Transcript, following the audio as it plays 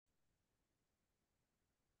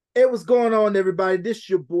Hey, what's going on, everybody? This is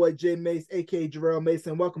your boy Jay Mace, aka Jarrell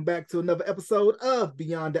Mason. Welcome back to another episode of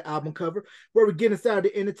Beyond the Album Cover, where we get inside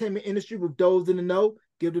the entertainment industry with those in the know,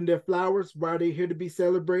 give them their flowers while they're here to be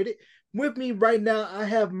celebrated. With me right now, I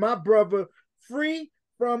have my brother Free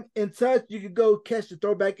from Entouch. You can go catch the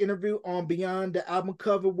throwback interview on Beyond the Album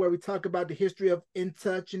Cover, where we talk about the history of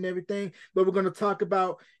Entouch and everything. But we're going to talk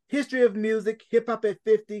about history of music, hip hop at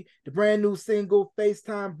 50, the brand new single,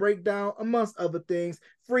 FaceTime Breakdown, amongst other things.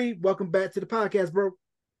 Free, welcome back to the podcast, bro.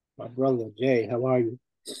 My brother Jay, how are you?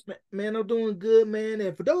 Man, I'm doing good, man.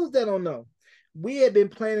 And for those that don't know, we had been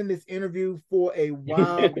planning this interview for a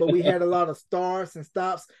while, but we had a lot of starts and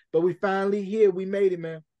stops. But we finally here. We made it,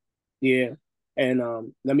 man. Yeah, and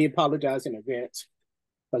let me apologize in advance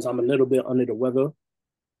because I'm a little bit under the weather,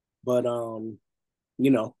 but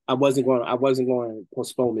I wasn't going to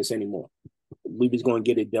postpone this anymore. We was going to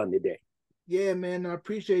get it done today. Yeah, man, I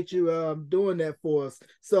appreciate you doing that for us.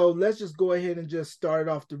 So let's just go ahead and just start it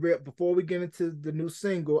off the rip. Before we get into the new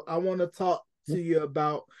single, I want to talk to you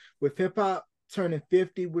about with hip hop turning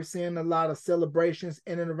 50, we're seeing a lot of celebrations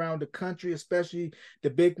in and around the country, especially the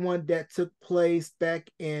big one that took place back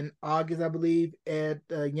in August, I believe, at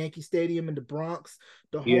Yankee Stadium in the Bronx,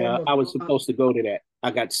 the home Yeah, of I was hip hop. supposed to go to that.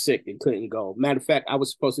 I got sick and couldn't go. Matter of fact, I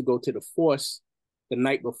was supposed to go to the Force the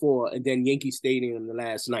night before, and then Yankee Stadium the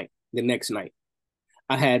next night.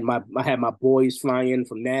 I had my boys flying in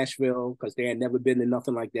from Nashville because they had never been to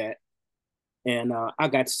nothing like that. And I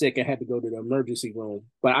got sick and had to go to the emergency room.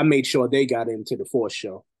 But I made sure they got into the fourth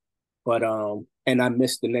show. But and I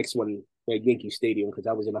missed the next one at Yankee Stadium because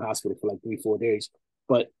I was in the hospital for like 3-4 days.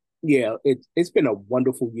 But yeah, it's been a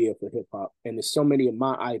wonderful year for hip hop, and there's so many of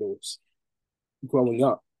my idols growing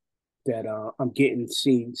up that I'm getting to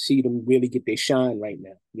see them really get their shine right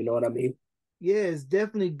now. You know what I mean? Yeah, it's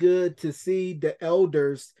definitely good to see the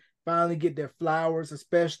elders finally get their flowers,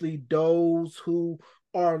 especially those who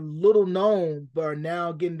are little known but are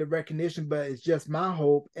now getting the recognition. But it's just my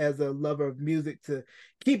hope as a lover of music to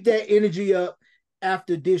keep that energy up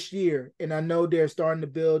after this year. And I know they're starting to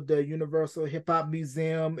build the Universal Hip Hop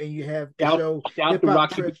Museum, and you have the Shout show shout Hip to Hop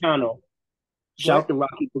Rocky Treasure. Bacano. Go ahead.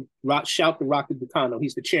 Shout to Rocky Bacano.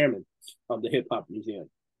 He's the chairman of the Hip Hop Museum.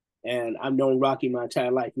 And I've known Rocky my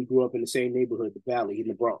entire life. We grew up in the same neighborhood, the Valley in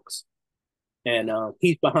the Bronx. And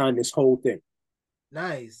he's behind this whole thing.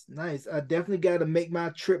 Nice, nice. I definitely got to make my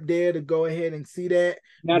trip there to go ahead and see that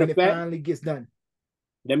Matter when of it fact, finally gets done.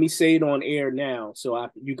 let me say it on air now so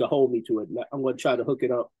you can hold me to it. I'm going to try to hook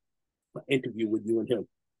it up, an interview with you and him.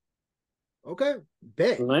 Okay,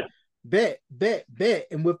 bet, All right? bet.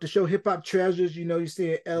 And with the show Hip Hop Treasures, you know, you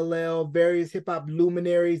see LL, various hip hop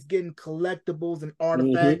luminaries getting collectibles and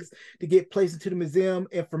Mm-hmm. artifacts to get placed into the museum.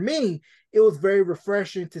 And for me, it was very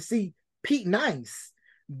refreshing to see Pete Nice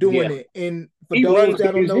doing Yeah. it. And for He those runs the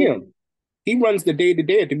that don't know, museum. He runs the day to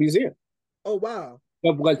day at the museum. oh wow.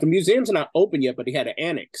 But because the museum's not open yet, but he had an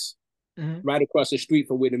annex Mm-hmm, right across the street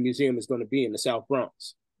from where the museum is going to be in the South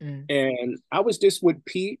Bronx. mm-hmm. And I was just with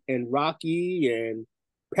Pete and Rocky and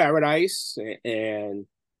Paradise and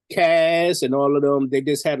Kaz and all of them. They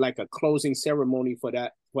just had like a closing ceremony for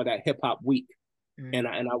that hip hop week, Mm-hmm.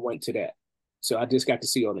 and I went to that. So I just got to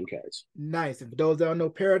see all them cats. Nice. And for those that don't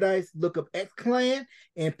know Paradise, look up X Clan,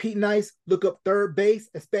 and Pete Nice, look up Third Base,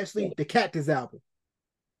 especially the Cactus album.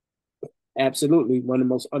 Absolutely, one of the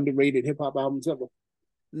most underrated hip hop albums ever.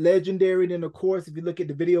 Legendary. Then, of course, if you look at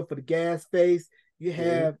the video for the Gas Face, you Mm-hmm.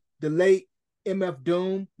 have the late MF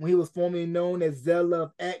Doom when he was formerly known as Zella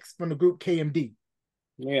of X from the group KMD.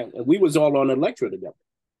 Yeah, and we was all on Electra together.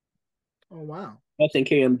 Oh wow. Us and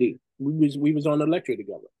KMD. We was on Electra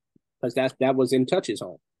together because that was in Touch's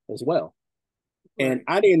home as well. And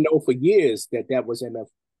Right. I didn't know for years that was MF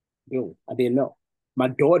Doom. I didn't know. My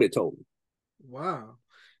daughter told me. Wow.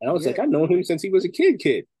 And I was Yeah. like, I know him since he was a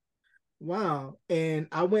kid. Wow. And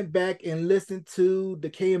I went back and listened to the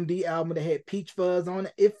KMD album that had Peach Fuzz on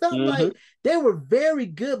it. It felt Mm-hmm. like they were very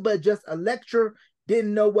good, but just Electra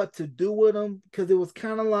didn't know what to do with them because it was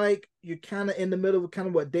kind of like you're kind of in the middle of kind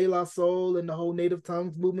of what De La Soul and the whole Native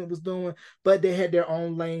Tongues movement was doing, but they had their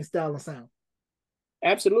own lane, style, and sound.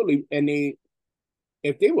 Absolutely. And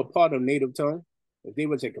if they were part of Native Tongue, if they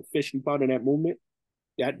was like officially part of that movement,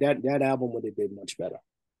 that album would have did much better.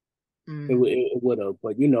 Mm-hmm. It would have.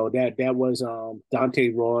 But that was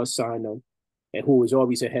Dante Ross signed him, and who was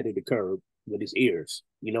always ahead of the curve with his ears.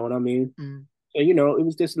 You know what I mean? Mm-hmm. And it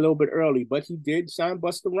was just a little bit early, but he did sign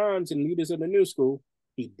Busta Rhymes and Leaders of the New School.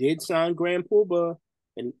 He did sign Grand Puba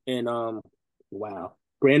and wow,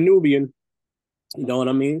 Grand Nubian. You know what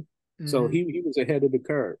I mean? So Mm-hmm. he was ahead of the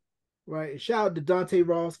curve. Right. Shout out to Dante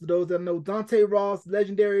Ross. For those that know, Dante Ross,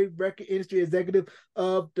 legendary record industry executive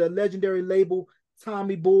of the legendary label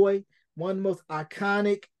Tommy Boy, one of the most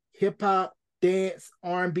iconic hip hop, dance,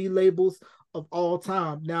 R&B labels of all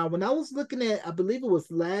time. Now, when I was looking at, I believe it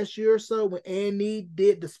was last year or so, when Annie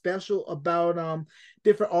did the special about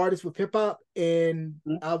different artists with hip hop, and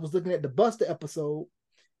I was looking at the Buster episode,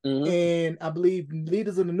 Mm-hmm. and I believe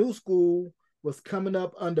Leaders of the New School was coming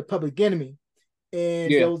up under Public Enemy,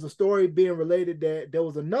 and there Yeah. was a story being related that there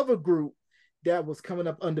was another group that was coming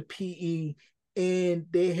up under PE, and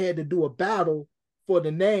they had to do a battle for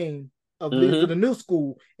the name of Leaders of Mm-hmm. the New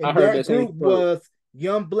School, I and heard that that same group story. was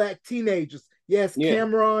Young Black Teenagers. Yes, Yeah.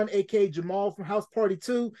 Cameron, aka Jamal from House Party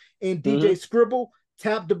 2, and DJ Mm-hmm. Scribble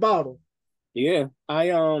tapped the bottle. Yeah.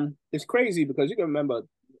 It's crazy because you can remember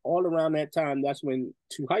all around that time, that's when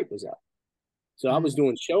Too Hype was out. So I was Mm,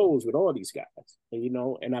 doing shows with all these guys, and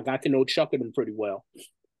and I got to know Chuck and them pretty well.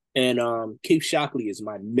 And Keith Shockley is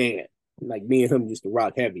my man. Like me and him used to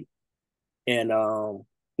rock heavy. And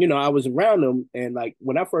I was around them, and like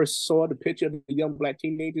when I first saw the picture of the young black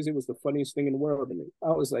teenagers, it was the funniest thing in the world to me. I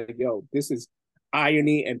was like, yo, this is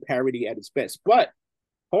irony and parody at its best. But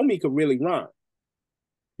homie could really rhyme.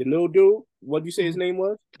 The little dude, what do you say his mm. name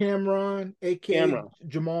was? Cameron, aka Cameron.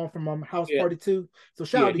 Jamal from House Yeah, Party 2. So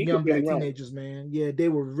shout yeah, out to he could Young really Black rhyme. Teenagers, man. Yeah, they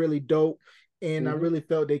were really dope. And I Mm-hmm. really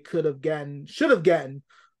felt they should have gotten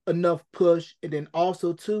enough push. And then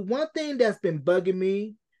also, too, one thing that's been bugging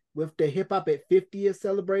me with the hip hop at 50th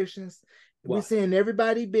celebrations, we're What? seeing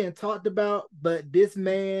everybody being talked about, but this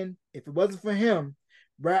man, if it wasn't for him,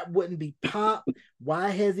 rap wouldn't be pop. Why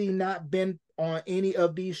has he not been on any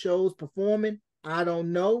of these shows performing? I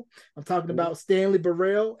don't know. I'm talking Mm-hmm. about Stanley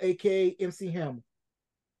Burrell, aka MC Hammer.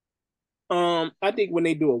 I think when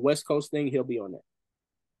they do a West Coast thing, he'll be on that.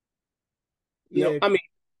 Yeah. I mean,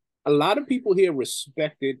 a lot of people here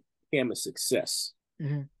respected Hammer's success,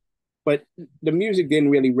 Mm-hmm. but the music didn't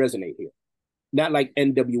really resonate here. Not like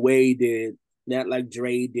NWA did, not like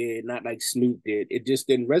Dre did, not like Snoop did. It just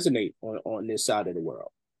didn't resonate on this side of the world.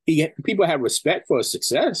 People had respect for his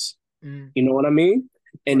success. Mm-hmm. You know what I mean?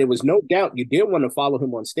 And Right. there was no doubt you did want to follow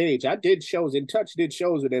him on stage. I did shows. Entouch did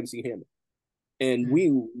shows with MC Hammer, and Mm-hmm.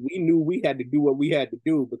 we knew we had to do what we had to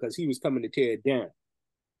do because he was coming to tear it down.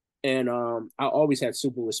 And I always had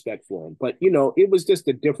super respect for him. But it was just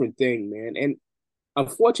a different thing, man. And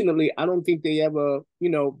unfortunately, I don't think they ever,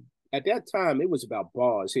 at that time it was about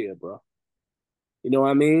bars here, bro. You know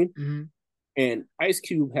what I mean? Mm-hmm. And Ice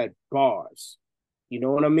Cube had bars. You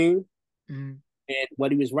know what I mean? Mm-hmm. And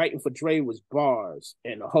what he was writing for Dre was bars.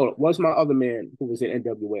 And hold up, what's my other man who was in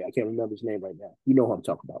NWA? I can't remember his name right now. You know who I'm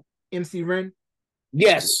talking about. MC Ren.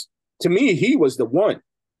 Yes. To me, he was the one.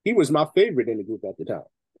 He was my favorite in the group at the time.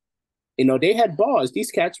 They had bars.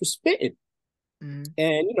 These cats were spitting. Mm-hmm.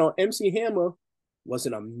 And, MC Hammer was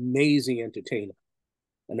an amazing entertainer.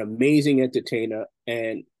 An amazing entertainer.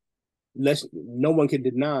 And no one can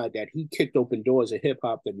deny that he kicked open doors of hip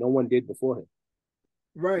hop that no one did before him.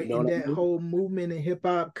 You Right. know And what I that mean? whole movement in hip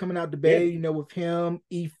hop coming out the Yeah. Bay, with him,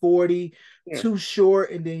 E40, Yeah. Too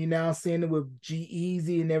Short, and then you're now seeing it with G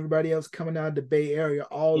Easy and everybody else coming out of the Bay Area,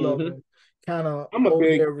 all of Mm-hmm. them kind of I'm a owe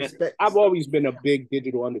big, their I've respects. always been a big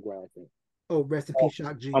Digital Underground fan. Oh, rest in peace,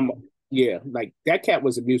 Shock G. Yeah, like that cat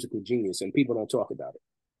was a musical genius and people don't talk about it.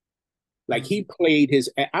 Like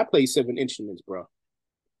Mm-hmm. I played 7 instruments, bro.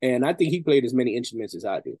 And I think he played as many instruments as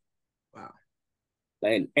I did. Wow.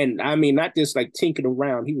 And I mean, not just like tinkering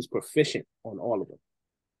around, he was proficient on all of them.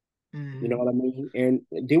 You Mm-hmm. know what I mean?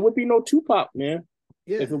 And there would be no Tupac, man,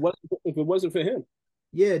 Yeah. if it wasn't for him.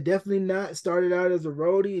 Yeah, definitely not. Started out as a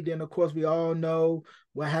roadie. Then, of course, we all know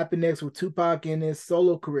what happened next with Tupac in his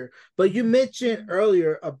solo career. But you mentioned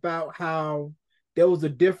earlier about how there was a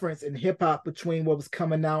difference in hip hop between what was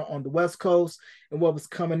coming out on the West Coast and what was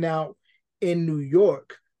coming out in New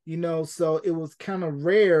York. So it was kind of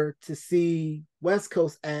rare to see West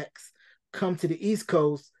Coast acts come to the East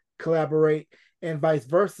Coast, collaborate, and vice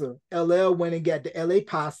versa. LL went and got the LA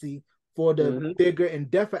Posse for the Mm-hmm. Bigger and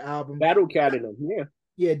Deffer album. Battle Cat in him, yeah.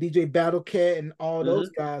 Yeah, DJ Battle Cat and all those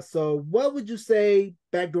Mm-hmm. guys. So, what would you say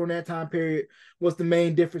back during that time period was the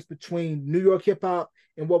main difference between New York hip hop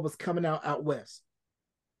and what was coming out west?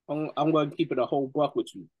 I'm going to keep it a whole buck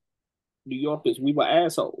with you. New Yorkers, we were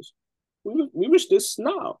assholes. We were just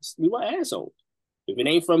snobs. We were assholes. If it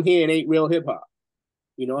ain't from here, it ain't real hip hop.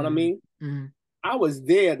 You know what I Mm-hmm. mean? Mm-hmm. I was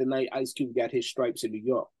there the night Ice Cube got his stripes in New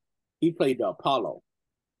York. He played the Apollo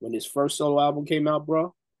when his first solo album came out,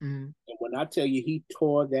 bro. Mm-hmm. And when I tell you he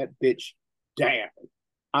tore that bitch down,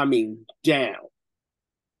 I mean down.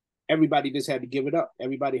 Everybody just had to give it up.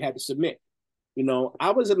 Everybody had to submit.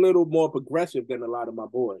 I was a little more progressive than a lot of my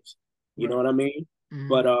boys. You know Right. what I mean? Mm-hmm.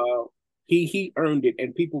 But he earned it,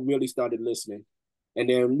 and people really started listening. And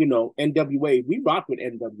then NWA, we rocked with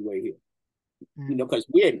NWA here. Mm-hmm. Because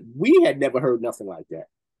we had never heard nothing like that.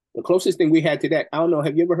 The closest thing we had to that, I don't know.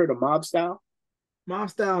 Have you ever heard of Mob Style? Mom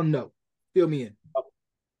style, no. Fill me in.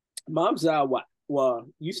 Mob Style, what? Well,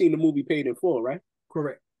 you seen the movie Paid in Full, right?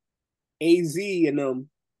 Correct. AZ and them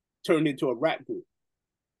turned into a rap group.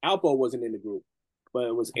 Alpo wasn't in the group, but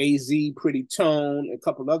it was AZ, Pretty Tone, and a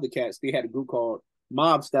couple other cats. They had a group called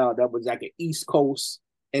Mob Style that was like an East Coast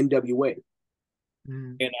NWA.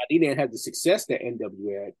 Mm-hmm. And they didn't have the success that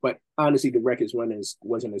NWA had, but honestly, the records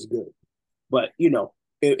wasn't as good. But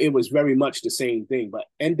it was very much the same thing. But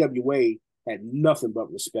NWA had nothing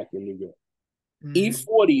but respect in New York.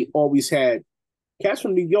 Mm-hmm. E40 always had cats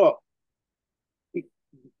from New York.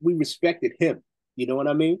 We respected him. You know what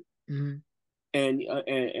I mean? Mm-hmm.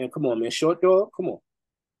 And come on, man, Short Dog, come on.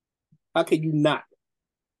 How can you not?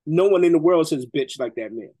 No one in the world says bitch like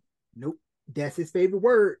that man. Nope. That's his favorite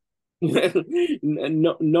word.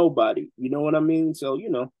 No, nobody. You know what I mean? So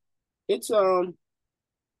it's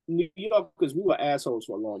New York because we were assholes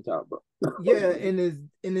for a long time, bro. Yeah, and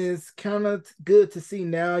it's kind of good to see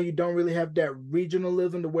now you don't really have that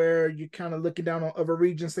regionalism to where you're kind of looking down on other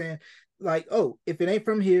regions saying like, oh, if it ain't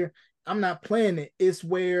from here, I'm not playing it. It's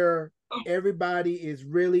where everybody is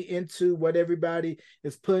really into what everybody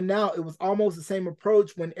is putting out. It was almost the same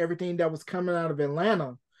approach when everything that was coming out of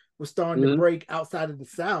Atlanta was starting to Mm-hmm. break outside of the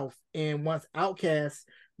South. And once Outkast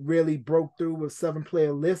really broke through with Southern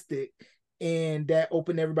Playalistic, and that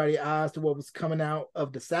opened everybody's eyes to what was coming out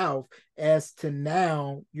of the South. As to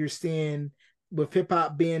now, you're seeing with hip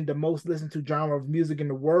hop being the most listened to genre of music in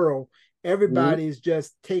the world, Mm-hmm. everybody is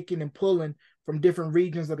just taking and pulling from different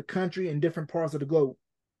regions of the country and different parts of the globe.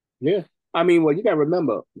 Yeah. I mean, well, you got to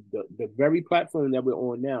remember the very platform that we're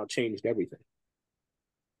on now changed everything.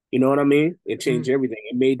 You know what I mean? It changed Mm-hmm. everything.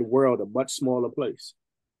 It made the world a much smaller place.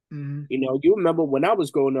 Mm-hmm. You remember when I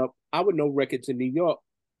was growing up, I would know records in New York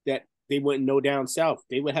that they wouldn't know down south.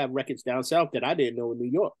 They would have records down south that I didn't know in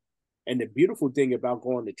New York. And the beautiful thing about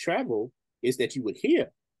going to travel is that you would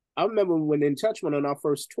hear. I remember when Entouch went on our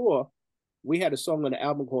first tour, we had a song on the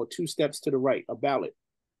album called Two Steps to the Right, a ballad.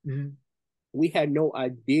 Mm-hmm. We had no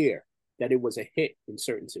idea that it was a hit in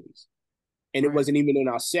certain cities. And it Right. wasn't even in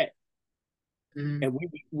our set. Mm-hmm. And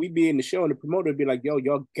we'd be in the show and the promoter would be like, yo,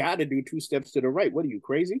 y'all gotta do Two Steps to the Right. What are you,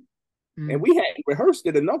 crazy? And Mm-hmm. we hadn't rehearsed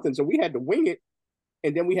it or nothing. So we had to wing it.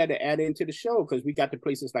 And then we had to add it into the show because we got to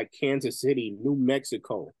places like Kansas City, New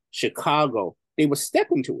Mexico, Chicago. They were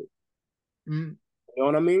stepping to it. Mm-hmm. You know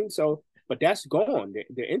what I mean? So, but that's gone.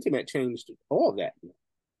 The internet changed all that.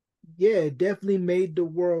 Yeah, it definitely made the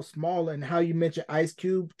world smaller. And how you mentioned Ice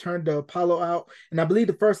Cube turned the Apollo out, and I believe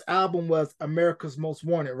the first album was America's Most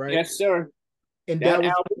Wanted, right? Yes, sir. And That that was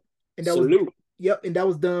album, and that was salute. yep, and that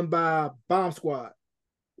was done by Bomb Squad.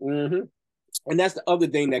 Mm-hmm. And that's the other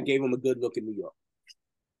thing that gave him a good look in New York.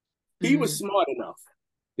 He was Mm-hmm. smart enough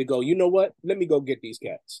to go, you know what? Let me go get these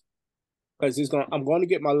cats. Because I'm going to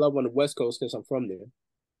get my love on the West Coast because I'm from there.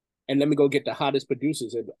 And let me go get the hottest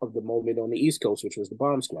producers of the moment on the East Coast, which was the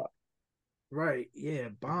Bomb Squad. Right, yeah, You know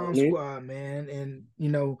what Bomb I mean? Squad, man,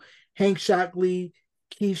 and Hank Shockley,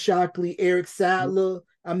 Keith Shockley, Eric Sadler.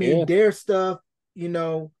 I mean, Yeah. their stuff, you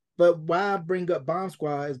know. But why I bring up Bomb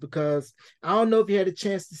Squad is because I don't know if you had a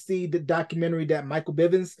chance to see the documentary that Michael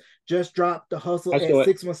Bivins just dropped, The Hustle I at saw it.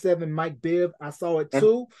 617 Mike Biv. I saw it Uh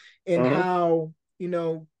too, and huh. how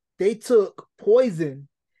they took Poison,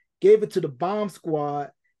 gave it to the Bomb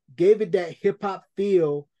Squad, gave it that hip hop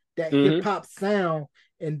feel, that hip Mm-hmm. hop sound,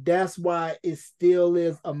 and that's why it still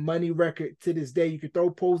is a money record to this day. You can throw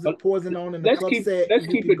But Poison on in the let's club keep set, let's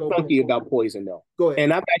and you keep can it go boom. funky about Poison though. Go ahead.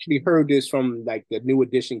 And I've actually heard this from like the New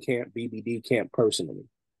Edition camp, BBD camp personally.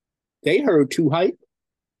 They heard Too Hype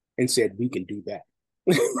and said we can do that.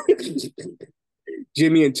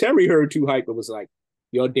 Jimmy and Terry heard Too Hype and was like,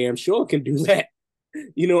 "You're damn sure can do that."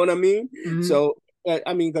 You know what I mean? Mm-hmm. So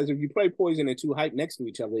I mean, because if you play Poison and Too Hype next to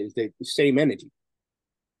each other, it's the same energy.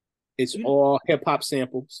 It's You, all hip hop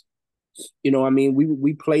samples. I mean,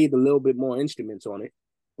 we played a little bit more instruments on it,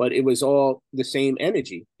 but it was all the same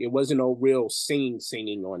energy. It wasn't no real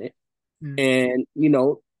singing on it. mm, And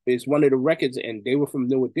it's one of the records, and they were from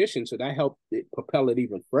New Edition, so that helped it propel it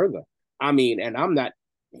even further. I mean, and I'm not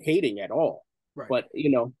hating at all, right. but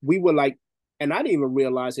we were like, and I didn't even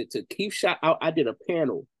realize it to Keith Shot. I did a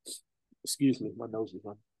panel. Excuse me, my nose is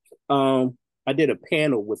running. I did a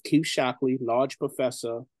panel with Keith Shockley, Large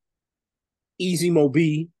Professor, Easy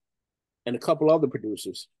Mobi, and a couple other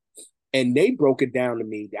producers, and they broke it down to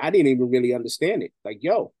me. I didn't even really understand it. Like,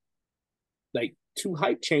 yo, Like Too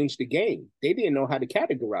Hype changed the game. They didn't know how to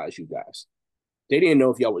categorize you guys. They didn't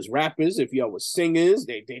know if y'all was rappers, if y'all was singers.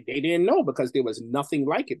 They didn't know because there was nothing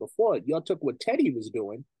like it before. Y'all took what Teddy was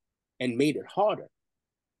doing and made it harder.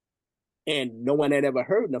 And no one had ever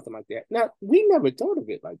heard nothing like that. Now, we never thought of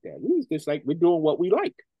it like that. We was just like, we're doing what we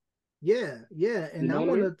like. Yeah, yeah. You And I know what I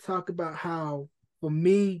want mean? to talk about how, for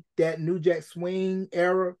me, that New Jack Swing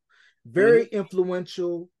era, very Mm-hmm.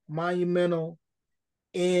 influential, monumental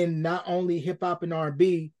in not only hip hop and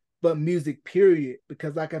R&B, but music, period.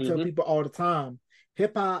 Because like I tell Mm-hmm. people all the time,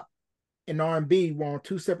 hip hop and R&B were on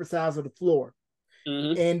two separate sides of the floor.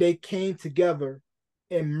 Mm-hmm. And they came together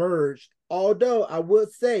and merged. Although I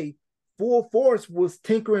would say Full Force was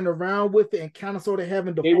tinkering around with it and kind of sort of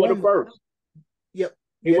having the They were the form. first. Yep.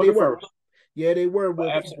 They Yeah, were they the were. first. Yeah, they were But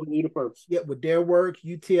with absolutely the first. yeah, with their work,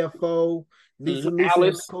 UTFO, Mm-hmm. Lisa and the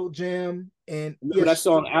Alice. Cold Jam, and Remember that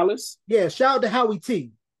song, Alice? yeah, shout out to Howie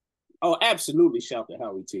T. Oh, absolutely. Shout to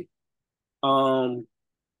Howie T. Um,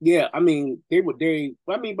 yeah, I mean, but yeah,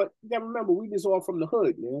 remember, we was all from the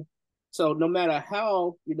hood, man. So no matter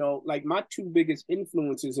how, like my two biggest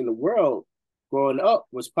influences in the world growing up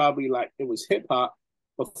was probably like it was hip hop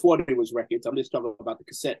before there was records. I'm just talking about the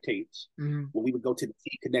cassette tapes Mm-hmm. when we would go to the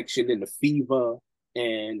T Connection and the Fever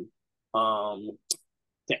and um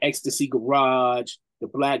the Ecstasy Garage, the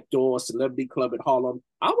Black Door, Celebrity Club at Harlem.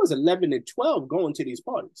 I was 11 and 12 going to these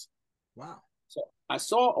parties. Wow. So I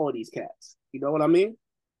saw all these cats. You know what I mean?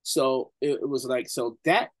 So it was like, so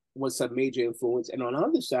that was a major influence. And on the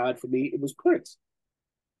other side, for me, it was Prince.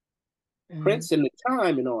 Mm-hmm. Prince and the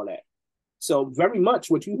time and all that. So very much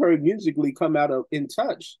what you heard musically come out of In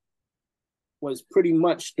Touch was pretty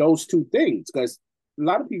much those two things. Because a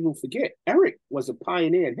lot of people forget Eric was a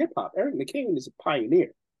pioneer in hip hop. Eric McCain is a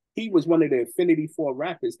pioneer. He was one of the Infinity Four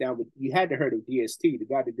rappers down with, you had to heard of DST, the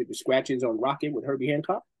guy that did the scratches on Rocket with Herbie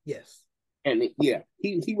Hancock. Yes. And yeah,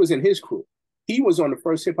 he was in his crew. He was on the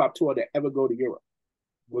first hip hop tour to ever go to Europe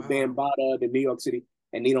with Wow. Bambaataa to New York City,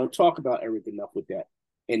 and they don't talk about Eric enough with that.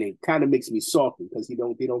 And it kind of makes me salty because they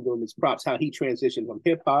don't give him his props. How he transitioned from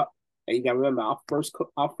hip hop, and you got to remember our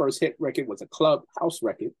first hit record was a club house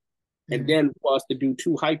record, and Mm-hmm. then for us to do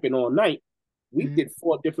Two Hyping All Night, we Mm-hmm. did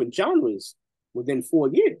 4 different genres within 4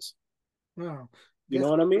 years. Wow. You know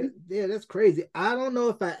what I mean? Yeah, that's crazy. I don't know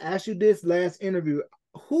if I asked you this last interview.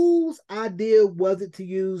 Whose idea was it to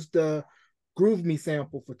use the Groove Me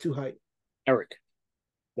sample for Too Hype? Eric,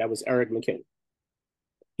 that was Eric McCain.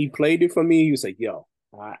 He played it for me. He was like, "Yo,"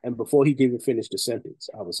 and before he even finished the sentence,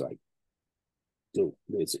 I was like, "Dude,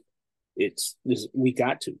 we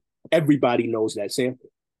got to." Everybody knows that sample.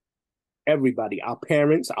 Everybody, our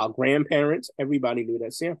parents, our grandparents, everybody knew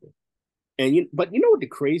that sample. But you know what the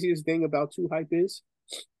craziest thing about Too Hype is?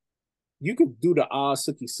 You could do the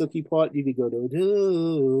sookie sookie part. You could go to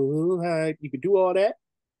Too Hype. You could do all that,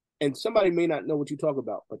 and somebody may not know what you talk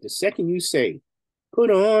about. But the second you say,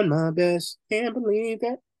 "Put on my best," can't believe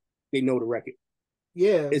that, they know the record.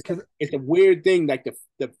 Yeah, It's because it's a weird thing. Like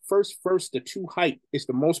the first, the Too Hype is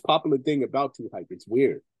the most popular thing about Too Hype. It's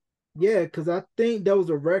weird. yeah, because I think that was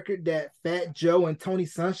a record that Fat Joe and Tony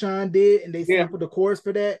Sunshine did, and they Yeah. sampled the chorus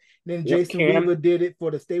for that. And then Yep. Jason Weaver did it for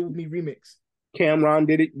the Stay With Me remix. Cameron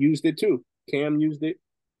did it, used it too. Cam used it.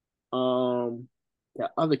 The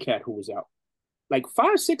other cat who was out, like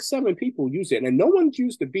 5, 6, 7 people used it, and no one's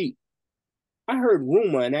used the beat. I heard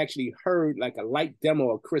rumor and actually heard like a light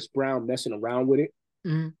demo of Chris Brown messing around with it,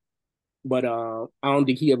 Mm-hmm. but I don't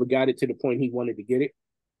think he ever got it to the point he wanted to get it.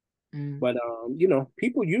 Mm-hmm. But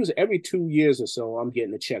people use it every 2 years or so. I'm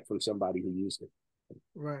getting a check from somebody who used it.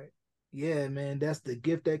 Right. Yeah, man, that's the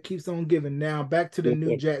gift that keeps on giving. Now back to the Yeah,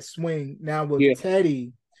 New Jack Swing. Now with yeah,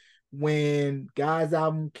 Teddy, when Guy's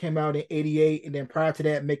album came out in 88, and then prior to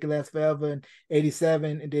that, Make It Last Forever in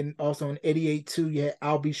 87, and then also in 88 too, you had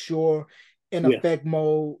I'll Be Sure, In yeah. Effect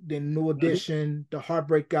Mode, then New Mhm. Edition, the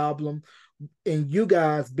Heartbreak album, and you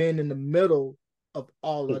guys being in the middle of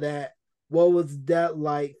all of that. What was that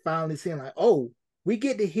like finally seeing like, oh, we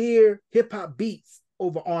get to hear hip hop beats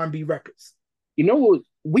over R&B records?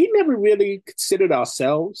 We never really considered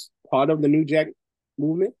ourselves part of the New Jack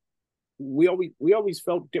movement. We always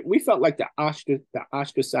felt like the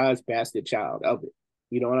ostracized bastard child of it.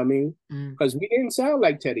 You know what I mean? Mm, Because we didn't sound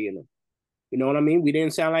like Teddy and them. You know what I mean? We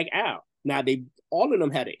didn't sound like Al. Now they all of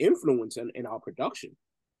them had an influence in our production,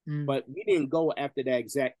 mm, but we didn't go after that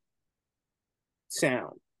exact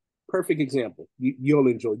sound. Perfect example. You'll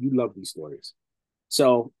enjoy. You love these stories.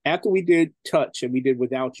 So after we did Touch and we did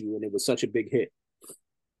Without You, and it was such a big hit,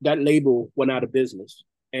 that label went out of business,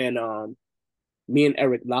 and me and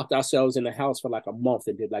Eric locked ourselves in the house for like a month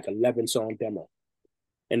and did like 11 song demo,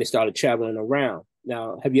 and they started traveling around.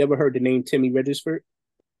 Now, have you ever heard the name Timmy Regisford?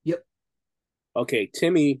 Yep. Okay,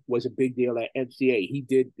 Timmy was a big deal at MCA. He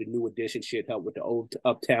did the New Edition shit, helped with the old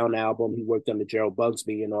Uptown album. He worked under Gerald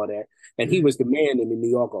Bugsby and all that. And he was the man in the New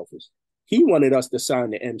York office. He wanted us to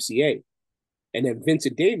sign the MCA. And then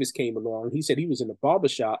Vincent Davis came along. He said he was in the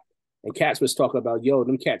barbershop and cats was talking about, yo,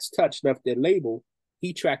 them cats touched, left their label.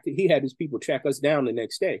 He tracked it. He had his people track us down the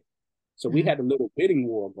next day. So we had a little bidding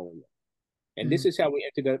war going on. And this is how we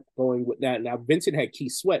ended up going with that. Now, Vincent had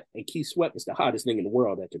Keith Sweat, and Keith Sweat was the hottest thing in the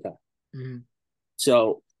world at the time.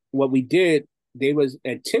 So what we did,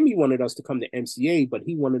 and Timmy wanted us to come to MCA, but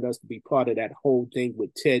he wanted us to be part of that whole thing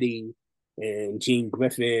with Teddy and Gene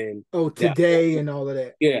Griffin. Oh, Today and all of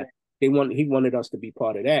that. Yeah, he wanted us to be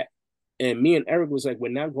part of that. And me and Eric was like,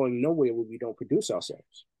 we're not going nowhere where we don't produce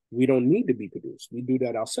ourselves. We don't need to be produced. We do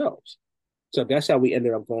that ourselves. So that's how we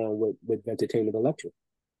ended up going with Entertainment Electric.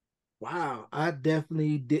 Wow, I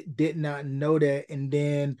definitely did not know that. And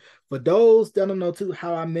then for those that don't know too,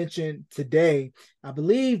 how I mentioned Today, I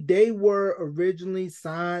believe they were originally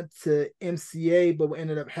signed to MCA, but what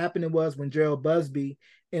ended up happening was when Gerald Busby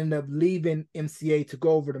ended up leaving MCA to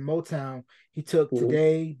go over to Motown, he took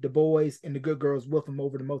Today, The Boys, and The Good Girls with him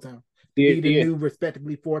over to Motown to be the new,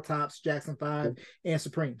 respectively, Four Tops, Jackson 5, and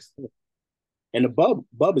Supremes. And the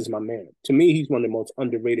Bub is my man. To me, he's one of the most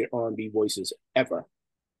underrated R&B voices ever.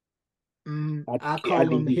 I call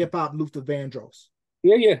him hip hop Luther Vandross.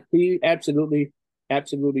 Yeah. He absolutely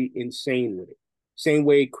insane with it. Same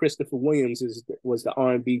way Christopher Williams was the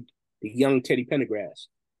R&B, the young Teddy Pendergrass.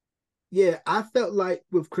 Yeah, I felt like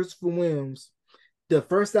with Christopher Williams, the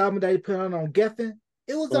first album that he put on Geffen,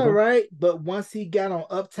 it was all right. But once he got on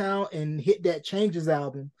Uptown and hit that Changes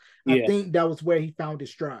album, I think that was where he found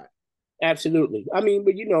his stride. Absolutely. I mean,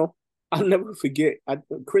 but I'll never forget.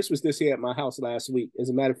 Chris was this here at my house last week. As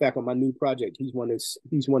a matter of fact, on my new project, he's one of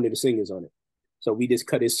the singers on it. So we just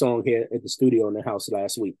cut his song here at the studio in the house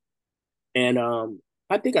last week. And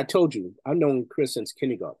I think I told you, I've known Chris since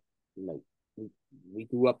kindergarten. Like we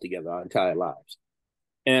grew up together our entire lives.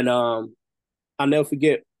 And I'll never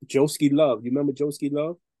forget Joski Love. You remember Joski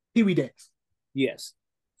Love? Pee Wee Dance. Yes.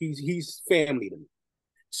 He's family to me.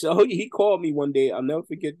 So he called me one day, I'll never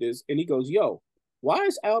forget this, and he goes, yo, why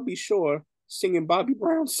is Albie Shore singing Bobby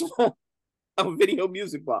Brown's song on Video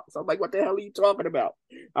Music Box? I'm like, what the hell are you talking about?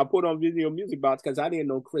 I put on Video Music Box because I didn't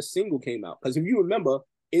know Chris' single came out. Because if you remember,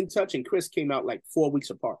 Entouch and Chris came out like 4 weeks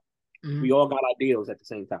apart. We all got our deals at the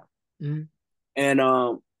same time. And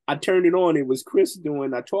I turned it on. It was Chris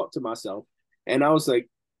doing I Talked to Myself. And I was like,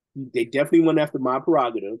 they definitely went after my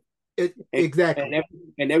prerogative. Exactly.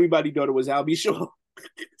 And everybody thought it was Albie Shore.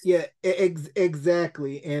 Yeah,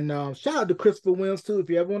 exactly. And shout out to Christopher Williams too. If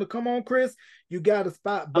you ever want to come on, Chris, you got a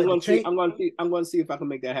spot. But I'm going to see if I can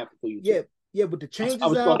make that happen for you. Yeah, too. Yeah. But the Changes I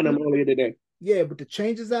was talking to him earlier today. Yeah, but the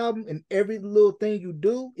Changes album and every little thing you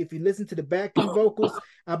do, if you listen to the backing vocals,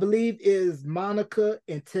 I believe is Monica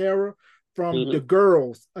and Tara from The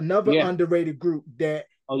Girls, another underrated group that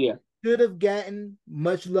should have gotten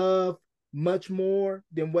much love, much more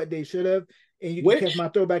than what they should have. And you can catch my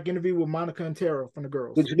throwback interview with Monica and Tara from The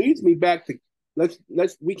Girls. Which leads me back to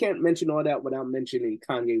we can't mention all that without mentioning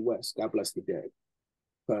Kanye West. God bless the dead.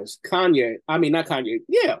 Because Kyle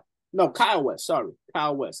West. Sorry,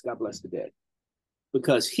 Kyle West. God bless the dead.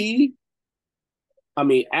 Because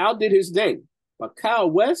Al did his thing, but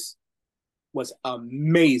Kyle West was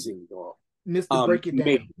amazing, dog. Mr. Break It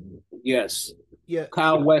Down. Yes. Yeah.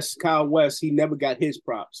 Kyle West, he never got his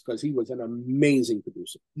props because he was an amazing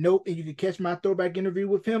producer. Nope. And you can catch my throwback interview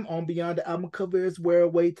with him on Beyond the Album Cover as well,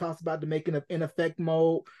 where he talks about the making of In Effect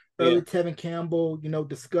Mode, early Tevin Campbell,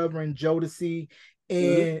 discovering Jodeci.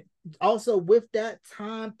 And also with that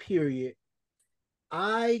time period,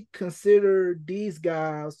 I consider these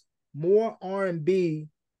guys more R&B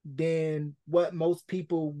than what most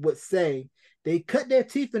people would say. They cut their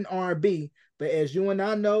teeth in R&B, but as you and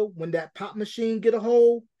I know, when that pop machine get a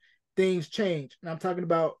hold, things change. And I'm talking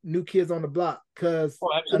about New Kids on the Block, because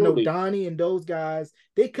I know Donnie and those guys,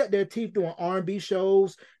 they cut their teeth doing R&B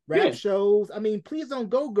shows, rap shows. I mean, Please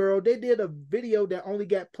Don't Go Girl, they did a video that only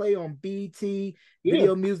got play on BT,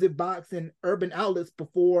 Video Music Box, and urban outlets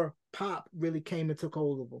before pop really came and took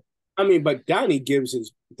hold of them. I mean, but Donnie gives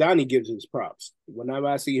his props. Whenever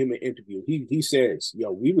I see him in interview, he says,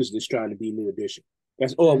 yo, we was just trying to be New Edition.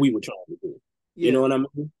 That's all we were trying to do. Yeah. You know what I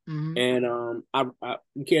mean? And I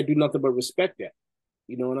you can't do nothing but respect that.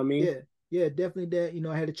 You know what I mean? Yeah, definitely that.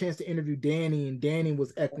 I had a chance to interview Danny, and Danny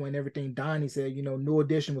was echoing everything Donnie said. New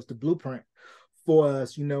Edition was the blueprint for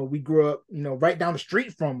us. We grew up, right down the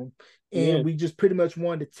street from them. And we just pretty much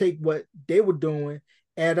wanted to take what they were doing,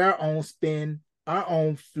 add our own spin, our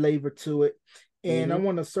own flavor to it. And I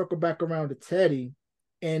want to circle back around to Teddy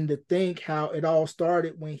and to think how it all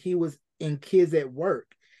started when he was in Kids at Work.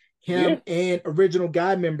 Yeah. Him and original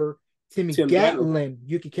guy member Timmy Tim Gatlin. Gatlin.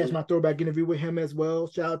 You can catch my throwback interview with him as well.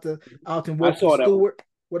 Shout out to Alton I Wokey saw that one. Stewart.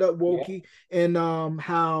 What up, Yeah. Wokey? And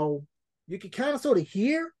how you could kind of sort of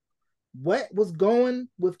hear what was going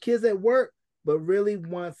with Kids at Work, but really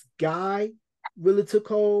once Guy really took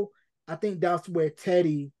hold, I think that's where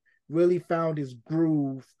Teddy really found his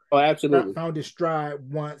groove, Oh, absolutely. found his stride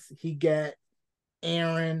once he got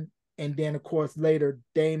Aaron, and then of course later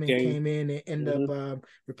Damon came in and ended up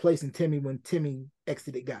replacing Timmy when Timmy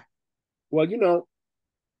exited Guy. Well,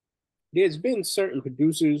 there's been certain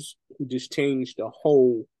producers who just changed the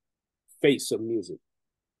whole face of music.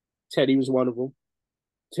 Teddy was one of them.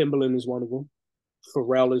 Timbaland is one of them.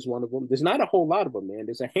 Pharrell is one of them. There's not a whole lot of them, man.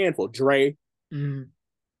 There's a handful. Dre, the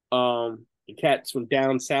cats from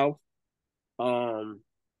down south, the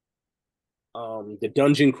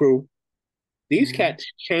Dungeon Crew. These cats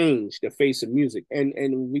changed the face of music,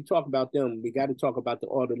 and we talk about them. We got to talk about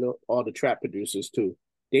all the trap producers too.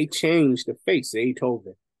 They changed the face.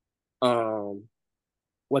 Beethoven.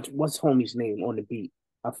 What's homie's name on the beat?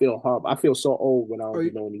 I feel horrible. I feel so old when I don't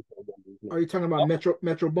be knowing these. Are you talking about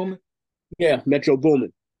Metro Boomin? Yeah, Metro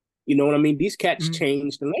Boomin. You know what I mean? These cats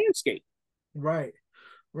changed the landscape. Right.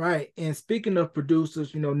 Right. And speaking of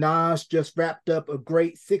producers, Nas just wrapped up a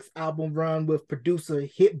great 6-album run with producer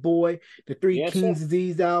Hit Boy, the 3 King's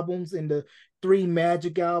Disease albums, and the 3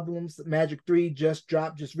 Magic albums. Magic 3 just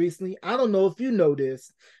dropped just recently. I don't know if you know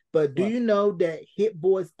this, but do you know that Hit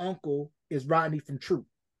Boy's uncle is Rodney from Troop?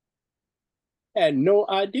 Had no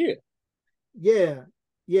idea. Yeah.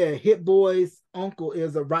 Yeah. Hit Boy's uncle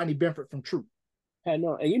is a Rodney Benford from Troop. Had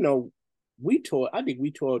no, and I think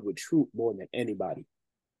we toured with Troop more than anybody.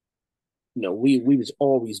 We was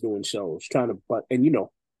always doing shows,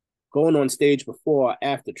 going on stage before or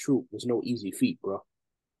after Troop was no easy feat, bro.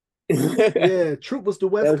 Yeah, Troop was the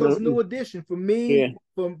West Coast New Edition. For me,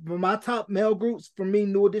 for my top male groups, for me,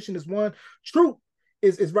 New Edition is one. Troop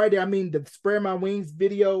is right there. I mean, the Spread My Wings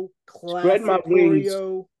video, classic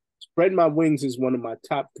choreo. Spread My Wings is one of my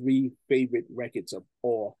top 3 favorite records of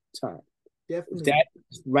all time. Definitely.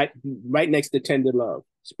 That right next to Tender Love.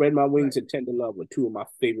 Spread My Wings and Tender Love were 2 of my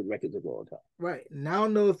favorite records of all time. Right. Now, I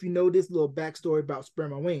don't know if you know this little backstory about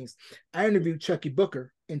Spread My Wings. I interviewed Chucky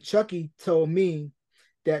Booker, and Chucky told me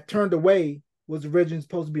that Turned Away was originally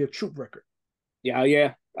supposed to be a Troop record. Yeah.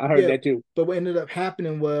 I heard that too. But what ended up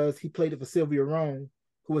happening was he played it for Sylvia Rome,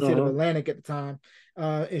 who was head of Atlantic at the time.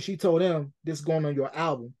 And she told him, this is going on your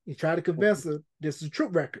album. He tried to convince her this is a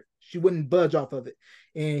Troop record. She wouldn't budge off of it.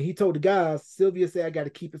 And he told the guys, Sylvia said, I got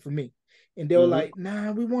to keep it for me. And they were like,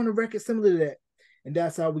 nah, we want a record similar to that. And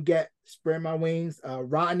that's how we got Spread My Wings.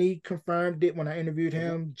 Rodney confirmed it when I interviewed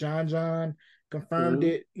him. John confirmed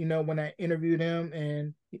it, when I interviewed him.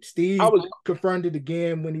 And Steve confirmed it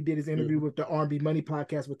again when he did his interview with the R&B Money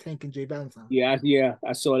podcast with Tank and Jay Valentine. Yeah,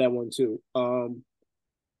 I saw that one too. I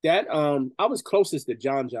was closest to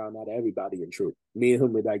John out of everybody in Troop. Me and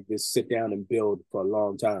him would like just sit down and build for a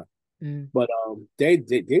long time. But they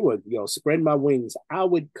were, Spread My Wings. I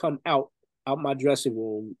would come out my dressing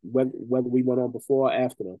room, whether we went on before or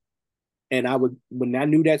after them. And when I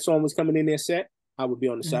knew that song was coming in their set, I would be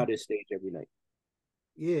on the side of the stage every night.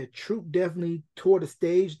 Yeah, Troop definitely tore the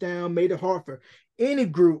stage down, made it hard for any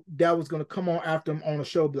group that was going to come on after them on a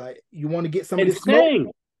show. Like, you want to get some of this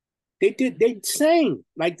smoke? They sang.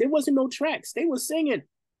 Like, there wasn't no tracks. They were singing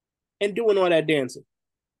and doing all that dancing.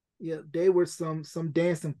 Yeah, they were some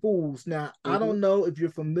dancing fools. Now, I don't know if you're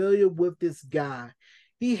familiar with this guy.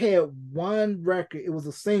 He had one record. It was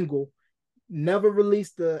a single, never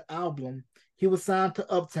released the album. He was signed to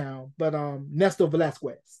Uptown, but Néstor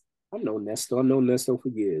Velasquez. I know Néstor for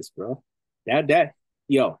years, bro.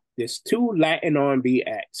 There's 2 Latin R&B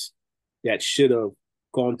acts that should have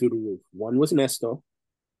gone through the roof. One was Néstor,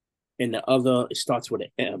 and the other, it starts with an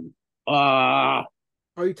M. Are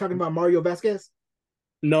you talking about Mario Vasquez?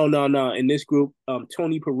 No. In this group,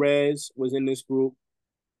 Tony Perez was in this group.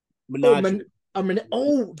 Menagerie.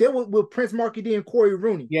 They were with Prince Marky D and Corey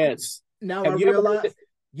Rooney. Yes. Now I realize.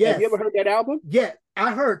 Yes. Have you ever heard that album? Yeah,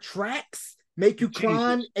 I heard Tracks Make You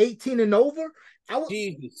Climb 18 and Over. I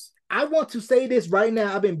want to say this right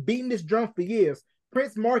now. I've been beating this drum for years.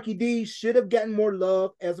 Prince Marky D should have gotten more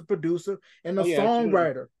love as a producer and a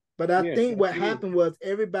songwriter. But I think what happened was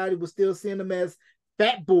everybody was still seeing them as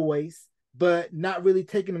fat boys, but not really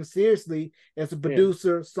taking them seriously as a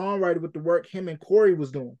producer, songwriter with the work him and Corey was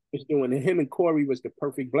doing. And him and Corey was the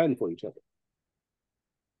perfect blend for each other.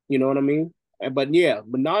 You know what I mean? But yeah,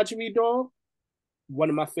 Menagerie, dog, one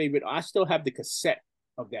of my favorite. I still have the cassette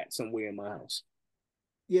of that somewhere in my house.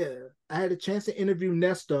 Yeah, I had a chance to interview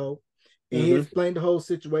Nesto, and he Mm-hmm. explained the whole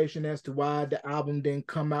situation as to why the album didn't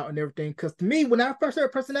come out and everything. Because to me, when I first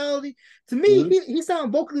heard Personality, to me, Mm-hmm. he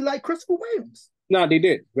sounded vocally like Christopher Williams. No, they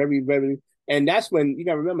did. Very, very. And that's when, you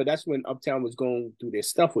got to remember, that's when Uptown was going through their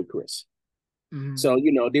stuff with Chris. Mm-hmm. So,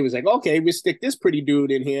 they was like, okay, we stick this pretty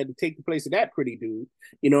dude in here to take the place of that pretty dude.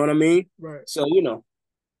 You know what I mean? Right. So,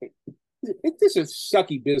 this is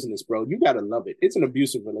sucky business, bro. You got to love it. It's an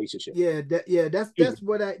abusive relationship.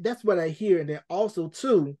 That's what I hear. And then also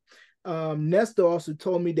too, Nestor also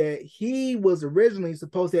told me that he was originally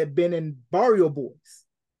supposed to have been in Barrio Boys.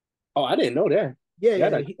 Oh, I didn't know that.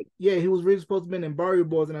 He was really supposed to have been in Barrio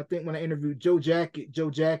Boys, and I think when I interviewed Joe Jacket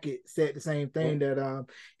said the same thing, that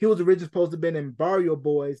he was originally supposed to have been in Barrio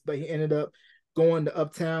Boys, but he ended up going to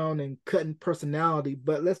Uptown and cutting Personality.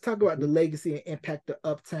 But let's talk about the legacy and impact of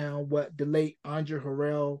Uptown, what the late Andre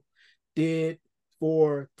Harrell did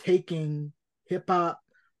for taking hip hop,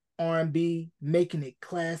 R&B, making it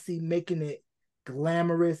classy, making it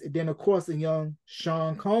glamorous, and then of course the young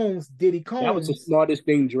Sean Combs, Diddy That was the Combs. smartest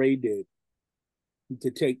thing Dre did,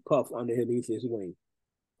 to take Puff underneath his wing,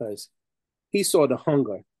 because he saw the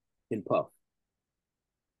hunger in Puff.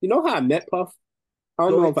 You know how I met Puff? I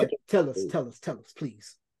don't Go know ahead, if I tell us,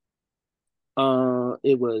 please.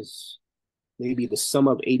 It was maybe the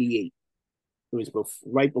summer of '88. It was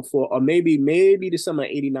right before, or maybe the summer of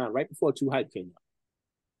 '89, right before Too Hype came out.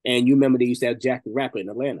 And you remember they used to have Jack the Rapper in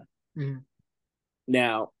Atlanta. Mm-hmm.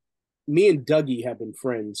 Now, me and Dougie have been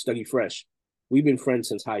friends, Dougie Fresh. We've been friends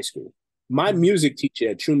since high school. My music teacher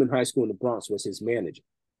at Truman High School in the Bronx was his manager.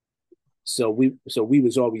 So we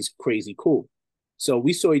was always crazy cool. So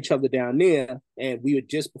we saw each other down there, and we had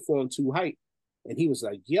just performed Too Hype. And he was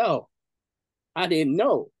like, yo, I didn't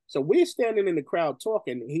know. So we're standing in the crowd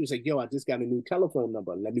talking. And he was like, yo, I just got a new telephone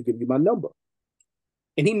number. Let me give you my number.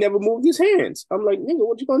 And he never moved his hands. I'm like, nigga,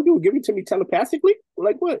 what you gonna do? Give it to me telepathically?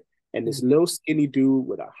 Like what? And this little skinny dude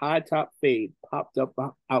with a high top fade popped up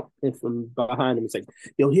out from behind him. It's like,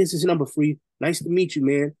 yo, here's his number, Free. Nice to meet you,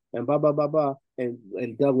 man. And blah blah blah blah.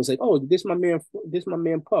 And Doug was like, oh, this my man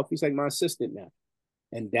Puff. He's like my assistant now.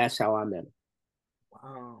 And that's how I met him.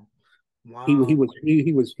 Wow. He Wow.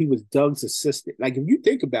 was Doug's assistant. Like if you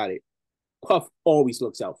think about it, Puff always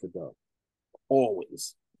looks out for Doug.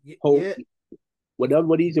 Always. Yeah. Whatever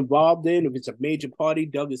what he's involved in, if it's a major party,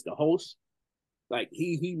 Doug is the host. Like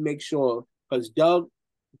he makes sure, because Doug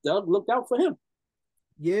looked out for him.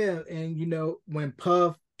 Yeah, and when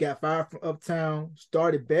Puff got fired from Uptown,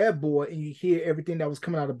 started Bad Boy, and you hear everything that was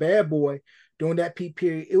coming out of Bad Boy during that peak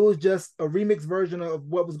period, it was just a remix version of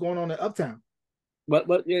what was going on in Uptown. But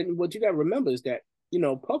what you got to remember is that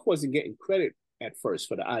Puff wasn't getting credit at first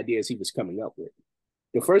for the ideas he was coming up with.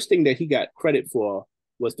 The first thing that he got credit for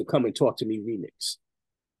was the Come and Talk to Me remix.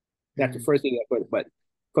 That's the first thing I heard. But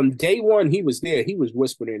from day one, he was there. He was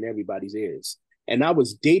whispering in everybody's ears. And I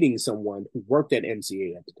was dating someone who worked at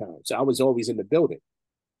MCA at the time. So I was always in the building.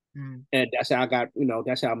 And that's how I got,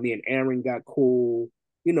 that's how me and Aaron got cool,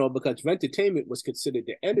 because Entertainment was considered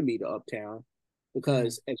the enemy to Uptown,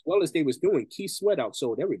 because as well as they was doing, Keith Sweat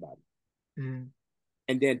outsold everybody. And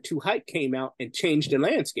then Too Hype came out and changed the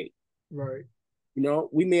landscape. Right.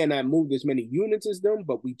 We may not move as many units as them,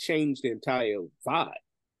 but we changed the entire vibe.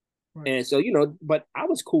 Right. And so, but I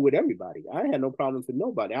was cool with everybody. I had no problems with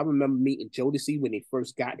nobody. I remember meeting Jodeci when they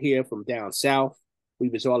first got here from down south. We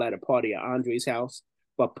was all at a party at Andre's house.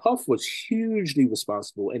 But Puff was hugely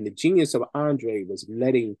responsible. And the genius of Andre was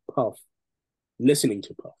listening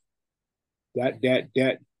to Puff.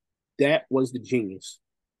 That was the genius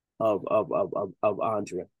of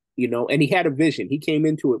Andre, and he had a vision. He came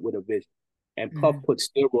into it with a vision. And Puff put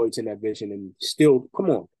steroids in that vision, and still, come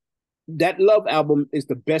on. That Love album is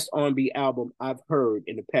the best R&B album I've heard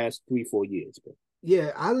in the past 3-4 years. Bro.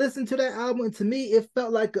 Yeah, I listened to that album, and to me, it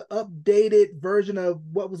felt like an updated version of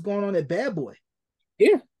what was going on at Bad Boy.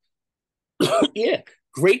 Yeah. Yeah.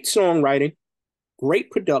 Great songwriting,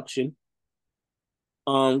 great production.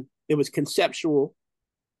 It was conceptual.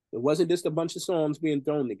 It wasn't just a bunch of songs being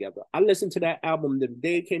thrown together. I listened to that album the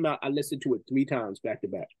day it came out. I listened to it 3 times back to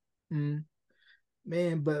back.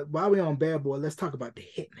 Man, but while we're on Bad Boy, let's talk about the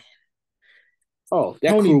Hitman. Oh,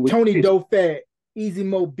 that crew was Tony Dofat, Easy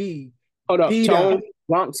Mo B. Hold up, Tone,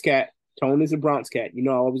 Bronx Cat. Tone is a Bronx Cat. I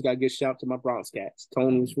always got to give shout to my Bronx Cats.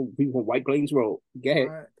 Tone was from White Plains Road. Go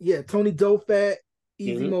ahead. Yeah, Tony Dofat,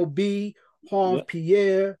 Easy Mo B, Harv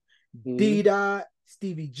Pierre, D-Dot,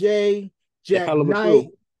 Stevie J, Jack Knight,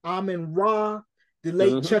 Amin Ra, the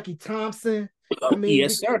late Chucky Thompson. I mean,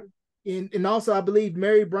 yes, sir. And also, I believe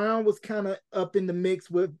Mary Brown was kind of up in the mix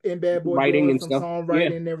in Bad Boy, writing doing and some stuff.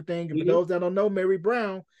 songwriting and everything. And for those that don't know, Mary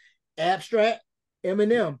Brown, Abstract,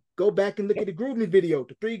 Eminem, go back and look at the Groove Me video.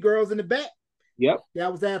 The three girls in the back, Yep.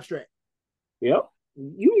 that was Abstract. Yep.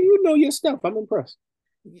 You know your stuff. I'm impressed.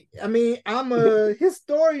 I mean, I'm a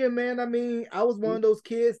historian, man. I mean, I was one of those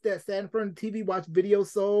kids that sat in front of the TV, watched Video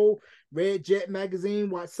Soul, read Jet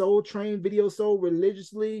Magazine, watched Soul Train, Video Soul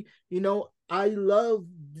religiously. You know, I love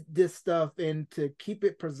this stuff, and to keep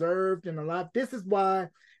it preserved and alive. This is why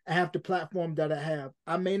I have the platform that I have.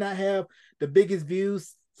 I may not have the biggest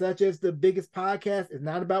views, such as the biggest podcast. It's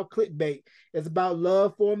not about clickbait. It's about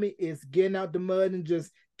love for me. It's getting out the mud and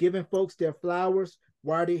just giving folks their flowers,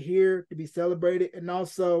 why they're here to be celebrated, and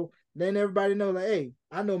also letting everybody know, like, hey,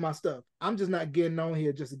 I know my stuff. I'm just not getting on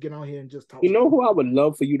here just to get on here and just talk. You know who I would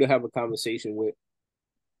love for you to have a conversation with?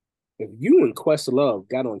 If you and Questlove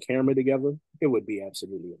got on camera together, it would be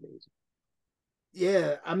absolutely amazing.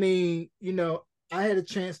 Yeah, I mean, you know, I had a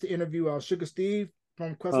chance to interview Sugar Steve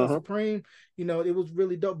from Questlove Supreme. You know, it was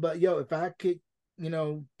really dope. But yo, if I could, you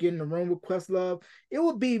know, get in the room with Questlove, it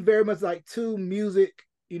would be very much like two music,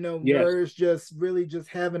 you know, nerds just really just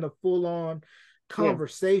having a full-on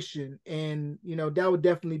conversation. And you know, that would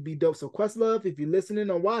definitely be dope. So Questlove, if you're listening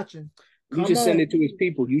or watching, you should send it to his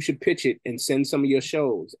people. You should pitch it and send some of your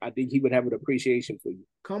shows. I think he would have an appreciation for you.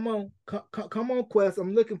 Come on, Quest.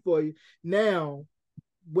 I'm looking for you. Now,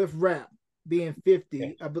 with rap being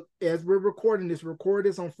 50, as we're recording this, record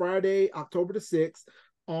this on Friday, October the 6th.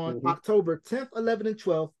 On October 10th, 11th, and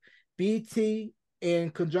 12th, BT,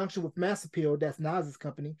 in conjunction with Mass Appeal, that's Nas's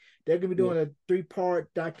company, they're going to be doing a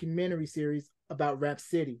 3-part documentary series about Rap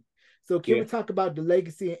City. So can we talk about the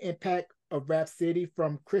legacy and impact of Rap City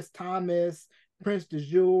from Chris Thomas, Prince Du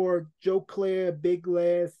Jour, Joe Claire, Big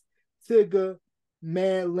Glass, Tigger,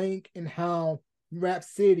 Mad Link, and how Rap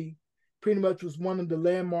City pretty much was one of the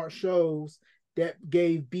landmark shows that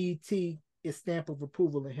gave BT its stamp of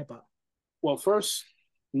approval in hip hop? Well, first,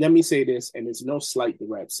 let me say this, and it's no slight to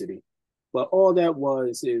Rap City, but all that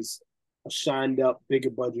is a shined up, bigger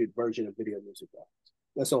budget version of Video Music Box.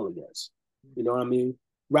 That's all it was. You know what I mean?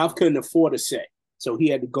 Ralph couldn't afford a set, so he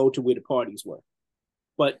had to go to where the parties were.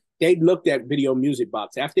 But they looked at Video Music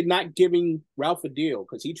Box after not giving Ralph a deal,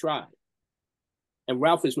 because he tried. And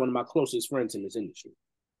Ralph is one of my closest friends in this industry.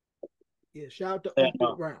 Yeah, shout out to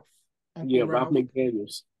Uncle Ralph. Ralph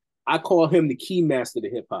McDaniels. I call him the key master to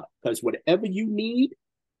hip hop, because whatever you need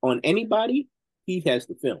on anybody, he has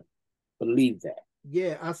the film. Believe that.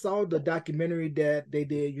 Yeah, I saw the documentary that they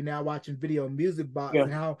did. You're now watching Video Music Box,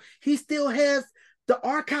 and how he still has the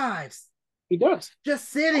archives. He does. Just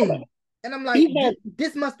sitting. And I'm like,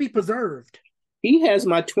 this must be preserved. He has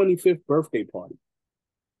my 25th birthday party.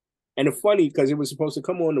 And it's funny because it was supposed to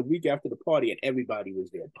come on the week after the party, and everybody was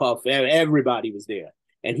there. Puff, everybody was there.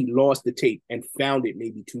 And he lost the tape and found it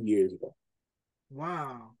maybe 2 years ago.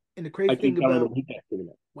 Wow. And the crazy thing about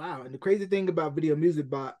and the crazy thing about Video Music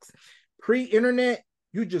Box, pre-internet,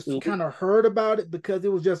 you just kind of heard about it because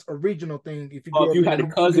it was just a regional thing. If you had a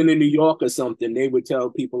cousin in New York or something, they would tell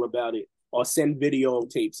people about it or send video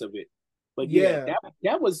tapes of it. But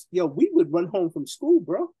that was, we would run home from school,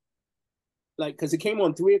 bro. Like, because it came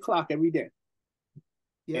on 3:00 every day.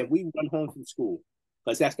 Yeah. And we run home from school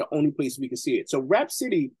because that's the only place we could see it. So Rap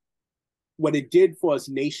City, what it did for us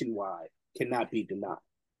nationwide cannot be denied.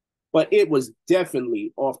 But it was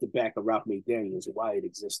definitely off the back of Ralph McDaniels and why it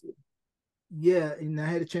existed. Yeah, and I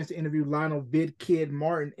had a chance to interview Lionel Vid Kid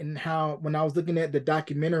Martin, and how when I was looking at the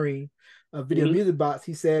documentary of Video Music Box,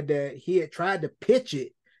 he said that he had tried to pitch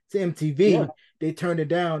it to MTV. Yeah. They turned it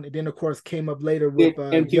down, and then of course came up later with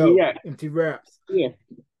MTV Raps. Yeah,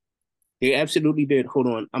 they absolutely did. Hold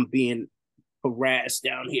on, I'm being harassed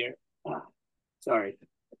down here. Sorry.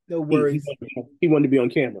 No worries. He wanted to be on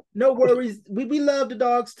camera. No worries. We love the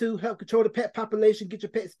dogs to help control the pet population. Get your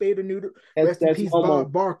pet spayed or neutered. Rest in peace,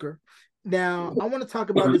 Bob Barker. Now, I want to talk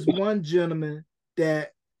about this one gentleman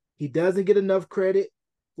that he doesn't get enough credit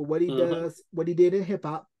for what he does, what he did in hip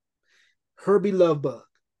hop. Herbie Lovebug.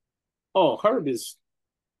 Oh, Herb he's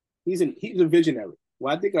a visionary.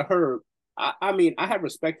 Well, I think of Herb. I mean, I have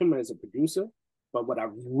respect for him as a producer, but what I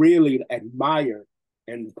really admire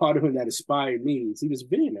and part of him that inspired me is he was a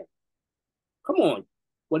visionary. Come on.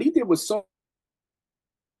 What he did was so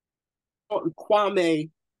Kwame,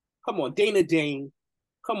 come on, Dana Dane,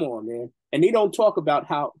 come on, man. And they don't talk about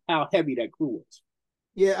how heavy that crew was.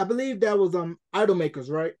 Yeah, I believe that was Idol Makers,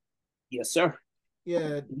 right? Yes, sir.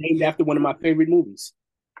 Yeah. Named after one of my favorite movies.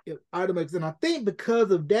 Yeah, Idol Makers. And I think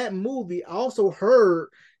because of that movie, I also heard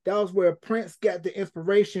that was where Prince got the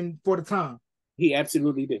inspiration for the time. He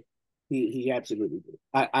absolutely did. He absolutely did.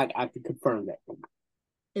 I can confirm that.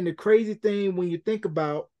 And the crazy thing when you think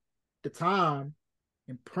about the time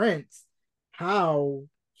and Prince, how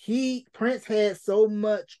Prince had so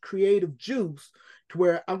much creative juice to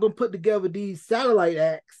where I'm gonna put together these satellite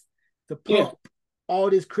acts to Yeah, pump all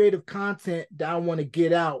this creative content that I want to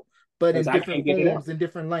get out, but because in I can't different get it out. forms in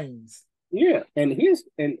different lanes. Yeah, and here's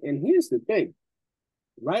the thing.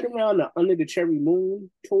 Right around the Under the Cherry Moon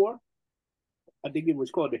tour, I think it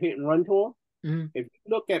was called the Hit and Run tour. Mm-hmm. If you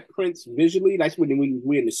look at Prince visually, that's when we was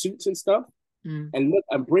wearing the suits and stuff. Mm-hmm. And look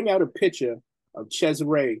and bring out a picture of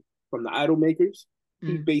Cesare from the Idol Makers. He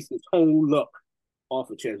Mm-hmm. based his whole look off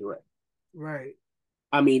of Cesare. Right.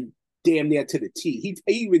 I mean, damn near to the T. He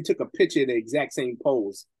even took a picture of the exact same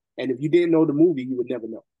pose. And if you didn't know the movie, you would never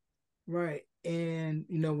know. Right. And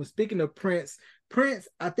when speaking of Prince,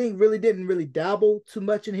 I think really didn't really dabble too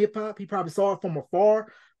much in hip hop. He probably saw it from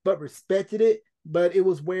afar, but respected it. But it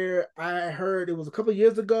was where I heard it was a couple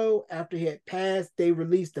years ago after he had passed, they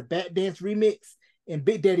released the Bat Dance remix and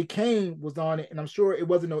Big Daddy Kane was on it. And I'm sure it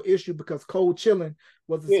wasn't no issue because Cold Chillin'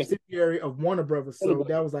 was a Yeah. subsidiary of Warner Brothers. So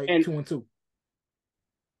that was like And 2 and 2.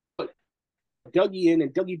 Dougie in,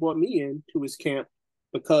 and Dougie brought me in to his camp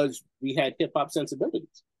because we had hip hop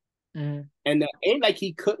sensibilities. Mm-hmm. And ain't like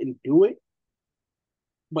he couldn't do it,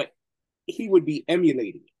 but he would be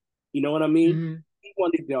emulating. You know what I mean? Mm-hmm. He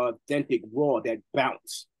wanted the authentic raw, that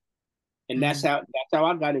bounce. And Mm-hmm. that's how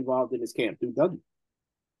I got involved in his camp through Dougie.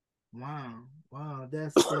 Wow,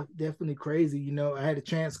 that's definitely crazy. I had a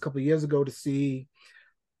chance a couple years ago to see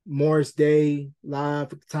Morris Day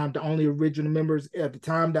live at the time. The only original members at the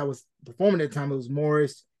time that was performing at the time, it was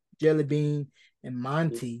Morris, Jelly Bean, and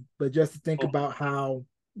Monty. But just to think about how,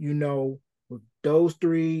 with those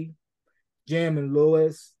three, Jam and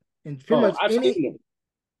Lewis, and pretty much I've seen them.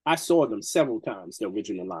 I saw them several times, the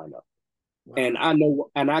original lineup. Wow. And I know,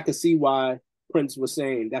 and I could see why Prince was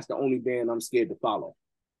saying that's the only band I'm scared to follow.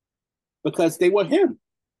 Because they were him.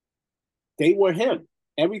 They were him.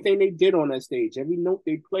 Everything they did on that stage, every note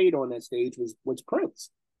they played on that stage was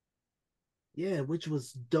Prince. Yeah, which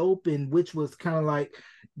was dope, and which was kind of like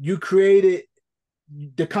you created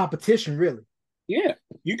the competition, really. Yeah,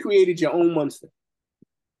 you created your own monster.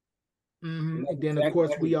 Mm-hmm. And then, of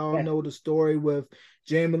course, we all know the story with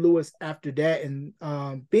Jamie Lewis after that, and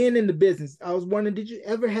being in the business. I was wondering, did you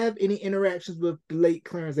ever have any interactions with the late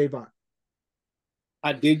Clarence Avant?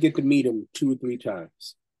 I did get to meet him 2 or 3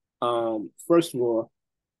 times. First of all,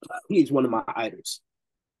 he's one of my idols.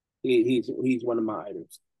 He's one of my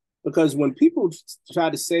idols. Because when people try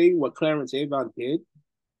to say what Clarence Avant did,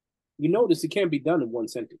 you notice it can't be done in one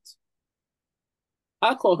sentence.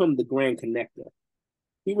 I call him the grand connector.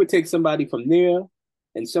 He would take somebody from there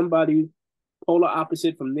and somebody polar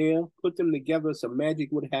opposite from there, put them together, some magic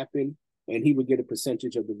would happen, and he would get a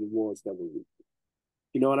percentage of the rewards that were reaped.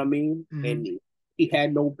 You know what I mean? Mm-hmm. And he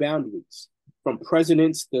had no boundaries, from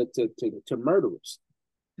presidents to murderers.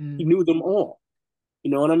 Mm-hmm. He knew them all.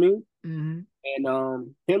 You know what I mean? Mm-hmm.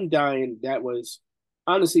 And him dying, that was,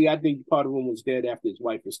 honestly, I think part of him was dead after his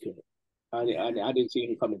wife was killed. I didn't see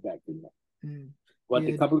him coming back from that. Mm-hmm. But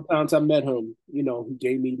the couple of times I met him, he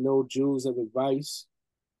gave me no jewels of advice.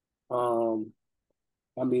 I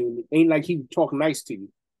mean, ain't like he would talk nice to you.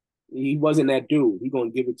 He wasn't that dude. He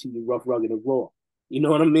gonna give it to you rough, rugged, and raw. You know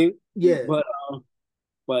what I mean? Yeah.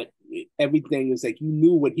 But everything is like you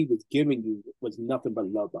knew what he was giving you was nothing but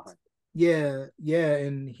love behind it. Yeah,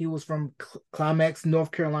 and he was from Climax,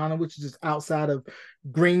 North Carolina, which is just outside of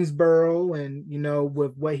Greensboro, and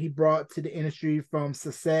with what he brought to the industry from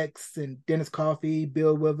Sussex and Dennis Coffey,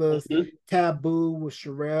 Bill Withers, mm-hmm. Taboo with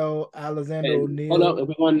Sherelle, Alexander O'Neal. Hold up, if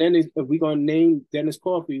we're gonna name Dennis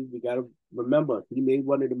Coffey, we gotta remember he made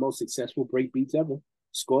one of the most successful break beats ever,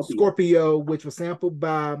 Scorpio, which was sampled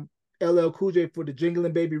by LL Cool J for the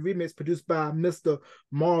Jingling Baby remix, produced by Mr.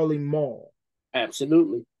 Marley Marl.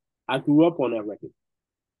 Absolutely. I grew up on that record.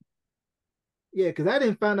 Yeah, because I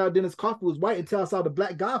didn't find out Dennis Coffey was white until I saw the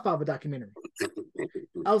Black Godfather documentary.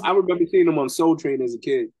 I remember seeing him on Soul Train as a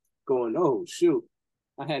kid, going, "Oh shoot,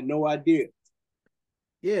 I had no idea."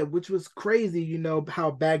 Yeah, which was crazy. How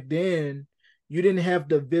back then you didn't have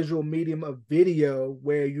the visual medium of video,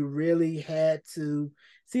 where you really had to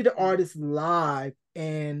see the artist live,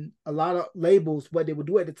 and a lot of labels, what they would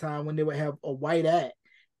do at the time when they would have a white act,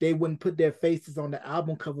 they wouldn't put their faces on the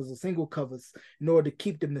album covers or single covers in order to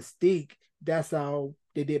keep the mystique. That's how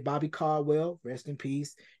they did Bobby Caldwell, rest in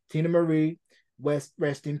peace, Tina Marie,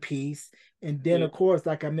 rest in peace. And then, of course,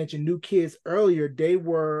 like I mentioned, New Kids earlier, they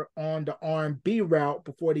were on the R&B route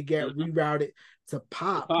before they got rerouted to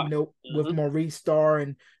pop, with Maurice Starr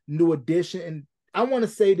and New Edition. And I want to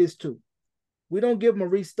say this too. We don't give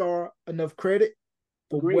Maurice Starr enough credit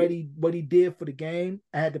for what he did for the game.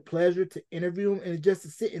 I had the pleasure to interview him, and just to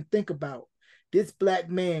sit and think about This black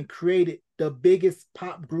man created the biggest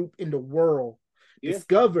pop group in the world, Yeah.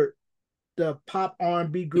 discovered the pop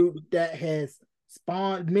R&B group that has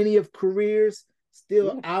spawned many of careers,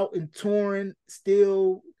 still out and touring,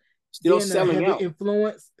 still being a selling heavy out.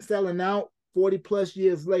 influence, selling out 40 plus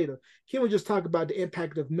years later. Can we just talk about the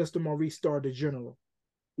impact of Mr. Maurice Starr, the general?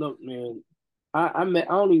 Look, man, I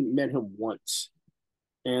only met him once,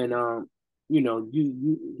 and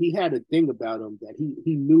he had a thing about him that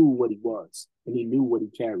he knew what he was, and he knew what he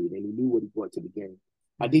carried, and he knew what he brought to the game.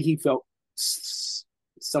 I think he felt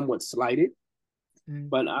somewhat slighted,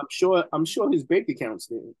 but I'm sure his bank accounts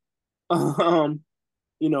did.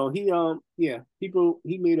 He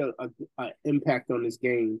made a impact on this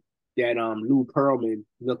game that Lou Pearlman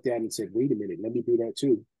looked at and said, "Wait a minute, let me do that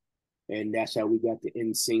too." And that's how we got the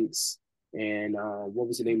NSYNCs and what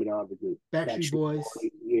was the name of the other group? Backstreet Boys.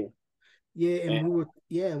 Yeah, and we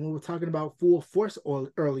were talking about Full Force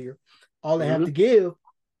earlier. All I have to give,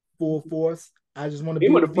 Full Force. I just want to be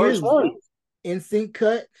the first one. NSYNC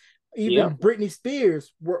cut. Even Britney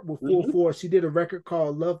Spears worked with Full Force. She did a record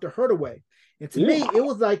called "Love to Hurt Away," and to me, it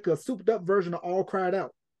was like a souped up version of All Cried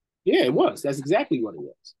Out. Yeah, it was. That's exactly what it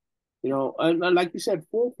was. And like you said,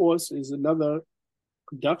 Full Force is another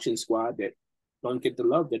production squad that don't get the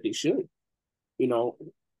love that they should. They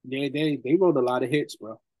wrote a lot of hits,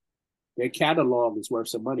 bro. Their catalog is worth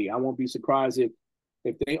some money. I won't be surprised if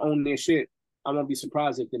they own their shit. I won't be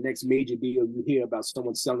surprised if the next major deal you hear about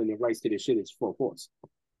someone selling their rights to their shit is Full Force.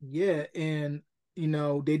 Yeah, and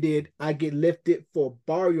they did I Get Lifted for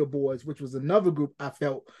Barrio Boys, which was another group I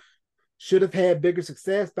felt should have had bigger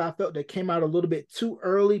success, but I felt they came out a little bit too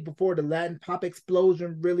early before the Latin pop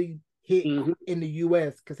explosion really hit in the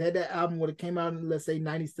US. Because had that album would have came out in, let's say,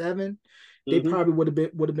 97, they probably would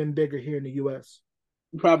have been bigger here in the US.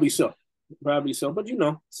 Probably so. But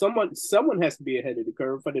someone has to be ahead of the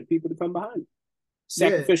curve for the people to come behind.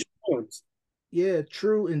 Sacrificial points. Yeah,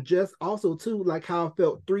 true. And just also too, like how I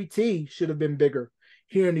felt 3T should have been bigger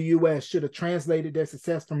here in the US, should have translated their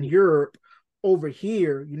success from Europe over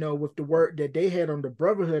here, with the work that they had on the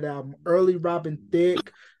Brotherhood album, early Robin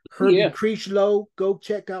Thicke, Herbie Creechlow. Go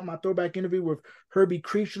check out my throwback interview with Herbie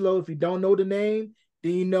Creechlow. If you don't know the name,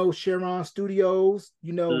 then Sharon Studios,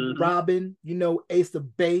 Robin, Ace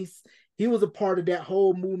of Base. He was a part of that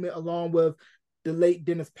whole movement along with the late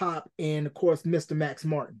Dennis Pop and, of course, Mr. Max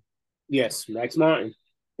Martin. Yes, Max Martin.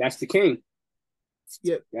 That's the king.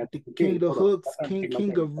 Yep, the king of the hooks,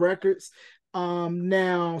 king of records.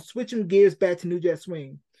 Now, switching gears back to New Jack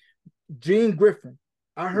Swing, Gene Griffin.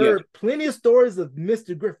 I heard plenty of stories of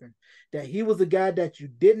Mr. Griffin, that he was a guy that you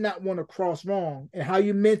did not want to cross wrong, and how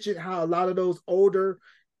you mentioned how a lot of those older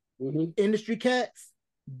industry cats,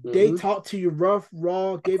 they talked to you rough,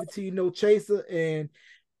 raw, gave it to you no chaser, and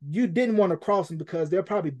you didn't want to cross them because they'll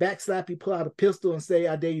probably backslap you, pull out a pistol, and say,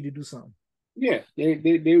 "I dare you to do something." Yeah,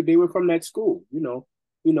 they were from that school.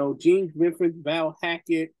 Gene Griffin, Val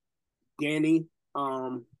Hackett, Danny.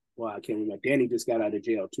 I can't remember. Danny just got out of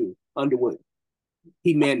jail too. Underwood.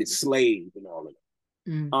 He managed Slave and all of that.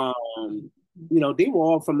 They were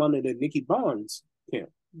all from under the Nicky Barnes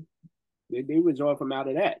camp. They was all from out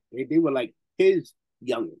of that. They were like his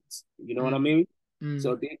youngins. You know what I mean?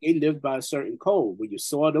 So they lived by a certain code. When you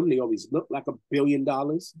saw them, they always looked like $1 billion.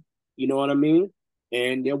 You know what I mean?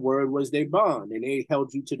 And their word was their bond, and they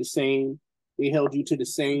held you to the same. They held you to the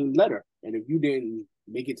same letter. And if you didn't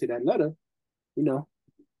make it to that letter, that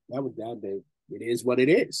was that. It is what it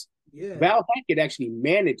is. Yeah. Val Hackett actually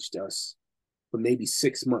managed us for maybe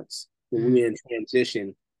 6 months when we were in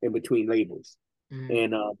transition in between labels,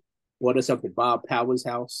 and brought us up to Bob Power's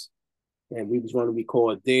house, and we was going to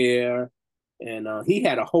record there. And he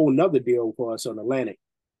had a whole nother deal for us on Atlantic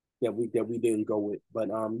that we didn't go with. But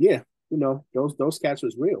those cats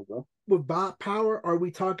was real, bro. With Bob Power, are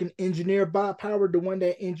we talking engineer Bob Power, the one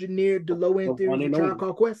that engineered the low end theory of Tribe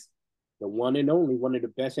Called Quest? The one and only, one of the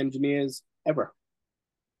best engineers ever.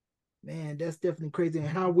 Man, that's definitely crazy. And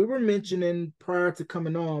how we were mentioning prior to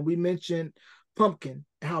coming on, we mentioned Pumpkin,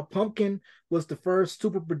 how Pumpkin was the first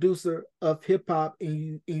super producer of hip hop,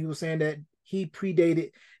 and you were saying that he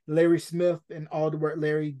predated Larry Smith and all the work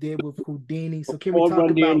Larry did with Houdini. So can we talk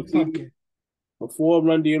about Pumpkin? Before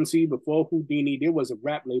Run DMC, before Houdini, there was a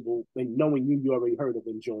rap label, and knowing you already heard of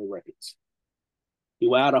Enjoy Records. They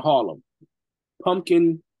were out of Harlem.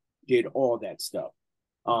 Pumpkin did all that stuff.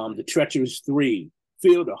 The Treacherous 3,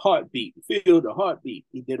 Feel the Heartbeat. He did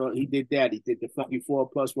that. He did the Funky 4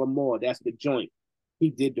 plus one more. That's the joint. He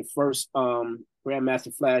did the first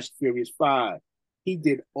Grandmaster Flash Furious 5. He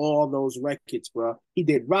did all those records, bro. He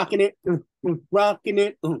did Rockin' It, Rockin'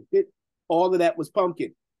 It. All of that was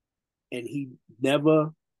Pumpkin. And he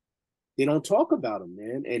never They don't talk about him,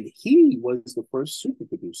 man. And he was the first super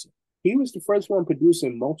producer. He was the first one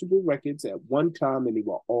producing multiple records at one time, and they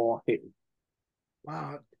were all hitting.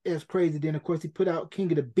 Wow, it's crazy. Then of course he put out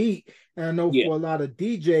King of the Beat, and I know Yeah. for a lot of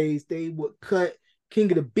DJs they would cut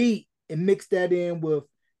King of the Beat and mix that in with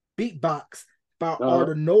beatbox by Art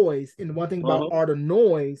Uh-huh. of Noise. And the one thing about Uh-huh. Art of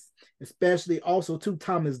Noise, especially also to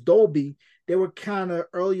Thomas Dolby, they were kind of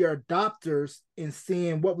earlier adopters in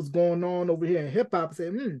seeing what was going on over here in hip hop and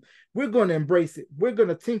saying, we're going to embrace it. We're going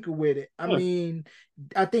to tinker with it. I Yeah. mean,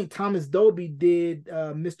 I think Thomas Dolby did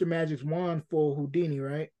Mr. Magic's Wand for Houdini,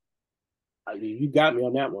 right? I mean, you got me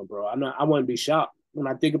on that one, bro. I wouldn't be shocked. When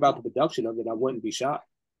I think about the production of it, I wouldn't be shocked.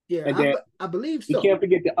 And Yeah, then I believe you so. can't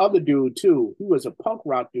forget the other dude too. He was a punk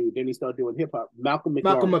rock dude. Then he started doing hip hop. Malcolm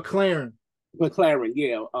Malcolm McLaren. McLaren. McLaren,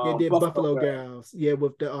 yeah. Yeah, did Buffalo Buffalo Girls. Gals. Yeah,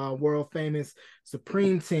 with the world famous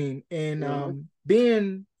Supreme team. And Mm-hmm.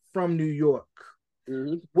 being from New York,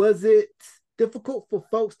 Mm-hmm. was it difficult for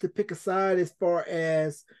folks to pick a side as far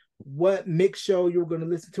as what mix show you were going to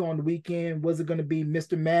listen to on the weekend? Was it going to be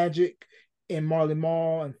Mr. Magic and Marley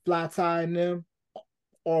Marl and Fly Tie and them?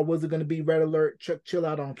 Or was it going to be Red Alert, Chuck Chill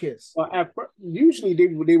Out on Kiss? Well, usually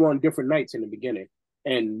they were on different nights in the beginning,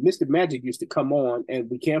 and Mr. Magic used to come on, and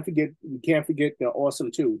we can't forget the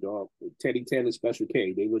Awesome Two, dog. Teddy Ten and Special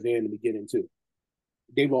K. They were there in the beginning too.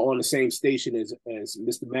 They were on the same station as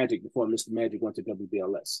Mr. Magic before Mr. Magic went to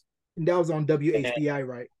WBLS. And that was on And WHBI,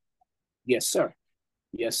 right? yes, sir.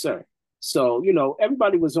 Yes, sir. So,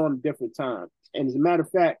 everybody was on a different time. And as a matter of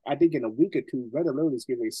fact, I think in a week or two, Red Alert is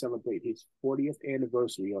getting ready to celebrate his 40th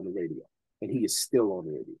anniversary on the radio. And he is still on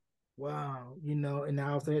the radio. Wow, and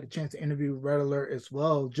I also had a chance to interview Red Alert as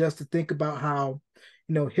well, just to think about how,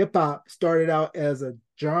 hip hop started out as a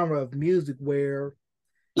genre of music where,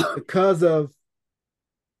 because of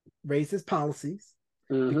racist policies,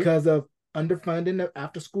 Mm-hmm. because of underfunding of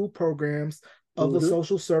after school programs, of the Mm-hmm.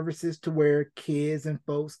 social services to where kids and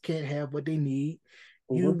folks can't have what they need,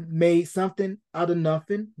 Mm-hmm. you made something out of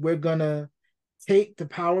nothing. We're gonna take the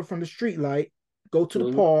power from the street light, go to the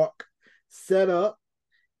Mm-hmm. park, set up,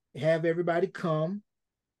 have everybody come,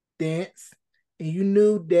 dance. And you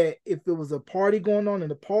knew that if it was a party going on in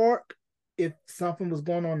the park, if something was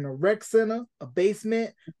going on in a rec center, a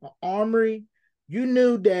basement, an armory, you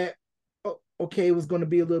knew that, okay, it was going to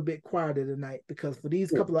be a little bit quieter tonight because for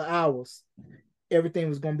these Yeah. couple of hours, everything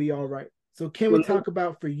was going to be all right. So can we Well, talk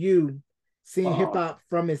about for you seeing hip uh, hop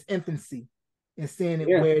from its infancy and seeing it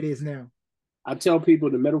yeah. where it is now? I tell people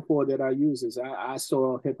the metaphor that I use is I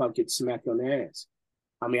saw hip hop get smacked on the ass.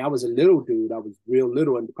 I mean, I was a little dude. I was real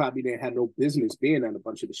little and probably didn't have no business being at a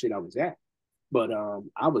bunch of the shit I was at. But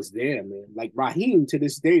I was there, man. Like Raheem to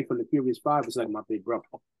this day from the Furious Five was like my big brother.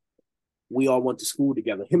 We all went to school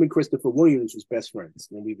together. Him and Christopher Williams was best friends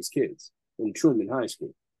when we was kids in Truman High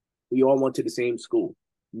School. We all went to the same school.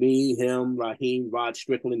 Me, him, Raheem, Rod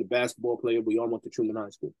Strickland, the basketball player. We all went to Truman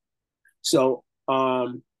High School. So,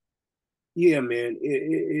 yeah, man,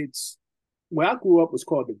 it's where I grew up was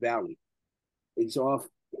called the Valley. It's off,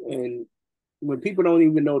 and when people don't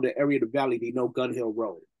even know the area of the Valley, they know Gun Hill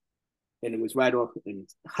Road, and it was right off. And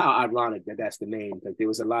how ironic that that's the name, because there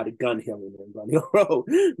was a lot of Gun Hill in Gun Hill Road.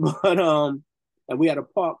 But and we had a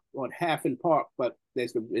park on Haffen Park, but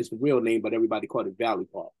it's the real name, but everybody called it Valley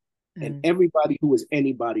Park. And everybody who was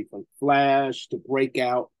anybody from Flash to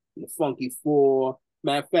Breakout, the Funky Four.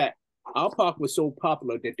 Matter of fact, our park was so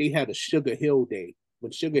popular that they had a Sugar Hill Day.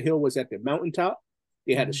 When Sugar Hill was at the mountaintop,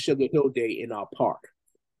 they had a Sugar Hill Day in our park.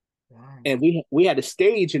 Wow. And we had a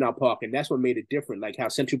stage in our park, and that's what made it different. Like how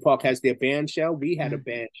Central Park has their band shell, we had a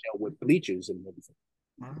band shell with bleachers and everything.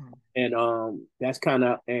 Wow. And that's kind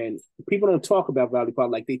of, and people don't talk about Valley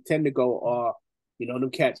Park like they tend to go, them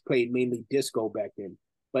cats played mainly disco back then,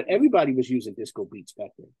 but everybody was using disco beats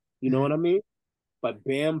back then. You know what I mean? But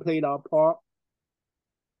Bam played our park.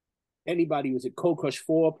 Anybody who was at Cold Crush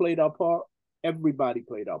 4 played our park. Everybody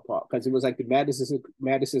played our park because it was like the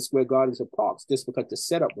Madison Square Gardens of parks, just because the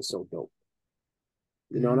setup was so dope.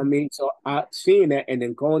 You know what I mean? So I seeing that and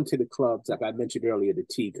then going to the clubs, like I mentioned earlier, the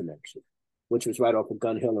T Connection, which was right off of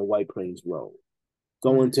Gun Hill and White Plains Road.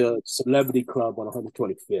 Going to Celebrity Club on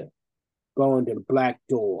 125th. Going to the Black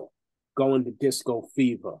Door. Going to Disco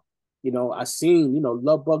Fever. I seen,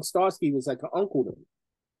 Love Bug Starsky was like an uncle to me.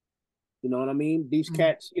 You know what I mean? These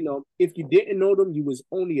cats, if you didn't know them, you was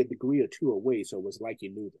only a degree or two away. So it was like you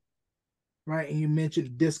knew them. Right. And you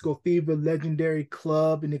mentioned Disco Fever, legendary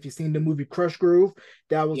club. And if you've seen the movie Crush Groove,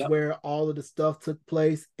 that was where all of the stuff took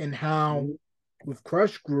place. And how with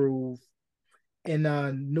Crush Groove and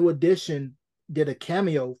New Edition did a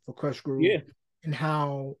cameo for Crush Groove. Yeah. And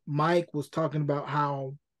how Mike was talking about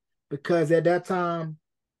how, because at that time,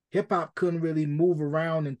 hip hop couldn't really move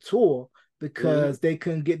around and tour Mm-hmm. because they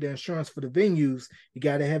couldn't get the insurance for the venues. You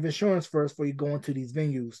got to have insurance first before you go into these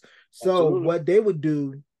venues. So Absolutely. what they would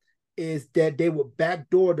do is that they would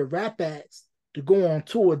backdoor the rap acts to go on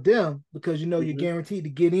tour with them because you know you're Mm-hmm. guaranteed to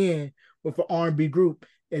get in with an R&B group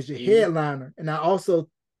as your Mm-hmm. headliner. And I also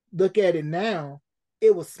look at it now,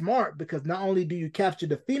 it was smart because not only do you capture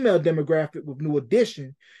the female demographic with New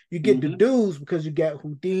Edition, you get the Mm-hmm. dudes because you got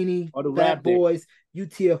Houdini, Or the Fat rap day. Boys,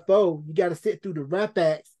 UTFO. You got to sit through the rap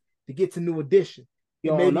acts to get to New Edition.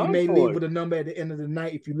 And Yo, on maybe you may leave Encore, with a number at the end of the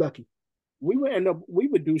night if you're lucky. we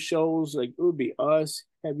would do shows like it would be us,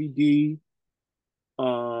 Heavy D,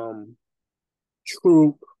 um,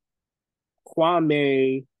 Troop,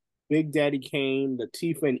 Kwame, Big Daddy Kane,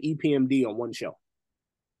 Latifah, and EPMD on one show.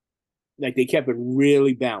 Like they kept it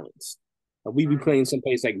really balanced. We'd be Wow. playing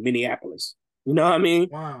someplace like Minneapolis. You know what I mean?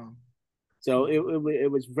 Wow. So Wow.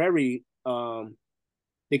 it was very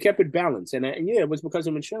they kept it balanced, and yeah, it was because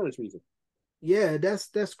of insurance reasons. Yeah,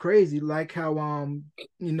 that's crazy. Like how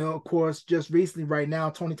of course, just recently, right now,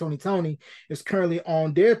 Tony is currently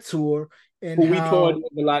on their tour, and Who we toured how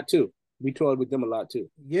with a lot too. We toured with them a lot too.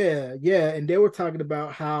 yeah, and they were talking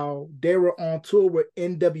about how they were on tour with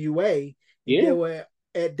NWA, and they Yeah. were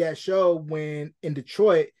at that show when in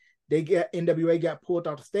Detroit they got NWA got pulled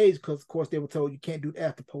off the stage because of course they were told you can't do that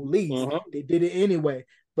after police. Uh-huh. They did it anyway,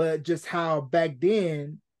 but just how back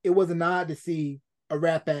then it wasn't odd to see a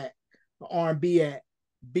rap act, an R&B act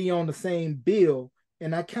be on the same bill,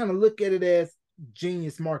 and I kind of look at it as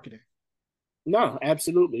genius marketing. No,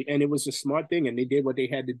 absolutely. And it was a smart thing, and they did what they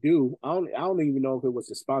had to do. I don't even know if it was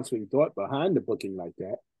the sponsoring thought behind the booking like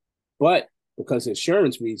that, but because of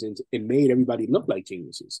insurance reasons, it made everybody look like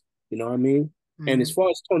geniuses. You know what I mean? And as Mm-hmm. far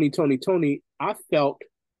as Tony, I felt,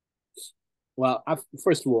 well,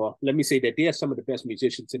 first of all, let me say that they are some of the best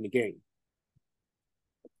musicians in the game.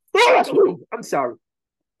 I'm sorry.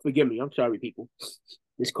 Forgive me. I'm sorry, people.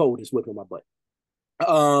 This cold is whipping my butt.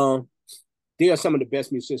 Um, they are some of the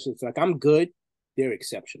best musicians. Like I'm good. They're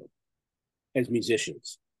exceptional as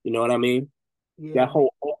musicians. You know what I mean? That Yeah.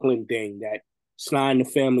 whole Oakland thing, that Sly and the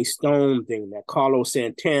Family Stone thing, that Carlos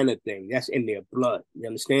Santana thing, that's in their blood. You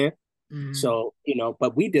understand? Mm-hmm. So,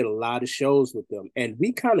 but we did a lot of shows with them, and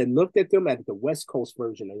we kind of looked at them as the West Coast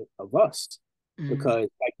version of us Mm-hmm. because,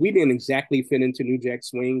 like, we didn't exactly fit into New Jack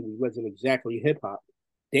Swing. We wasn't exactly hip hop.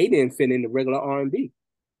 They didn't fit into regular R&B.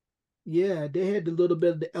 Yeah, they had a little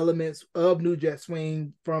bit of the elements of New Jack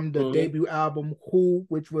Swing from the Mm-hmm. debut album Who,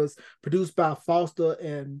 which was produced by Foster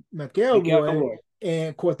and Miguel McElroy. Roy. And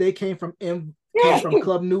of course they came from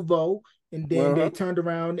Club Nouveau, and then they Uh-huh. turned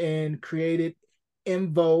around and created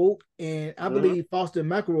In Vogue. And I Uh-huh. believe Foster and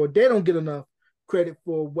McElroy, they don't get enough credit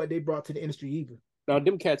for what they brought to the industry either. Now,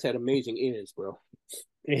 them cats had amazing ears, bro.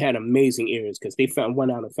 They had amazing ears because they found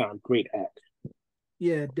one out and found great act.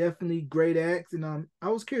 Yeah, definitely great acts. And I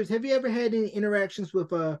was curious, have you ever had any interactions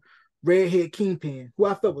with Redhead Kingpin, who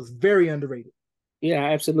I felt was very underrated? Yeah,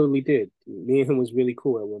 I absolutely did. Me and him was really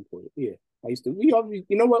cool at one point. Yeah, I used to. We all,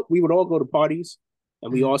 you know what? We would all go to parties,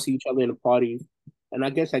 and we all Mm-hmm. see each other in the parties. And I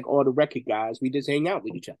guess like all the record guys, we just hang out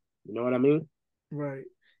with each other. You know what I mean? Right.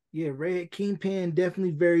 Yeah, Red Kingpin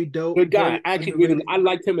definitely very dope, Good guy. very I actually really, underrated. I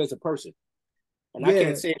liked him as a person, and I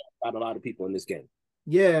can't Yeah, say that about a lot of people in this game.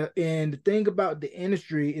 yeah. And the thing about the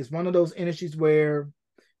industry is one of those industries where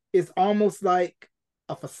it's almost like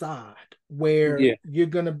a facade where Yeah, you're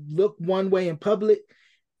gonna look one way in public,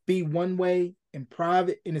 be one way in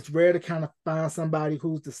private, and it's rare to kind of find somebody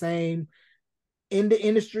who's the same in the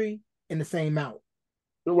industry and the same out.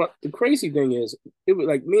 what the crazy thing is, it was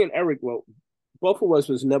like me and Eric. Well, both of us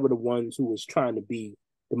was never the ones who was trying to be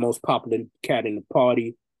the most popular cat in the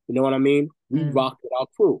party. You know what I mean? We Mm, rocked with our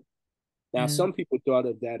crew. Now, mm, some people thought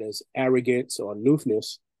of that as arrogance or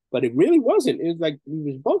aloofness, but it really wasn't. It was like we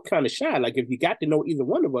was both kind of shy. Like if you got to know either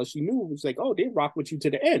one of us, you knew it was like, oh, they rock with you to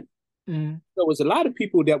the end. mm, So it was a lot of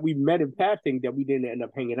people that we met in passing that we didn't end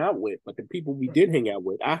up hanging out with. But the people we did hang out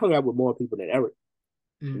with, I hung out with more people than Eric,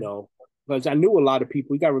 you mm, know, because I knew a lot of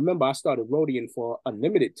people. You got to remember, I started roadieing for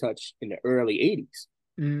Unlimited Touch in the early 80s.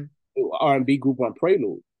 mm, R&B group on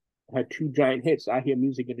Prelude. I had two giant hits. I Hear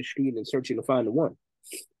Music in the Street and Searching to Find the One.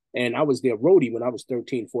 And I was their roadie when I was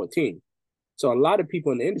 13, 14. So a lot of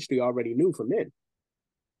people in the industry already knew from then.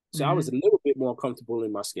 So I was mm. a little bit more comfortable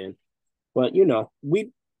in my skin. But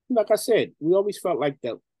we like I said, we always felt like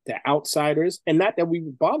the outsiders, and not that we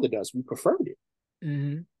bothered us. We preferred it.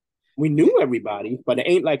 Mm. We Yeah, knew everybody, but it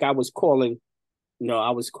ain't like I was calling,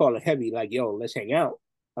 I was calling heavy, like, yo, let's hang out.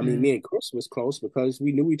 I mean, mm, me and Chris was close because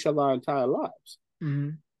we knew each other our entire lives.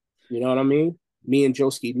 mm. You know what I mean? Me and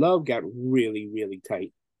Joski Love got really, really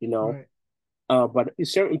tight, you know. Right. But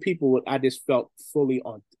certain people, I just felt fully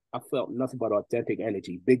on. I felt nothing but authentic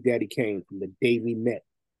energy. Big Daddy Kane from the day we met,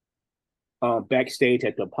 backstage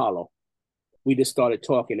at the Apollo. We just started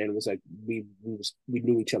talking, and it was like we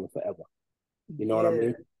knew each other forever. You know what I Yeah,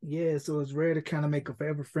 mean? yeah. So it's rare to kind of make a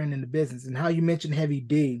forever friend in the business. And how you mentioned Heavy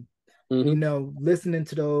D, Mm-hmm. listening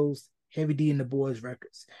to those Heavy D and the Boys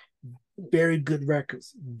records, very good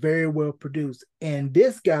records, very well produced. And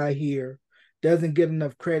this guy here doesn't get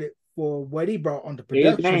enough credit for what he brought on the Say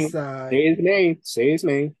his production name. side. Say his name. Say his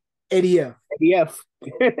name. Eddie F. Eddie F.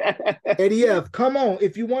 Eddie F. Come on.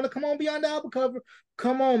 If you want to come on Beyond the Album Cover,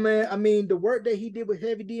 come on, man. I mean, the work that he did with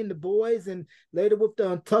Heavy D and the Boys and later with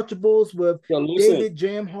the Untouchables with So listen, David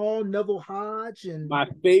Jam Hall, Neville Hodge, and my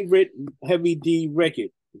favorite Heavy D record.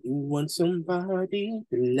 You want somebody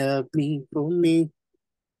to love me for me.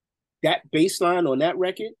 That bass line on that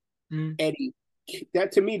record, Eddie,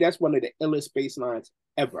 that to me, that's one of the illest bass lines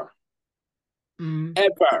ever.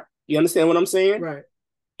 Ever. You understand what I'm saying? Right.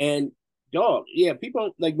 And dog, yeah,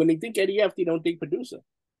 people like when they think Eddie F, they don't think producer.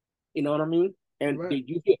 You know what I mean? And right.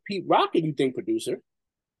 you get Pete Rock and you think producer.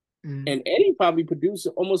 And Eddie probably produced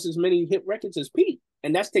almost as many hit records as Pete.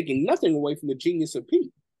 And that's taking nothing away from the genius of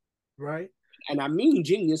Pete. Right. And I mean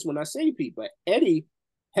genius when I say Pete, but Eddie,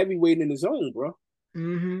 heavyweight in his own, bro.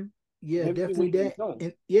 Yeah, definitely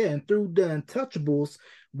that. And through the Untouchables,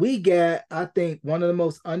 we got, I think, one of the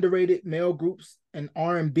most underrated male groups in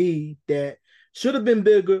R&B that should have been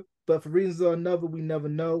bigger, but for reasons or another, we never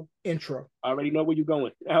know. Intro. I already know where you're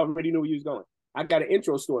going. I already knew where you was going. I got an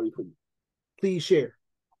intro story for you. Please share.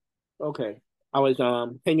 Okay. I was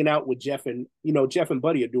hanging out with Jeff and Jeff and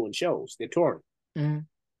Buddy are doing shows. They're touring.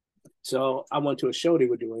 So I went to a show they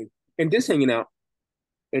were doing and just hanging out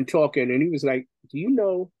and talking. And he was like, do you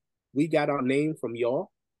know we got our name from y'all?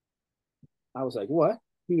 I was like, what?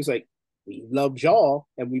 He was like, we loved y'all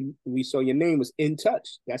and we saw your name was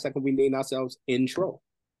Entouch. That's like when we named ourselves Intro.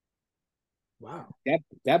 Wow.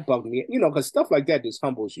 That bugged me, because stuff like that just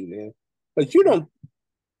humbles you, man. But you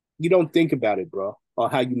don't think about it, bro, or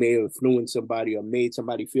how you may have influenced somebody or made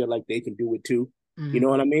somebody feel like they can do it too. You know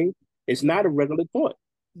what I mean? It's not a regular thought.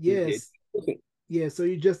 Yes. Yeah, so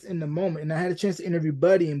you're just in the moment. And I had a chance to interview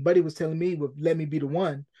Buddy, and Buddy was telling me with Let Me Be the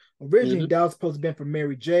One. Originally, that was supposed to be for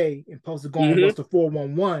Mary J. and supposed to go on What's the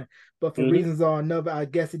 411. But for reasons or another, I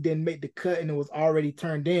guess it didn't make the cut and it was already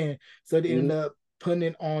turned in. So they ended up putting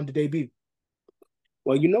it on the debut.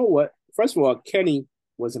 Well, you know what? First of all, Kenny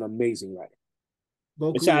was an amazing writer.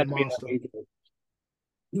 Vocally a monster.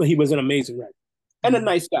 But he was an amazing writer. And a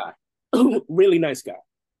nice guy. Really nice guy.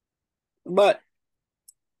 But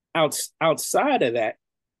outside of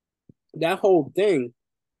that whole thing,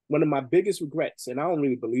 one of my biggest regrets, and I don't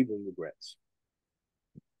really believe in regrets.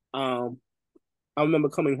 I remember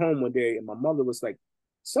coming home one day and my mother was like,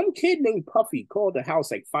 some kid named Puffy called the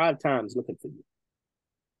house like 5 times looking for you.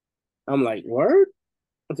 I'm like, word?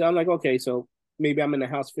 So I'm like, okay, so maybe I'm in the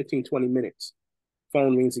house 15, 20 minutes.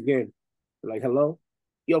 Phone rings again. I'm like, hello?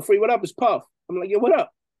 Yo, Free, what up? It's Puff. I'm like, yo, what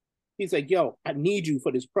up? He's like, yo, I need you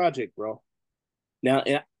for this project, bro. Now,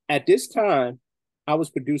 at this time, I was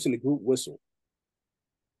producing the group Whistle.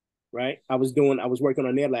 Right? I was working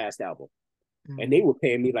on their last album. And they were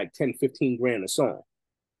paying me like 10, 15 grand a song.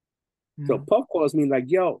 So Puff calls me like,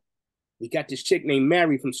 yo, we got this chick named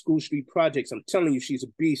Mary from School Street Projects. I'm telling you, she's a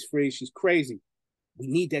beast, Free. She's crazy. We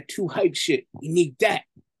need that too hype shit. We need that.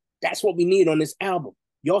 That's what we need on this album.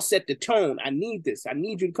 Y'all set the tone. I need this. I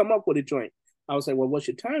need you to come up with a joint. I was like, well, what's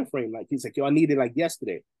your time frame like? He's like, yo, I need it like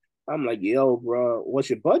yesterday. I'm like, yo, bro, what's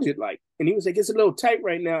your budget like? And he was like, it's a little tight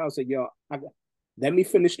right now. I was like, yo, let me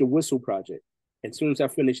finish the Whistle project. And as soon as I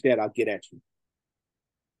finish that, I'll get at you.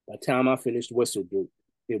 By the time I finished Whistle, dude,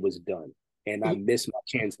 it was done. And I missed my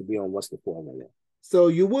chance to be on What's the 411. So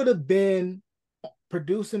you would have been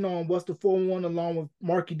producing on What's the 411 along with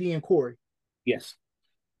Marky D and Corey? Yes.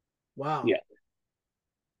 Wow. Yeah.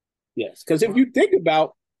 Yes. Because if you think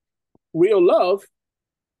about Real Love,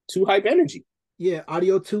 Too Hype Energy. Yeah,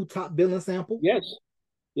 Audio 2 top billing sample.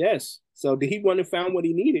 Yes. So he went and found what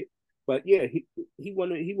he needed. But yeah, he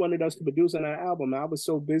wanted us to produce on our album. I was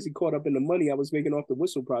so busy caught up in the money I was making off the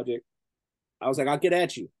Whistle project. I was like, I'll get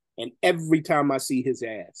at you. And every time I see his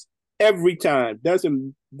ass, every time,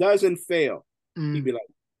 doesn't fail. He'd be like,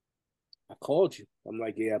 I called you. I'm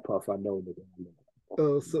like, yeah, Puff, I know.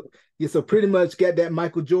 So pretty much get that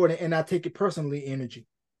Michael Jordan and I take it personally energy.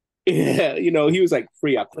 Yeah, he was like,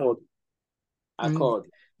 Free, I called you. I called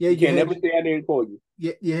you. Yeah, you can't never say I didn't call you.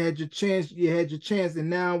 Yeah, you had your chance. And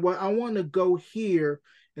now what I want to go here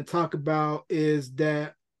and talk about is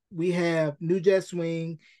that we have New Jack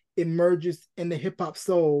Swing emerges in the hip hop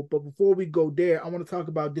soul. But before we go there, I want to talk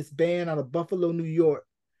about this band out of Buffalo, New York.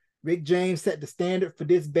 Rick James set the standard for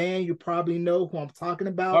this band. You probably know who I'm talking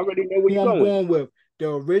I about, already know where who you're I'm going. going with. They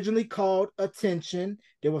were originally called Attention.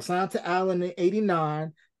 They were signed to Island in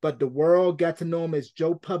 '89, but the world got to know them as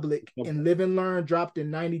Joe Public. And Live and Learn dropped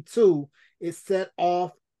in '92. It set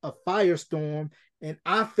off a firestorm, and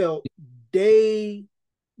I felt they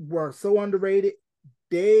were so underrated.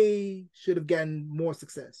 They should have gotten more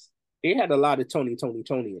success. They had a lot of Tony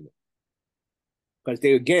in it. Because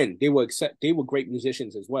they were great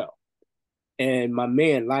musicians as well. And my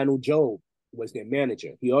man Lionel Job was their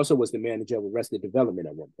manager. He also was the manager of Arrested Development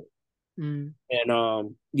at one point.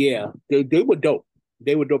 And yeah, they were dope.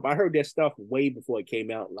 They were dope. I heard their stuff way before it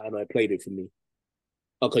came out. Lionel had played it for me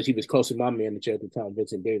because he was close to my manager at the time,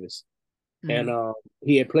 Vincent Davis. And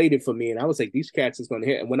he had played it for me, and I was like, these cats is going to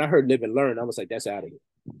hit. And when I heard Live and Learn, I was like, that's out of here.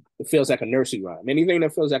 It feels like a nursery rhyme. Anything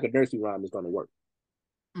that feels like a nursery rhyme is going to work.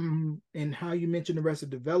 And how you mentioned Arrested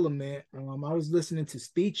Development, I was listening to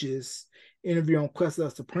Speeches interview on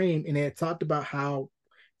Questlove Supreme, and they had talked about how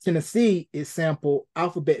Tennessee is sampled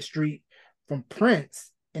Alphabet Street from Prince,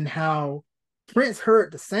 and how Prince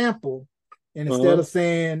heard the sample, and instead of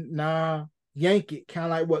saying, nah, yank it, kind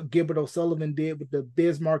of like what Gilbert O'Sullivan did with the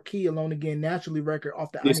Biz Markie Alone Again Naturally record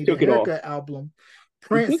off the I Need a Haircut album,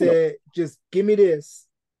 Prince said, just give me this,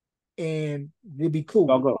 and we'll be cool.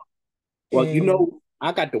 I'll go. Well, and, you know,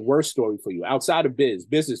 I got the worst story for you. Outside of Biz,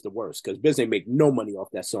 Biz is the worst because Biz ain't make no money off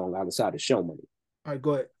that song outside of show money. All right,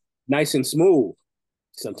 go ahead. Nice and Smooth.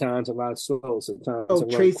 Sometimes a lot slow, sometimes a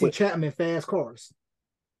Tracy quick. Chapman, Fast Cars.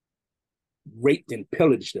 Raped and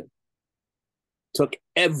pillaged them. Took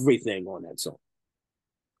everything on that song.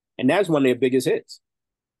 And that's one of their biggest hits.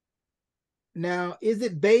 Now, is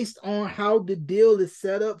it based on how the deal is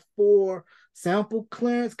set up for sample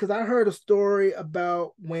clearance? Because I heard a story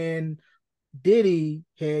about when Diddy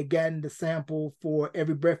had gotten the sample for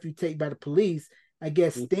Every Breath You Take by the Police. I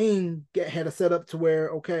guess Sting had a setup to where,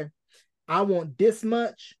 okay, I want this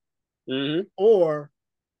much, or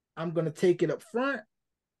I'm going to take it up front.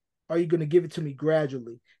 Or are you going to give it to me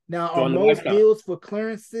gradually? Now, are most deals for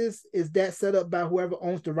clearances, is that set up by whoever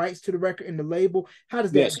owns the rights to the record and the label? How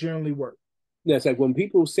does that generally work? Yes, like when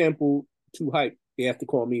people sample too hype, they have to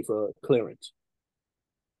call me for clearance.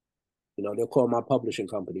 You know, they'll call my publishing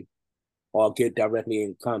company or get directly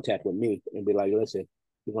in contact with me and be like, listen,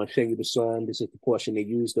 we're going to send you the song. This is the portion they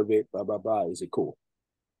used of it, blah, blah, blah. Is it cool?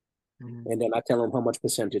 And then I tell them how much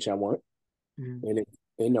percentage I want. And if,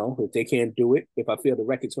 you know, if they can't do it, if I feel the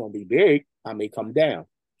record's going to be big, I may come down.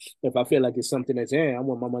 If I feel like it's something that's I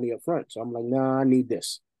want my money up front. So I'm like, nah, I need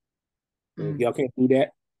this. If y'all can't do that,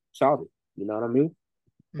 sorry. You know what I mean?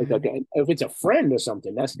 Like, if it's a friend or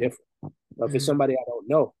something, that's different. But if it's somebody I don't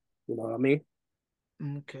know, you know what I mean?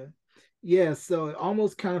 Okay. Yeah, so it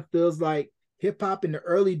almost kind of feels like hip hop in the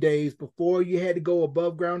early days before you had to go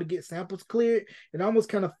above ground to get samples cleared. It almost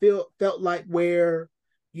kind of felt like where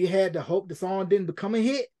you had to hope the song didn't become a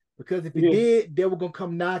hit, because if it did, they were gonna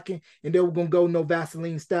come knocking and they were gonna go no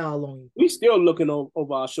Vaseline style on you. We still looking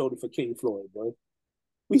over our shoulder for King Floyd, bro.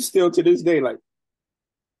 We still to this day like,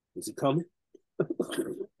 is it coming?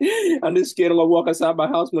 I'm just scared I'm gonna walk outside my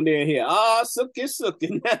house one day and hear, suck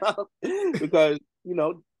it now, because you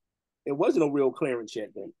know it wasn't a real clearance yet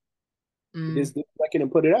then. Just record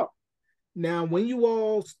and put it out. Now, when you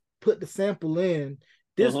all put the sample in,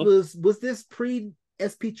 this was this pre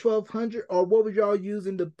SP 1200, or what were y'all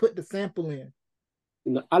using to put the sample in?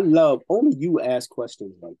 You know, I love only you ask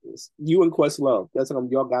questions like this. You and Questlove, that's what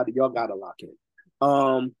y'all got to lock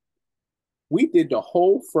in. We did the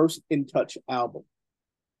whole first Entouch album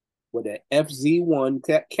with an FZ1,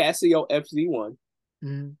 Casio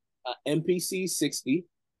FZ1, MPC 60,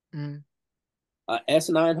 a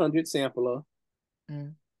S900 sampler,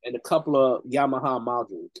 and a couple of Yamaha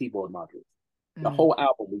keyboard modules. The whole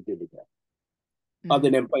album we did with that.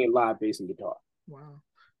 Other than playing live bass and guitar. Wow.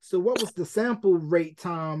 So what was the sample rate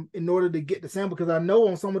time in order to get the sample? Because I know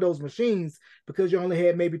on some of those machines, because you only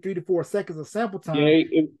had maybe 3 to 4 seconds of sample time.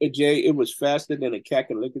 Jay, it was faster than a cat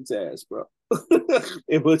can lick its ass, bro.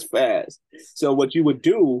 It was fast. So what you would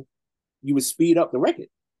do, you would speed up the record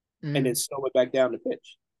and then slow it back down to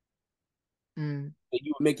pitch. And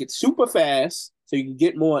you would make it super fast so you can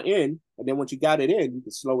get more in. And then once you got it in, you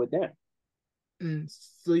could slow it down.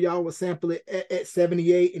 So y'all would sample it at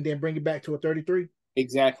 78 and then bring it back to a 33?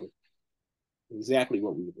 Exactly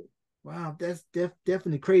what we would do. Wow, that's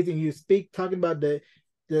definitely crazy. And you talking about the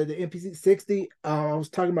MPC 60. I was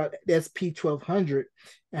talking about the SP 1200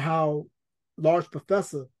 and how Large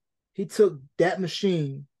Professor, he took that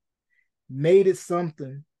machine, made it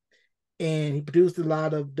something, and he produced a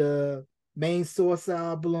lot of the main Source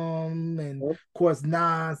album, and of course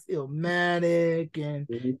Nas Illmatic, and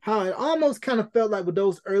how it almost kind of felt like with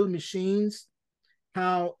those early machines,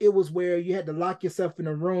 how it was where you had to lock yourself in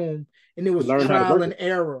a room and it was trial and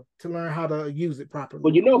error to learn how to use it properly.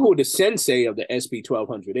 Well, you know who the sensei of the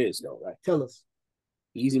SP1200 is, though, right? Tell us.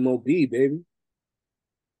 Easy Mo B, baby.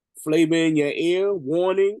 Flavor in your ear,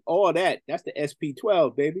 warning, all that. That's the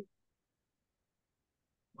SP12, baby.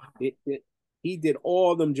 Wow. He did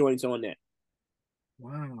all them joints on that.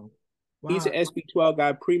 Wow. He's an SP12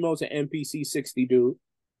 guy. Primo's an MPC 60 dude.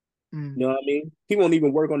 You know what I mean? He won't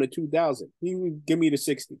even work on the 2000. He would give me the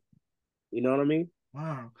 60. You know what I mean?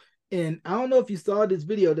 Wow. And I don't know if you saw this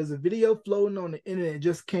video. There's a video floating on the internet. It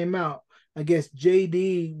just came out. I guess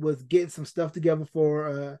JD was getting some stuff together for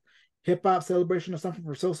a hip hop celebration or something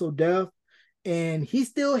for So Def. And he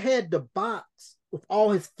still had the box with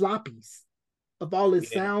all his floppies of all his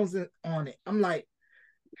sounds on it. I'm like,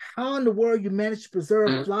 how in the world you manage to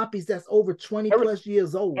preserve floppies that's over 20 plus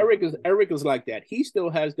years old? Eric is like that. He still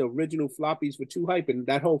has the original floppies for Too Hype and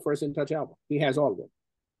that whole first Entouch album. He has all of them.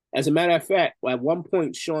 As a matter of fact, at one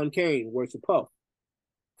point, Sean Kane, works for Puff,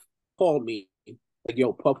 called me like,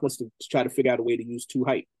 yo, Puff wants to try to figure out a way to use Too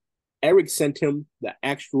Hype. Eric sent him the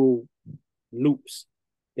actual loops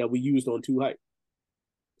that we used on Too Hype.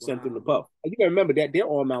 Sent them to Puff. And you gotta remember that they're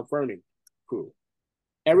all Mount Vernon crew.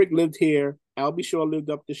 Eric lived here. Albie Shaw lived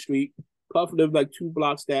up the street. Puff lived like 2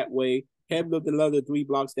 blocks that way. Kev lived another 3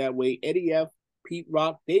 blocks that way. Eddie F, Pete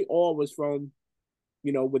Rock, they all was from,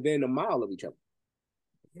 within a mile of each other.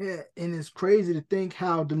 Yeah, and it's crazy to think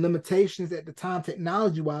how the limitations at the time,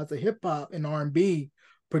 technology-wise, of hip-hop and R&B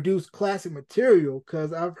produced classic material.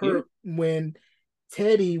 Because I've heard when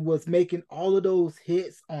Teddy was making all of those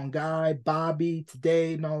hits on Guy, Bobby,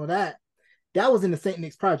 Today, and all of that, that was in the Saint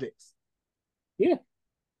Nick's projects. Yeah.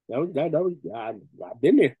 I've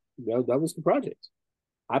been there. That was the projects.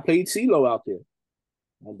 I played CeeLo out there.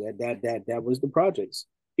 And that was the projects.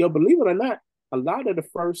 Yo, believe it or not, a lot of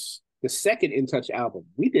the second Entouch album,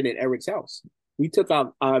 we did at Eric's house. We took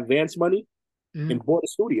our advance money and bought a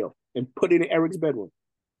studio and put it in Eric's bedroom.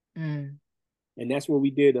 And that's where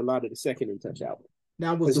we did a lot of the second Entouch album.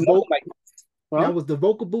 Now was the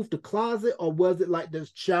vocal booth the closet, or was it like the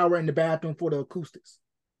shower in the bathroom for the acoustics?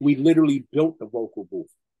 We literally built the vocal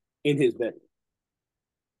booth in his bedroom.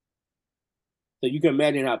 So you can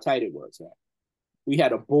imagine how tight it was. Right? We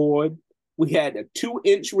had a board. We had a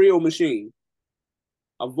 2-inch reel machine,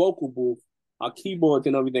 a vocal booth, our keyboards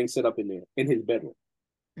and everything set up in there in his bedroom.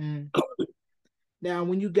 Now,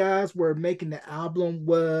 when you guys were making the album,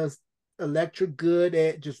 was Electric good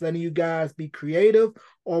at just letting you guys be creative,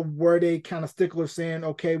 or were they kind of sticklers saying,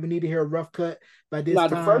 okay, we need to hear a rough cut by this time?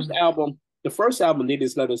 The first album, they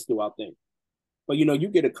just let us do our thing. But, you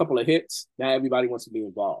get a couple of hits, now everybody wants to be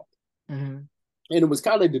involved. And it was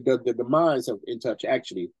kind of the demise of Entouch,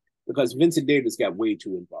 actually, because Vincent Davis got way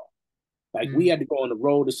too involved. Like, we had to go on the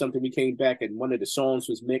road or something. We came back and one of the songs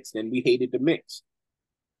was mixed and we hated the mix.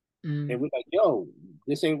 And we're like, yo,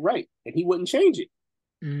 this ain't right. And he wouldn't change it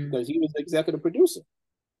because he was the executive producer.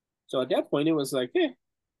 So at that point, it was like,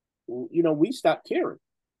 we stopped caring.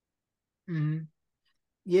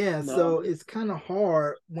 Yeah, so it's kind of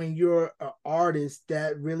hard when you're an artist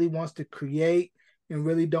that really wants to create and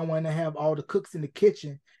really don't want to have all the cooks in the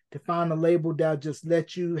kitchen, to find a label that just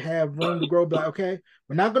let you have room to grow. Like, okay,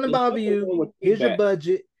 we're not going to bother you. Here's your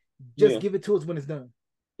budget. Just give it to us when it's done.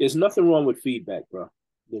 There's nothing wrong with feedback, bro.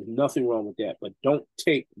 There's nothing wrong with that. But don't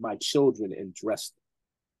take my children and dress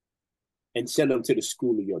them and send them to the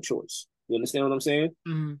school of your choice. You understand what I'm saying?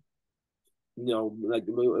 Like,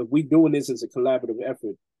 if we're doing this as a collaborative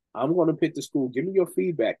effort, I'm going to pick the school. Give me your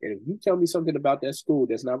feedback. And if you tell me something about that school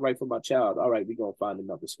that's not right for my child, all right, we're going to find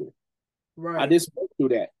another school. Right. I just went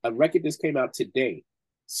through that. A record just came out today.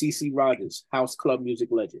 CeCe Rogers, house club music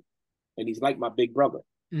legend. And he's like my big brother.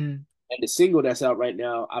 And the single that's out right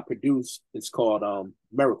now, I produced, it's called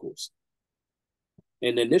Miracles.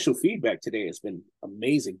 And the initial feedback today has been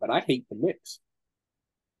amazing, but I hate the mix.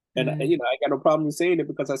 And, I got no problem saying it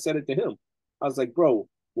because I said it to him. I was like, bro,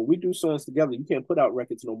 when we do songs together, you can't put out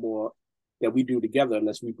records no more that we do together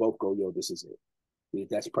unless we both go, yo, this is it.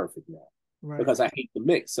 That's perfect now. Right. Because I hate the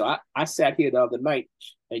mix. So I sat here the other night,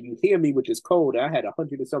 and you hear me with this cold. I had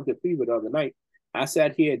 100 and something fever the other night. I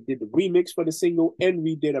sat here and did the remix for the single, and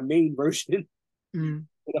we did a main version with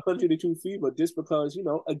 102 fever, just because,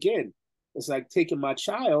 again, it's like taking my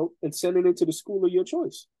child and sending it to the school of your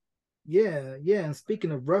choice. Yeah. And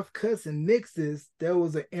speaking of rough cuts and mixes, there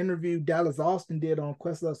was an interview Dallas Austin did on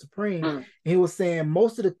Questlove Supreme, and he was saying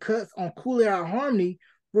most of the cuts on Cool Air Harmony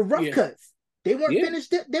were rough cuts. They weren't Yeah,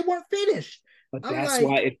 finished. They weren't finished. but I'm that's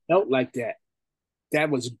why like, it felt like that. That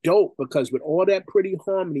was dope because with all that pretty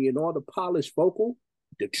harmony and all the polished vocal,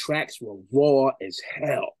 the tracks were raw as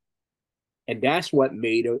hell. And that's what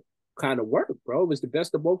made it kind of work, bro. It was the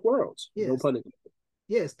best of both worlds. No yes, pun intended.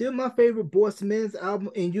 yeah, still my favorite Boyz II Men's album,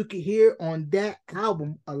 and you could hear on that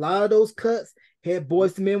album a lot of those cuts had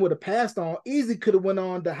Boyz II Men would have passed on. Easy could have went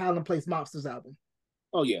on the Highland Place Mobsters album.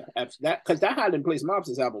 Oh yeah, that because that Highland Place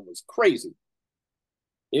Mobsters album was crazy.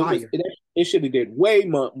 It was Fire. it should have did way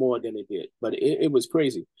more than it did, but it was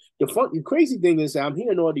crazy. The crazy thing is I'm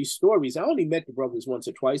hearing all these stories. I only met the brothers once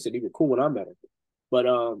or twice, and they were cool when I met them. But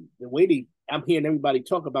the way I'm hearing everybody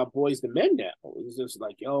talk about Boys to Men now, it's just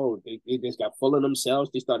like, yo, they just got full of themselves.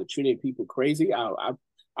 They started treating people crazy. I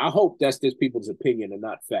hope that's just people's opinion and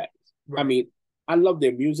not facts. I Right. mean, I love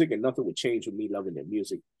their music, and nothing would change with me loving their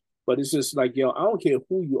music. But it's just like, yo, I don't care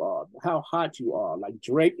who you are, how hot you are. Like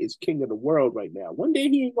Drake is king of the world right now. One day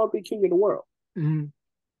he ain't gonna be king of the world. Mm-hmm.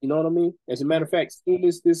 You know what I mean? As a matter of fact, as soon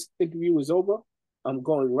as this interview is over, I'm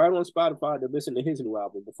going right on Spotify to listen to his new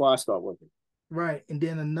album before I start working. Right. And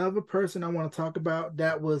then another person I want to talk about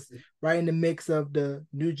that was right in the mix of the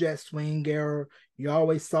New Jack Swing era. You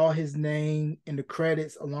always saw his name in the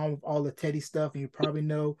credits along with all the Teddy stuff. And you probably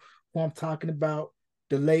know who I'm talking about,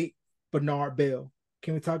 the late Bernard Bell.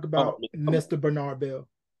 Can we talk Oh, about man, Mr. Bernard Bell?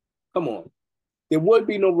 come on. There would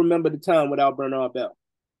be no Remember the Time without Bernard Bell.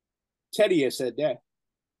 Teddy has said that.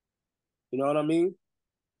 You know what I mean?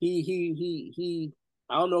 He.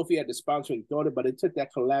 I don't know if he had the sponsoring daughter, but it took that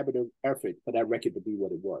collaborative effort for that record to be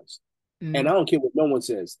what it was. And I don't care what no one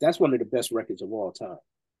says. That's one of the best records of all time.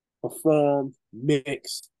 Performed,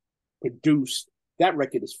 mixed, produced. That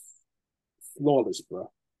record is flawless,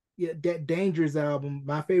 bro. Yeah, that Dangerous album,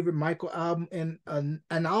 my favorite Michael album, and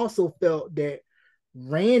I also felt that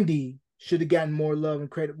Randy should have gotten more love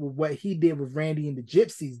and credit with what he did with Randy and the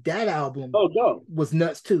Gypsies. That album Oh, dog. was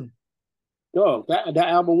nuts too. Dog. That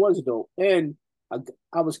album was dope. And I,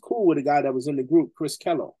 I was cool with a guy that was in the group, Chris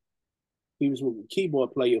Kello. He was a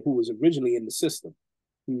keyboard player who was originally in the system.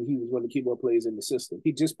 He was one of the keyboard players in the system.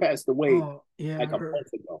 He just passed away Oh yeah, like I a heard.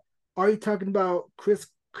 month ago. Are you talking about Chris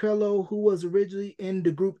Kello, who was originally in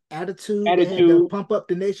the group Attitude that had the Attitude, Pump Up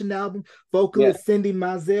the Nation album? yes, Vocalist Cindy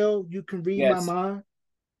Mizell, You Can Read My yes. Mind.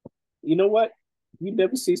 You know what? You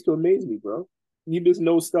never cease to amaze me, bro. You just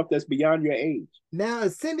know stuff that's beyond your age. Now,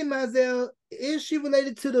 Cindy Mizell, is she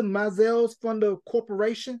related to the Mizells from the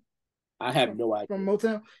corporation I have from, no from idea.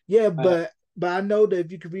 Motown? Yeah, I, but I know that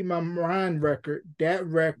if you could read my mind record, that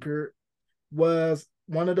record was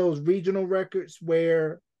one of those regional records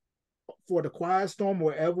where for the Quiet Storm,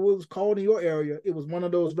 wherever it was called in your area, it was one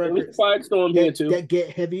of those it was records Quiet Storm here that too. that get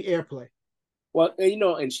heavy airplay. Well,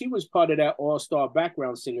 and she was part of that all-star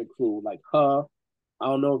background singer crew, like her. I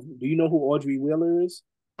don't know. Do you know who Audrey Wheeler is?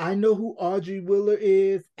 I know who Audrey Wheeler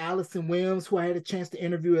is, Allison Williams, who I had a chance to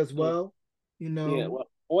interview as Yeah. well. You Yeah, know, well,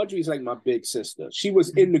 Audrey's like my big sister. She was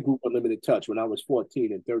in the group Unlimited Touch when I was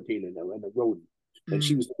 14 and 13 and the roadie. And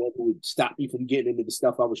she mm, was the one who would stop me from getting into the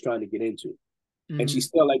stuff I was trying to get into. And mm, she's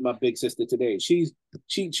still like my big sister today. She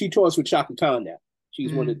tours with Chaka Khan now.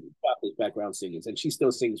 She's one of mm. the Chaka's background singers, and she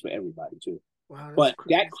still sings for everybody too. Wow, that's But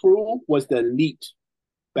that crazy. crew was the elite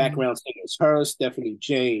Mm, background singers. Her, Stephanie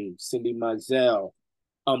James, Cindy Mizell,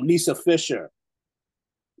 Lisa Fisher.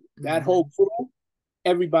 That whole mm. crew,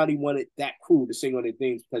 everybody wanted that crew to sing on their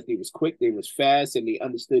things because they was quick, they was fast, and they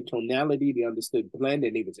understood tonality, they understood blend,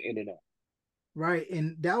 and they was in and out. Right.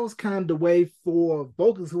 And that was kind of the way for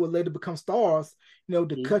vocalists who would later become stars, to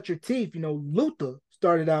Mm-hmm. cut your teeth. Luther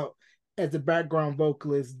started out as a background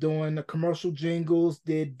vocalist doing the commercial jingles,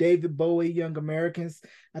 did David Bowie, Young Americans.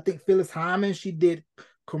 I think Phyllis Hyman, she did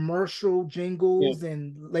commercial Yeah, jingles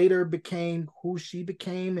and later became who she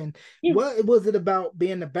became. And yeah. what was it about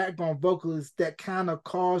being a background vocalist that kind of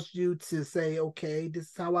caused you to say, okay, this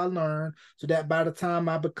is how I learn, so that by the time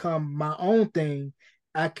I become my own thing,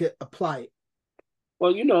 I could apply it?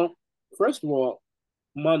 Well, first of all,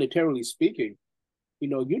 monetarily speaking,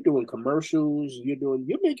 you're doing commercials, you're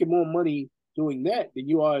making more money doing that than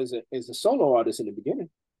you are as a solo artist in the beginning.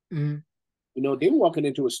 Mm-hmm. They're walking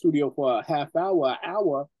into a studio for a half hour, an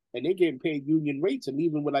hour, and they're getting paid union rates and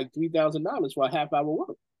leaving with like $3,000 for a half hour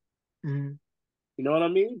work. Mm-hmm. You know what I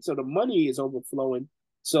mean? So the money is overflowing.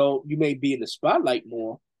 So you may be in the spotlight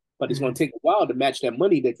more, but it's going Mm-hmm. to take a while to match that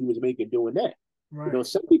money that you was making doing that. Right.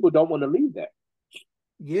 Some people don't want to leave that.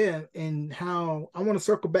 Yeah. And how I want to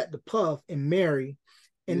circle back to Puff and Mary,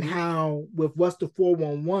 and Mm-hmm. how with What's the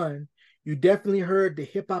 411, you definitely heard the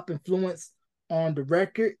hip hop influence on the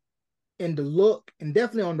record and the look, and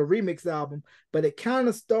definitely on the remix album. But it kind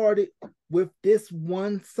of started with this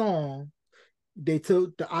one song. they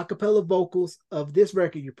took the acapella vocals of this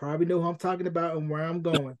record. You probably know who I'm talking about and where I'm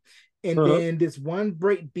going. And Uh-huh. then this one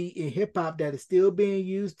break beat in hip hop that is still being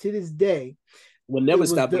used to this day. Will It never was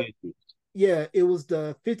stop the being used. yeah, it was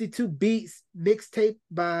the 52 Beats mixtape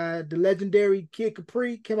by the legendary Kid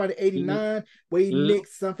Capri. Came out in Mm-hmm. '89, where he Mm-hmm.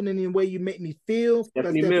 mixed Something in the Way You Make Me Feel by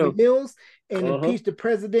Stephanie Stephanie Mills. Mills and Uh-huh. Impeach the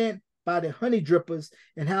President by the Honey Drippers.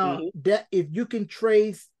 And how Mm-hmm. that, if you can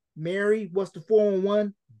trace Mary, What's the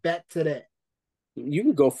 411, back to that. You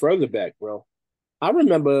can go further back, bro. I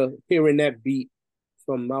remember hearing that beat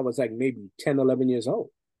from I was like maybe 10, 11 years old.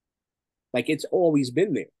 Like it's always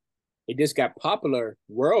been there. It just got popular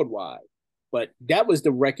worldwide. But that was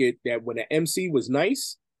the record that when the MC was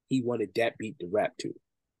nice, he wanted that beat to rap to.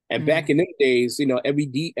 And back Mm, in them days,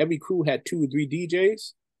 every crew had 2 or 3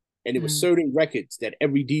 DJs, and it was mm. certain records that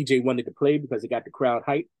every DJ wanted to play because it got the crowd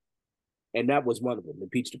hyped. And that was one of them,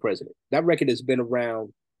 Impeach the President. That record has been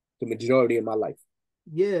around the majority of my life.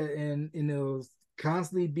 Yeah, and it'll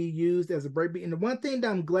constantly be used as a breakbeat. And the one thing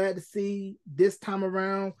that I'm glad to see this time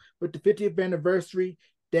around with the 50th anniversary,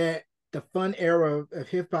 that the fun era of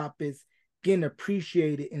hip hop is getting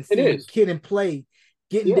appreciated and It seeing is. Kid and Play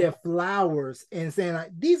getting Yeah. their flowers and saying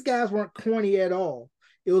like these guys weren't corny at all.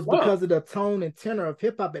 It was Wow. because of the tone and tenor of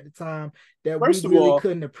hip hop at the time that we First of really all,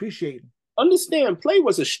 couldn't appreciate them. understand, Play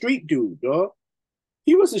was a street dude, dog.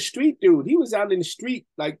 He was a street dude. He was out in the street,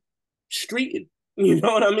 like streeting. You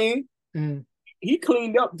know what I mean? Mm, He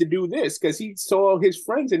cleaned up to do this because he saw his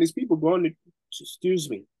friends and his people going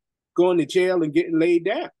to jail and getting laid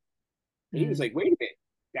down. And he was mm, like, wait a minute,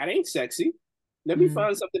 that ain't sexy. Let me mm,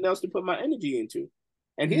 find something else to put my energy into.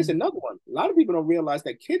 And here's mm, another one. A lot of people don't realize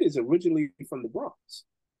that Kid is originally from the Bronx.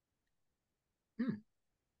 mm.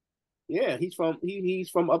 Yeah, he's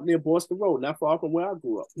from up near Boston Road, not far from where I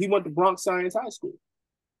grew up. He went to Bronx Science High School.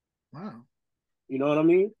 Wow. You know what I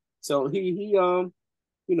mean? So you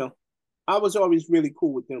know, I was always really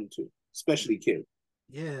cool with him too, especially Kid.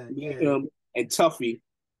 Yeah, yeah. Him and Tuffy.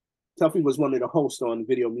 Tuffy was one of the hosts on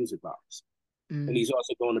Video Music Box, and Mm, he's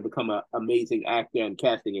also going to become an amazing actor and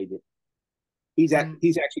casting agent. mm.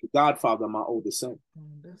 He's actually the godfather of my oldest son,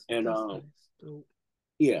 and That's nice. Dope.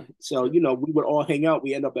 yeah. So Yeah. we would all hang out.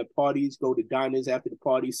 We end up at parties, go to diners after the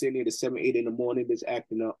party, sitting there at 7, 8 in the morning, just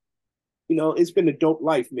acting up. It's been a dope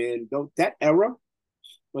life, man. That era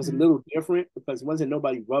was a Mm, little different because wasn't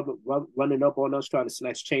nobody running up on us trying to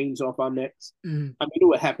snatch chains off our necks. mm. I mean, it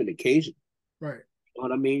would happen occasionally. Right. You know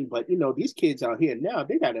what I mean? But these kids out here now,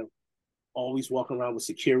 they gotta always walk around with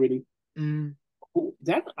security. Mm.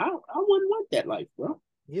 That I wouldn't want that life, bro.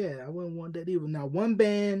 Yeah, I wouldn't want that either. Now, one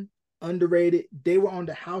band underrated. They were on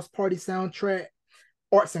the House Party soundtrack,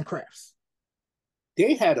 Arts and Crafts.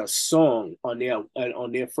 They had a song on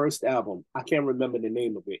their first album. I can't remember the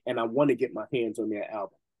name of it, and I want to get my hands on their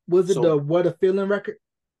album. Was it So the What a Feeling record?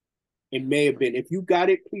 it may have been. If you got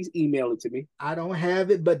it, please email it to me. I don't have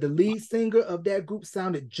it, but the lead singer of that group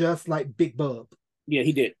sounded just like Big Bub. Yeah,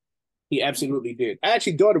 he did. He absolutely did. I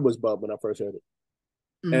actually thought it was Bub when I first heard it.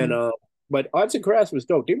 And Mm. but Arts and Crafts was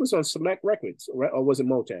dope. They was on Select Records, right? Or was it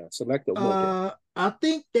Motown? Select or Motown? I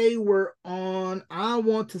think they were on, I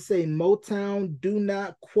want to say Motown, do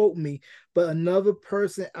not quote me, but another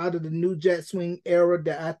person out of the New Jack Swing era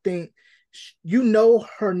that I think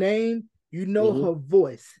her name, Mm-hmm. her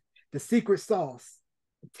voice, the secret sauce,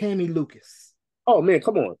 Tammy Lucas. Oh man,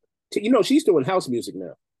 come on. She's doing house music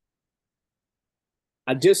now.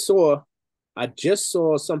 I just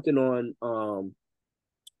saw something on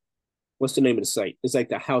what's the name of the site? It's like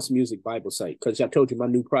the house music Bible site. Because I told you my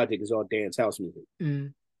new project is all dance house music.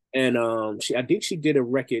 Mm. And I think she did a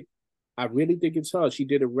record. I really think it's her. She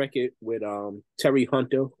did a record with Terry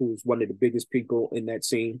Hunter, who's one of the biggest people in that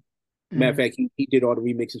scene. Matter of Mm. fact, he did all the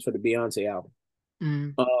remixes for the Beyonce album.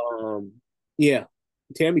 Mm. Yeah.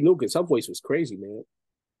 Tammy Lucas, her voice was crazy, man.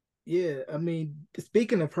 Yeah, I mean,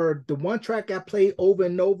 speaking of her, the one track I played over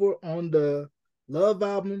and over on the Love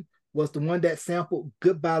album was the one that sampled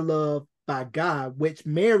Goodbye Love by God, which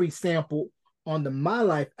Mary sampled on the My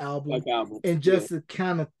Life album. Like album. And Yeah. just to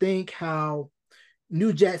kind of think how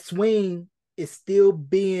New Jack Swing is still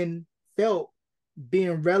being felt,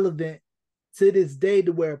 being relevant to this day,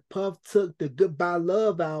 to where Puff took the Goodbye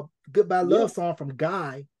Yeah. Love song from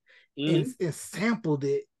Guy Mm-hmm. and sampled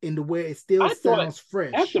it in the way it still I thought sounds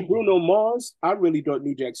fresh. after Bruno Mars, I really thought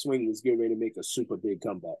New Jack Swing was getting ready to make a super big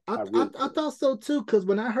comeback. I thought so too, because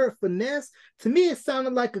when I heard Finesse, to me it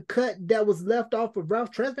sounded like a cut that was left off of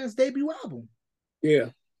Ralph Tresvant's debut album. Yeah.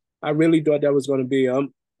 I really thought that was going to be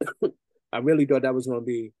I really thought that was going to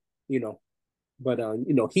be, but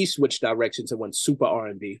he switched directions and went super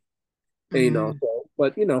R&B. Mm. So,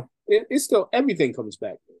 but it's still everything comes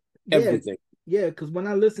back. Yeah, Everything. Yeah, because when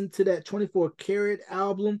I listened to that 24 Karat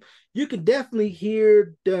album, you could definitely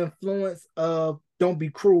hear the influence of Don't Be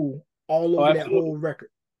Cruel all Oh, over that whole absolutely. record.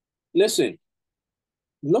 Listen,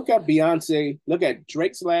 look at Beyonce, look at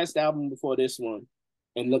Drake's last album before this one,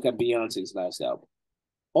 and look at Beyonce's last album.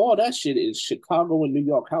 All that shit is Chicago and New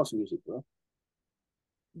York house music, bro.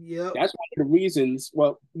 Yep. That's one of the reasons.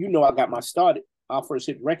 Well, you know, I got my start. Our first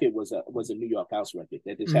hit record was a New York house record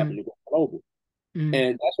that just happened Mm, to go global, mm,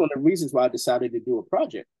 and that's one of the reasons why I decided to do a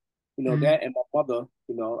project. You know mm, that, and my mother.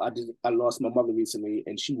 You know, I lost my mother recently,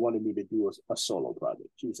 and she wanted me to do a solo project.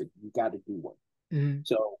 She was like, "You got to do one." mm,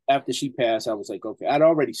 So after she passed, I was like, "Okay." I'd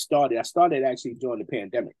already started. I started actually during the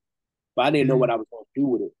pandemic, but I didn't know what mm, I was going to do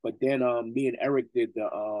with it. But then, me and Eric did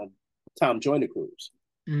the Tom Joyner cruise,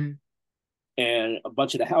 mm, and a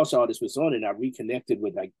bunch of the house artists was on it. And I reconnected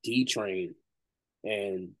with like D Train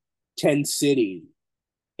and 10 City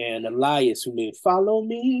and Elias, who made Follow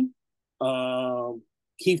Me, um,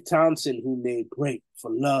 Keith Thompson, who made Break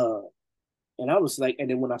for Love. And I was like, and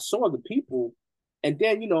then when I saw the people, and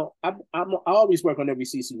then, you know, I always work on every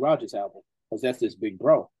CC Rogers album because that's this big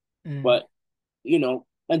bro. mm, But, you know,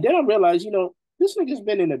 and then I realized, you know, this nigga's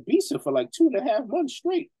been in Ibiza for like 2.5 months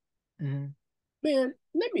straight. mm, Man,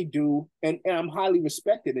 let me do, and I'm highly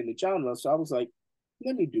respected in the genre. So I was like,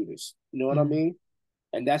 let me do this. You know what I mm, mean?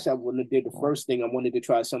 And that's how when I did the first thing. I wanted to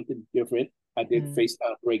try something different. I did mm.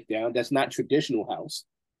 FaceTime Breakdown. That's not traditional house,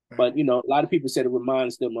 Right. but you know, a lot of people said it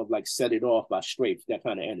reminds them of like Set It Off by Straight, that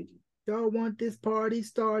kind of energy. Y'all want this party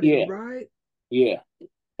started, Yeah, right? yeah.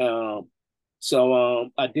 Um, so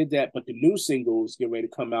I did that, but the new singles get ready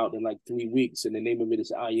to come out in like 3 weeks, and the name of it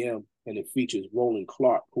is I Am, and it features Roland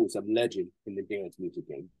Clark, who is a legend in the dance music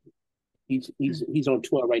game. Mm, He's on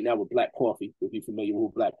tour right now with Black Coffee, if you're familiar with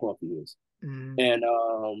who Black Coffee is. mm, And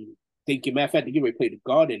matter of fact, they get ready to play the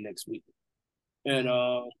Garden next week. And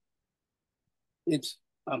mm, it's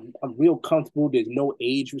I'm real comfortable. There's no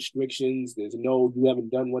age restrictions. There's no you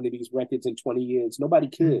haven't done one of these records in 20 years. Nobody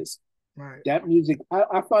mm. cares. Right. That music,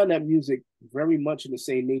 I find that music very much in the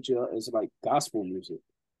same nature as like gospel music.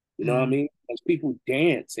 You know what I Mm, mean? As people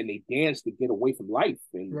dance and they dance to get away from life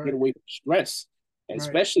and get right. away from stress. And Right.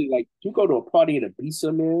 especially like you go to a party in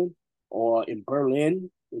Ibiza, man, or in Berlin,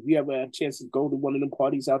 if you ever have a chance to go to one of them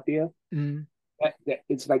parties out there, Mm, that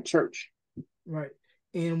it's like church. right.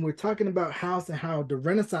 And we're talking about house and how the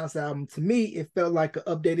Renaissance album, to me, it felt like an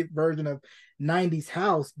updated version of 90s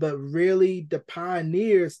house, but really the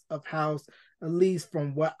pioneers of house, at least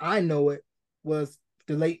from what I know it, was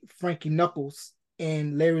the late Frankie Knuckles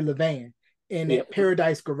and Larry Levan and Yeah. at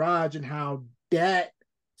Paradise Garage and how that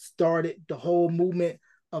started the whole movement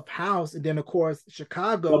of house. And then, of course, Well,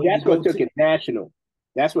 Chicago, you that's what go took to. it national.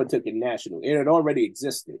 That's what took it national. It had already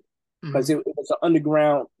existed because Mhm, it was an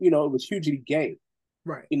underground, you know, it was hugely gay.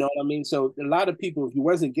 right. You know what I mean? So a lot of people, if you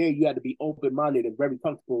wasn't gay, you had to be open minded and very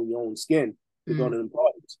comfortable in your own skin to go Mm, to them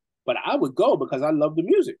parties. But I would go because I love the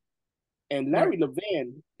music. And right. Larry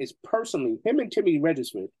Levan is personally, him and Timmy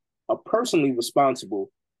Regisford are personally responsible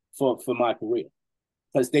for my career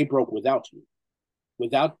because they broke without me.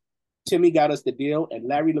 Without Timmy got us the deal, and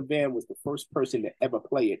Larry Levan was the first person to ever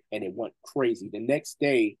play it, and it went crazy. The next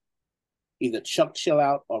day, either Chuck Chill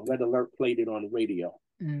Out or Red Alert played it on the radio.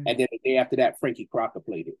 Mm. And then the day after that, Frankie Crocker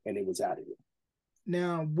played it, and it was out of here.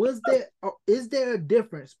 Now, was there or is there a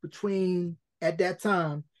difference between at that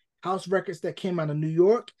time house records that came out of New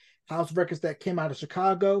York, house records that came out of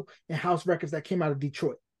Chicago, and house records that came out of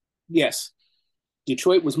Detroit? Yes,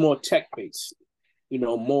 Detroit was more tech based, you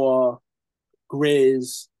know, more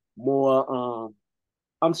Grizz, more.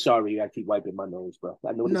 I'm sorry, I keep wiping my nose, bro.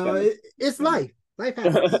 I know this No, got nothing. it's life. Life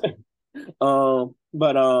happens.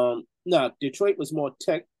 But no, Detroit was more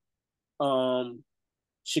tech. Um,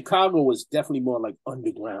 Chicago was definitely more like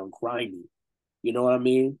underground, grimy. You know what I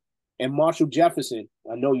mean? And Marshall Jefferson,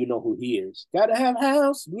 I know you know who he is. Gotta have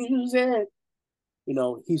house music. You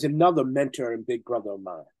know, he's another mentor and big brother of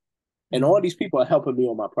mine. And all Mm, these people are helping me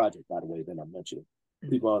on my project, by the way, that I'm mentioning. mm,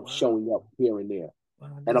 People are wow, showing up here and there. wow,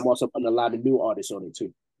 And I'm also putting a lot of new artists on it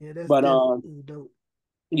too. that's But definitely dope.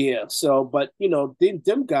 yeah, so but you know,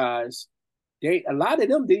 them guys, they a lot of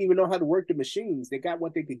them didn't even know how to work the machines. They got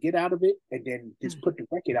what they could get out of it and then just Mm, put the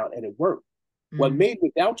record out and it worked. What mm, made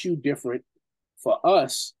Without You different for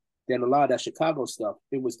us than a lot of that Chicago stuff,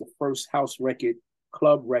 it was the first house record,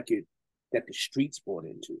 club record that the streets bought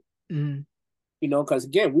into. mm, You know, because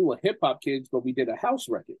again, we were hip hop kids, but we did a house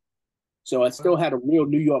record. So I still wow. had a real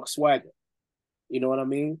New York swagger. You know what I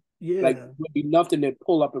mean? Like it Yeah. would be nothing to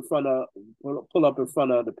pull up in front of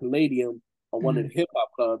the Palladium or one of Mm, the hip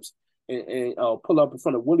hop clubs and pull up in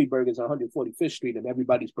front of Willie Burgers on 145th Street, and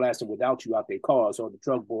everybody's blasting Without You out their cars, or the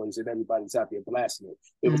drug boys, and everybody's out there blasting it.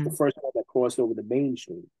 It was the first one that crossed over the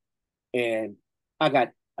mainstream. And I got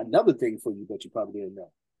another thing for you that you probably didn't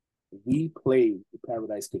know. We played the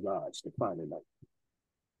Paradise Garage the final night.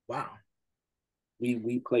 Wow.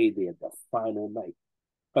 We played there the final night.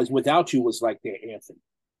 Because Without You was like their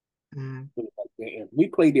anthem. We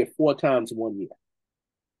played there 4 times in 1 year.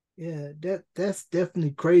 Yeah, that's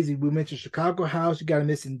definitely crazy. We mentioned Chicago House. You got to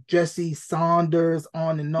mention Jesse Saunders,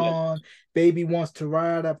 on and on. Baby Wants to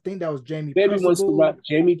Ride. I think that was Jamie Baby Principle. Wants to Ride,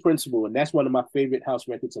 Jamie Principle, and that's one of my favorite house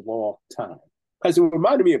records of all time because it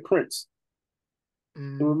reminded me of Prince.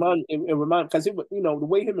 It reminded because it you know the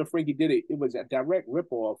way him and Frankie did it, it was a direct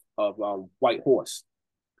ripoff of White Horse.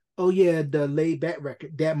 Oh yeah, the laid back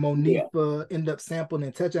record that Monifa ended up sampling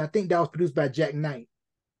and touching. I think that was produced by Jack Knight.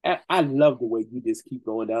 I love the way you just keep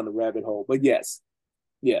going down the rabbit hole. But yes,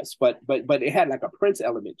 but it had like a Prince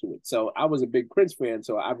element to it. So I was a big Prince fan,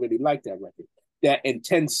 so I really liked that record. That and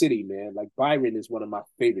 10 City, man, like Byron is one of my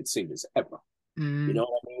favorite singers ever. You know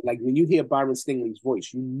what I mean? Like when you hear Byron Stingley's voice,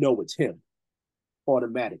 you know it's him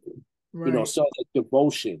automatically. Right. You know, so like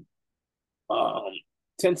Devotion.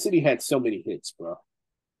 10 City had so many hits, bro.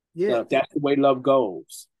 Yeah, That's the Way Love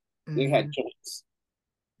Goes. They had joints.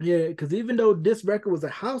 Yeah, because even though this record was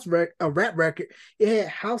a rap record, it had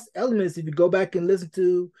house elements. If you go back and listen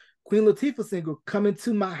to Queen Latifah's single "Coming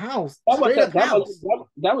to My House,"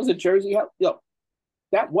 that was a Jersey house. Yo,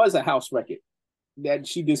 that was a house record that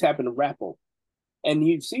she just happened to rap on. And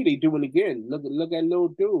you see, they do it again. Look at little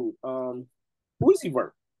dude, Boosie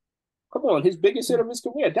Vert. Come on, his biggest hit of his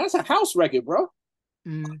career. That's a house record, bro.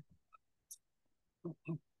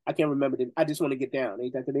 I can't remember it. I Just Want to Get Down.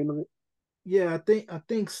 Ain't that the name of it? Yeah, I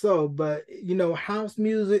think so. But you know, house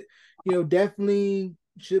music, you know, definitely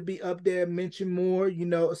should be up there, mentioned more, you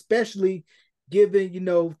know, especially given, you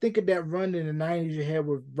know, think of that run in the 90s you had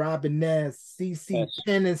with Robin Ness, CC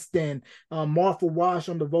Peniston, Martha Wash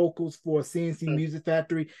on the vocals for CNC Music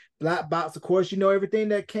Factory, Black Box, of course, you know, everything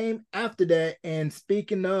that came after that. And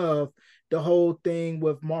speaking of the whole thing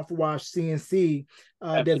with Martha Wash CNC,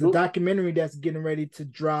 there's a documentary that's getting ready to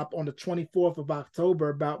drop on the 24th of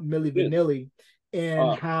October about Milli Vanilli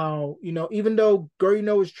and how, you know, even though Girl You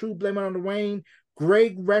Know It's True, Blame It on the Rain,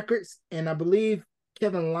 great records, and I believe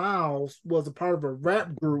Kevin Liles was a part of a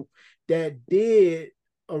rap group that did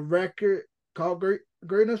a record called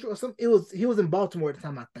Great Notion or something. He was in Baltimore at the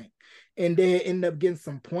time, I think, and they ended up getting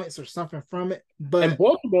some points or something from it. But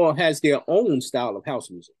Baltimore has their own style of house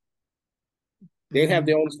music. They have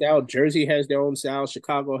their own style. Jersey has their own style.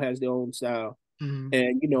 Chicago has their own style.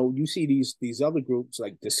 And you know, you see these other groups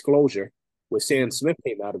like Disclosure, where Sam Smith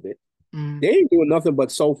came out of it. They ain't doing nothing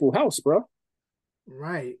but soulful house, bro.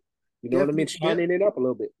 Right. You know what I mean? Shining it up a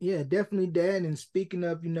little bit. Yeah, definitely that. And speaking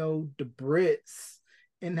of, you know, the Brits,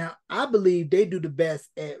 and how I believe they do the best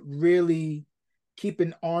at really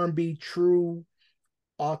keeping R&B true,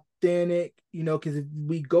 authentic, you know, because if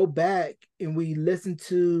we go back and we listen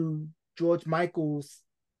to George Michael's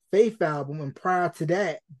Faith album, and prior to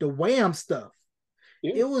that, the Wham stuff,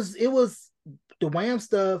 it was the Wham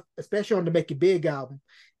stuff, especially on the Make It Big album,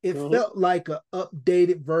 it felt like an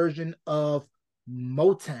updated version of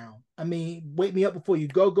Motown. I mean, Wake Me Up Before You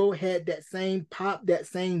Go had that same pop, that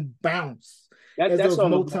same bounce as those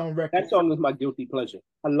Motown records. That song is my guilty pleasure.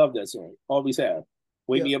 I love that song. Always have.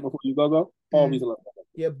 Wake Me Up Before You Go. Always love that.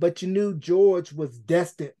 Yeah, but you knew George was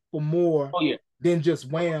destined for more than just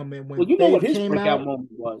Wham. And when you know what his breakout moment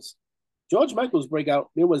was? George Michael's breakout,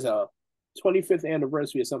 there was a 25th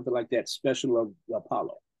anniversary or something like that, special of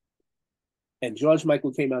Apollo. And George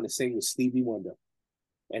Michael came out and sang with Stevie Wonder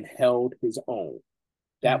and held his own.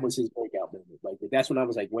 That was his breakout moment. Like that's when I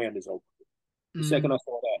was like, Wham is over. The second I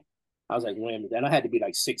saw that, I was like, Wham. And I had to be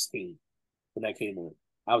like 16 when that came on.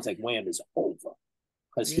 I was like, Wham is over.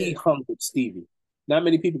 Because he hung with Stevie. Not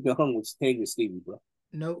many people can hang with Stevie, bro.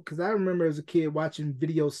 No, because I remember as a kid watching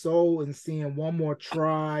Video Soul and seeing One More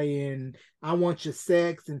Try and I Want Your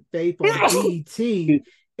Sex and Faith on BET,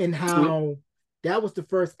 and how that was the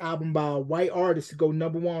first album by a white artist to go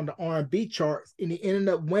 #1 on the R&B charts, and he ended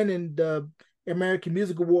up winning the American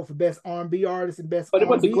Music Award for Best R&B Artist and Best R&B.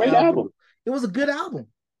 But it was a great album. It was a good album.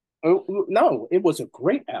 No, it was a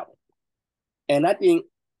great album. And I think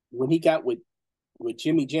when he got with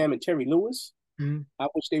Jimmy Jam and Terry Lewis, I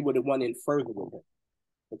wish they would have went in further with him,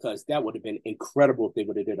 because that would have been incredible if they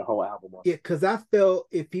would have did a whole album on it. Yeah, because I felt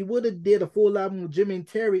if he would have did a full album with Jimmy and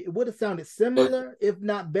Terry, it would have sounded similar, if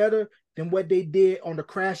not better, than what they did on the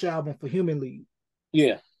Crash album for Human League.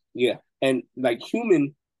 Yeah. And like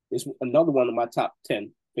Human is another one of my top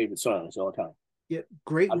 10 favorite songs all time. Yeah,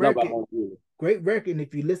 great I love our record. own Wheeler. Great record. And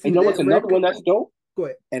if you listen And to you know what's that another one record, that's dope? go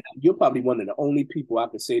ahead. And you're probably one of the only people I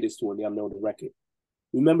can say this to and y'all know the record.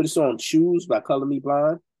 Remember the song Choose by Color Me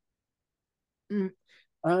Blind? Mm,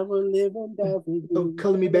 I will live and die for oh, you.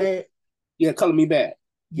 Color Me Bad. Yeah, Color Me Bad.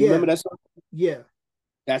 You remember Yeah, that song? yeah.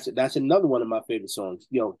 That's another one of my favorite songs.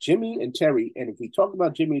 Yo, Jimmy and Terry. And if we talk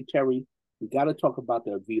about Jimmy and Terry, we got to talk about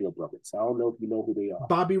the Avila brothers. I don't know if you know who they are.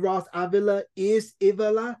 Bobby Ross Avila is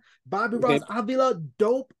Avila. Bobby Ross Okay. Avila,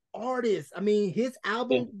 dope artist. I mean, his Yeah.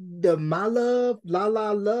 album, the My Love, La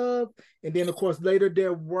La Love, and then of course later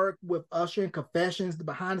their work with Usher and Confessions, the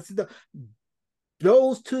behind the scenes.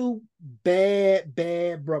 Those two bad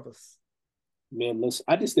brothers. Man, listen,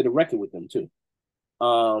 I just did a record with them too.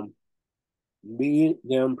 Um, Me and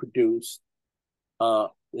them produced.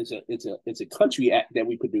 It's a country act that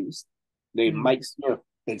we produced named Mm, Mike Smith,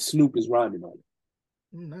 and Snoop is rhyming on it.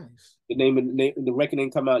 nice. The record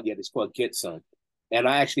ain't come out yet. It's called Get Some, and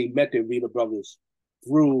I actually met the Avila brothers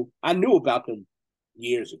through. I knew about them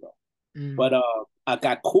years ago, Mm. but I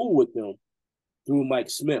got cool with them through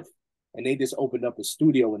Mike Smith, and they just opened up a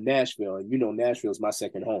studio in Nashville, and you know Nashville's my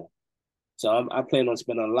second home. So I plan on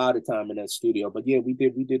spending a lot of time in that studio. But yeah, we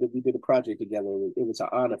did a project together. It was an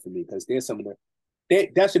honor for me because there's some of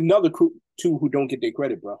that's another crew too who don't get their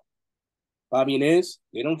credit, bro. Bobby and Iz,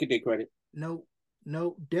 they don't get their credit. No,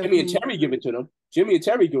 no, Jimmy and definitely. Terry give it to them. Jimmy and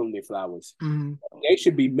Terry give them their flowers. Mm. They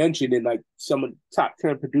should be mentioned in like some of the top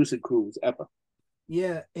 10 producer crews ever.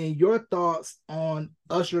 Yeah, and your thoughts on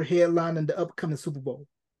Usher headlining the upcoming Super Bowl?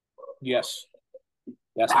 Yes,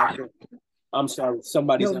 that's my thing. I'm sorry,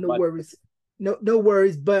 somebody's No, at no my. worries. No, no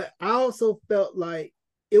worries. But I also felt like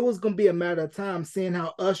it was gonna be a matter of time seeing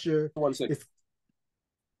how Usher 1 second. is.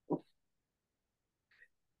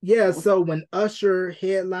 Yeah, so when Usher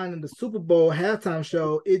headlining the Super Bowl halftime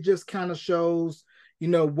show, it just kind of shows,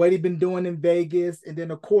 what he been doing in Vegas, and then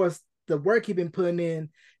of course the work he been putting in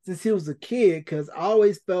since he was a kid. Because I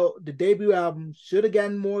always felt the debut album should have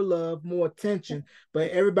gotten more love, more attention, but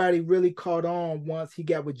everybody really caught on once he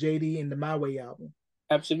got with JD in the My Way album.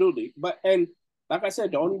 Absolutely. And like I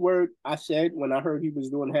said, the only word I said when I heard he was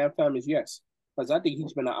doing halftime is yes. Because I think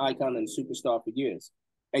he's been an icon and a superstar for years.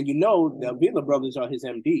 And you know, the Avila brothers are his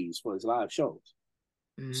MDs for his live shows.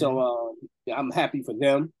 So Mm-hmm. yeah, I'm happy for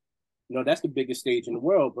them. You know, that's the biggest stage in the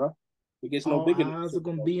world, bro. It gets no All bigger than eyes the are Super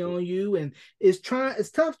gonna Bowl. be on you, and it's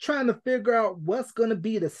tough trying to figure out what's gonna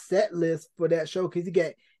be the set list for that show because you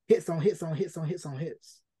got hits on hits on hits on hits on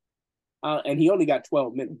hits. And he only got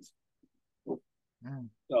 12 minutes. Mm.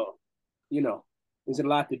 So, you know, there's a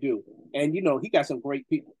lot to do. And, you know, he got some great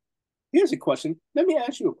people. Here's a question. Let me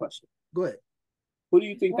ask you a question. Go ahead. Who do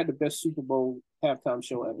you think had the best Super Bowl halftime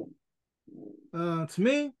show ever? To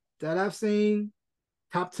me, that I've seen,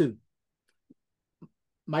 top two.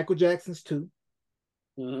 Michael Jackson's two.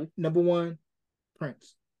 Mm-hmm. Number one,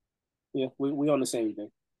 Prince. Yeah, we on the same thing.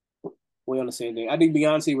 We on the same thing. I think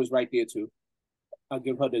Beyonce was right there too. I'll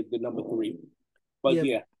give her the number three. But Yeah,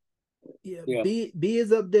 yeah, yeah. yeah. B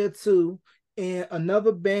is up there too. And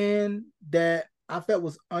another band that I felt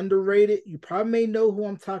was underrated. You probably may know who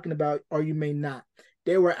I'm talking about, or you may not.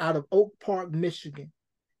 They were out of Oak Park, Michigan.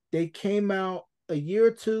 They came out a year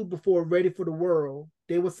or two before Ready for the World.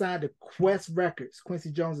 They were signed to Quest Records,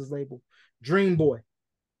 Quincy Jones's label. Dream Boy.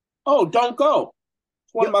 Oh, Don't Go.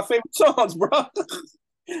 It's one of Yep. my favorite songs, bro.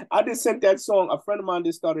 I just sent that song. A friend of mine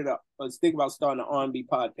just started up. Was thinking about starting an R&B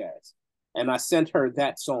podcast, and I sent her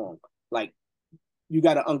that song. Like, you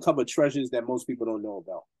got to uncover treasures that most people don't know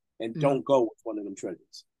about, and Mm. Don't Go was one of them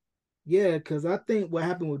treasures. Yeah, because I think what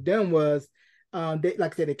happened with them was, they,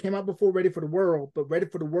 like I said, they came out before Ready for the World, but Ready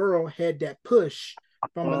for the World had that push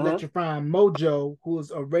from Uh-huh. Electrifying Mojo, who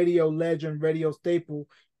was a radio legend, radio staple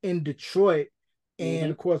in Detroit. And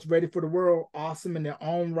Mm-hmm. of course, Ready for the World, awesome in their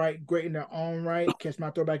own right, great in their own right. Catch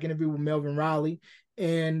my throwback interview with Melvin Riley.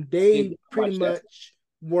 And Yeah, they pretty watch that. much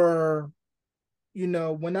were,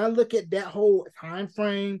 when I look at that whole time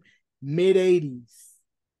frame, mid 80s,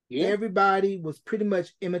 Yeah. everybody was pretty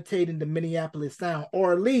much imitating the Minneapolis sound,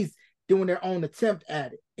 or at least doing their own attempt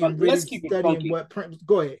at it and really Let's keep it studying funky. what Prince.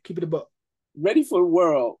 Go ahead, keep it a book. Ready for the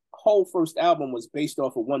World, whole first album was based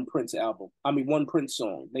off of one Prince album. I mean, one Prince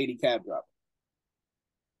song, Lady Cab Driver.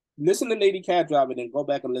 Listen to Lady Cab Driver, then go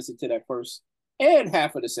back and listen to that first and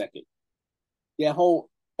half of the second. That whole,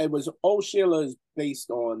 it was Old Sheila is based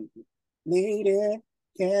on Lady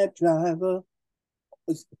Cab Driver.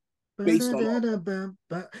 It's based on all.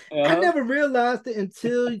 I Uh-huh. never realized it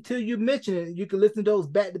until you mentioned it. You can listen to those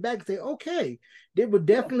back to back and say, okay, they were Yeah.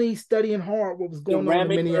 definitely studying hard what was The going on in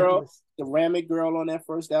Rabbit Girl, Minneapolis. Ceramic Girl on that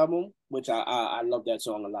first album, which I love that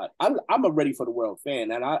song a lot. I'm a Ready for the World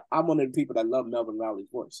fan, and I'm one of the people that love Melvin Riley's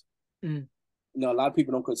voice. Mm. You know, a lot of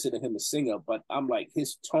people don't consider him a singer, but I'm like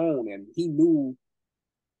his tone, and he knew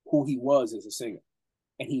who he was as a singer,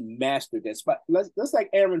 and he mastered that spot. Let's like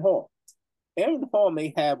Aaron Hall. Aaron Hall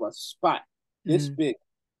may have a spot this big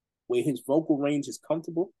where his vocal range is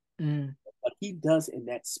comfortable. What he does in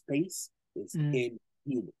that space is inhuman.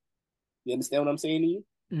 You understand what I'm saying to you?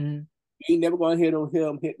 You ain't never gonna hear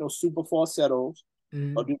him hit no super falsettos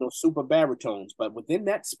or do no super baritones, but within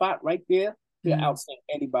that spot right there, he'll outsing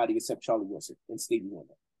anybody except Charlie Wilson and Stevie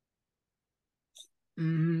Wonder.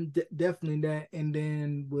 Definitely that. And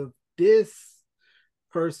then with this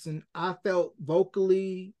person, I felt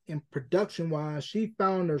vocally and production wise, she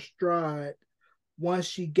found her stride once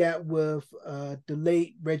she got with the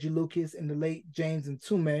late Reggie Lucas and the late James and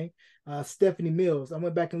Tume, Stephanie Mills. I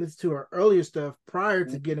went back and listened to her earlier stuff prior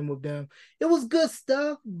to getting with them. It was good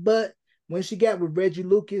stuff, but when she got with Reggie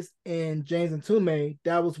Lucas and James and Tume,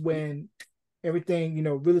 that was when everything,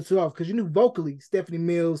 really took off. Because you knew vocally Stephanie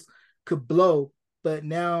Mills could blow, but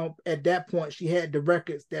now at that point she had the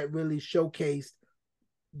records that really showcased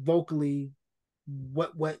vocally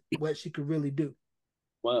what she could really do.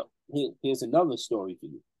 Well, here's another story for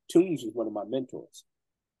you. Tunes was one of my mentors.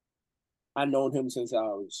 I known him since I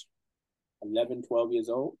was 11, 12 years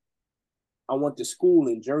old. I went to school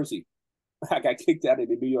in Jersey. I got kicked out of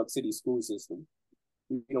the New York City school system.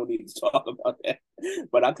 We don't need to talk about that.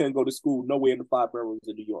 But I couldn't go to school nowhere in the 5 boroughs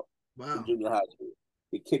of New York. Wow. In junior high school.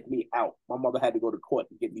 They kicked me out. My mother had to go to court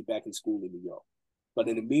to get me back in school in New York. But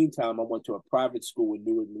in the meantime, I went to a private school in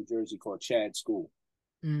Newark, New Jersey called Chad School.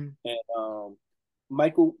 And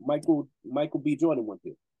Michael B. Jordan went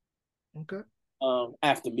there. Okay.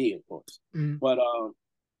 After me, of course. But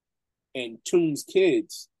and Tune's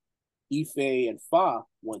kids, Ife and Fa,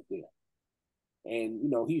 went there. And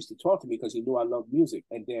he used to talk to me because he knew I loved music.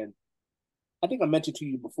 And then I think I mentioned to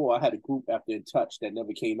you before, I had a group after Entouch that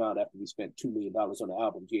never came out after we spent $2 million on the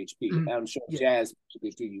album, GHP. I'm sure Jazz mentioned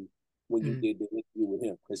it to you when you did the interview with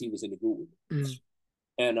him because he was in the group with me.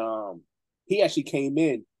 And he actually came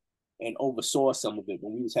in and oversaw some of it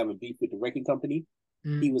when we was having beef with the record company.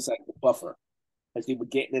 He was like the buffer as they were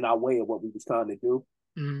getting in our way of what we was trying to do.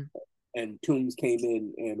 And Tunes came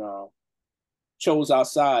in and chose our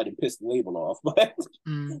side and pissed the label off. But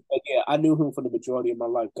yeah, I knew him for the majority of my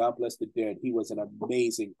life. God bless the dead. He was an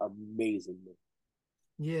amazing, amazing man.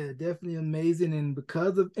 Yeah, definitely amazing. And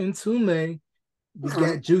because of Entume, we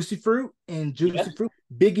got Juicy Fruit and Juicy Fruit,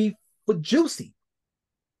 Biggie for Juicy.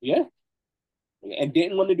 Yeah. And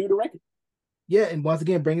didn't want to do the record. Yeah, and once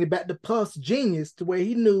again, bringing it back to Puff's genius to where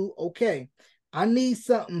he knew, okay, I need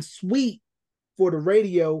something sweet for the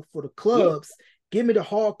radio, for the clubs. Give me the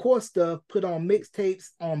hardcore stuff, put on mixtapes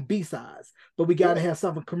on B-sides. But we got to have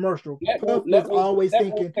something commercial. Puff was always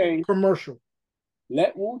thinking commercial.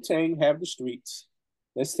 Let Wu-Tang have the streets.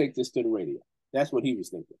 Let's take this to the radio. That's what he was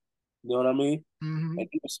thinking. You know what I mean? And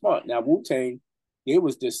he was smart. Now, Wu-Tang, it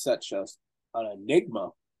was just such an enigma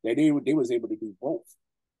that they was able to do both.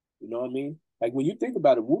 You know what I mean? Like when you think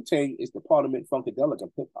about it, Wu-Tang is the Parliament Funkadelic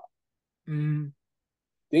of hip-hop.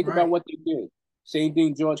 Think about what they did. Same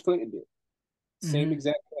thing George Clinton did. Same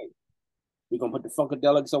exact thing. We're going to put the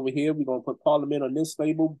Funkadelics over here. We're going to put Parliament on this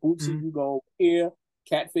label. Bootsy, you go here.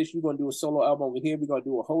 Catfish, you're going to do a solo album over here. We're going to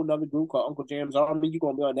do a whole nother group called Uncle Jam's Army. You're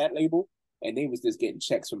going to be on that label. And they was just getting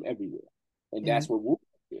checks from everywhere. And that's what Wu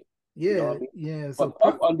did. Yeah, you know what I mean? yeah. So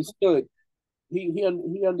Puff understood.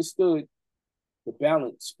 He understood the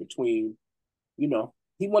balance between,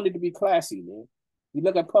 he wanted to be classy, man. You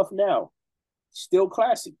look at Puff now, still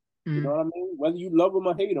classy. You know what I mean? Whether you love him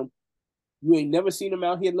or hate him, you ain't never seen him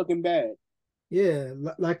out here looking bad. Yeah,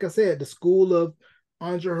 like I said, the school of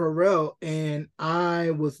Andre Harrell, and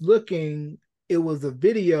I was looking, it was a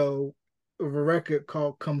video of a record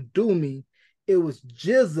called Come Do Me. It was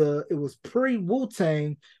GZA, it was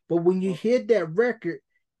pre-Wu-Tang, but when you hear that record,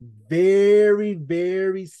 very,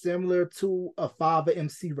 very similar to a Father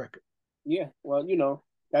MC record. Yeah, well,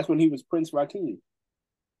 that's when he was Prince Rakeem.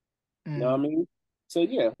 You know what I mean? So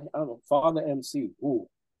yeah, I'm a Father MC. Ooh.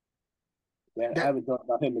 I haven't thought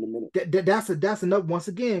about him in a minute. That's enough. Once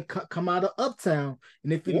again, come out of Uptown,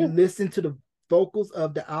 and if you listen to the vocals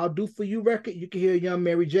of the "I'll Do for You" record, you can hear Young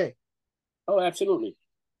Mary J. Oh, absolutely,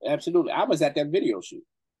 absolutely. I was at that video shoot.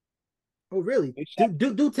 Oh, really?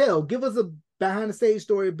 Do tell. Give us a behind the stage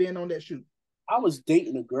story of being on that shoot. I was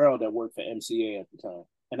dating a girl that worked for MCA at the time,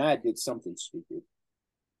 and I did something stupid,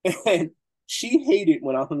 and she hated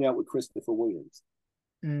when I hung out with Christopher Williams.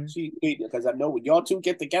 She hated it because I know when y'all two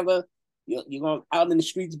get together, you're going out in the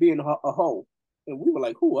streets being a hoe. And we were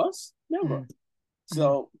like, who, us? Never. Mm, mm,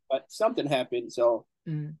 So, but something happened. So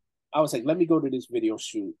mm, I was like, let me go to this video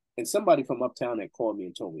shoot. And somebody from uptown had called me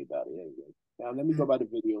and told me about it. Anyway, now let me go mm, by the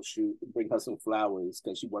video shoot and bring her some flowers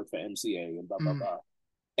because she worked for MCA and blah, blah, mm, blah.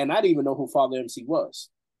 And I didn't even know who Father MC was.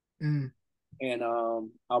 mm, And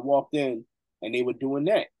I walked in and they were doing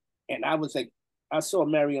that. And I was like, I saw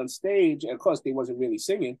Mary on stage. And of course, they wasn't really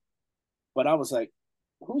singing. But I was like,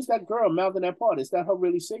 who's that girl mouthing that part? Is that her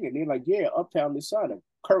really singing? They're like, yeah, Uptown this side.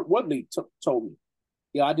 Kurt Woodley told me.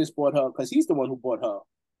 Yeah, I just bought her because he's the one who bought her.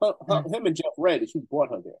 mm, Him and Jeff Red is who bought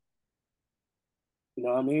her there. You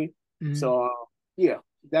know what I mean? mm. So yeah,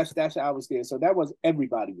 that's how I was there. So that was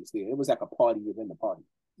everybody was there. It was like a party within the party.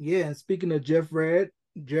 Yeah, and speaking of Jeff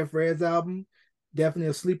Red's album, definitely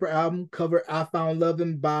a sleeper album. Cover I Found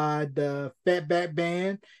Loving by the Fatback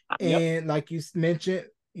Band. Yep, And like you mentioned,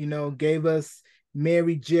 gave us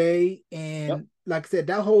Mary J. yep. And like I said,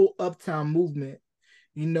 that whole Uptown movement,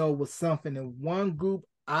 was something. And one group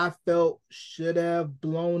I felt should have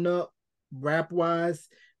blown up rap wise.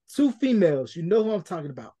 Two females, you know who I'm talking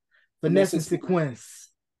about. Vanessa Vanessa and Smith.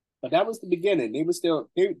 Sequence. But that was the beginning. They were still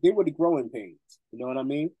they were the growing pains. You know what I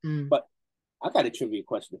mean? Mm. But I got a trivia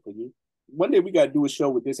question for you. One day we got to do a show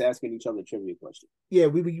with this asking each other trivia questions. Yeah,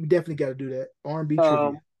 we definitely got to do that. R&B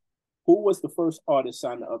trivia. Who was the first artist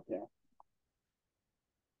signed to Uptown?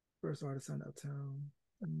 First artist on Uptown.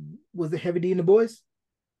 Was it Heavy D and the Boys?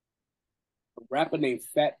 A rapper named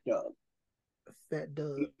Fat Doug. Fat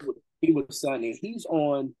Doug. He was signed in. He's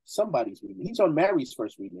on somebody's remix. He's on Mary's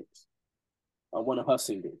first remix. One of her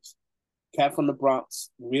singers. Cat from the Bronx,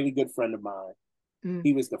 really good friend of mine. Mm.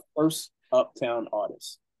 He was the first Uptown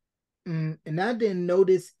artist. And I didn't know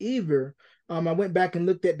this either. I went back and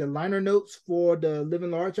looked at the liner notes for the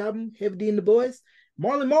Living Large album, Heavy D and the Boys.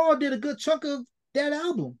 Marlon Marl did a good chunk of that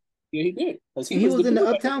album. Yeah, he did. Because he was the in the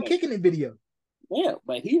dude Uptown Kicking It video. Yeah,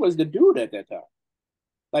 but he was the dude at that time.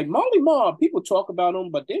 Like Marley Marl, people talk about him,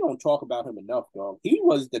 but they don't talk about him enough, dog. He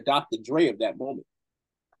was the Dr. Dre of that moment.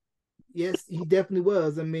 Yes, he definitely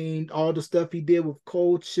was. I mean, all the stuff he did with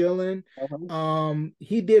Cold Chillin'.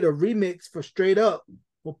 He did a remix for Straight Up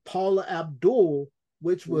with Paula Abdul,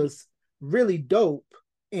 which was really dope.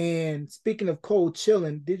 And speaking of Cold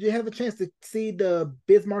Chillin', did you have a chance to see the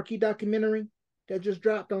Biz Markie documentary that just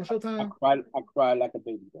dropped on Showtime? I cried like a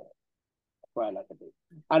baby, dog. I cried like a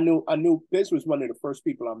baby. I knew Biz was one of the first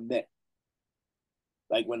people I met.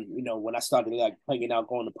 Like when I started like hanging out,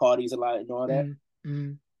 going to parties a lot and all that.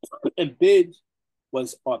 Mm. And Biz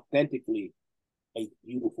was authentically a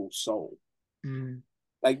beautiful soul. Mm.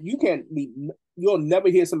 Like you'll never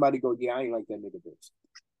hear somebody go, yeah, I ain't like that nigga Biz,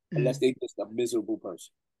 unless they just a miserable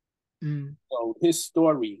person. So his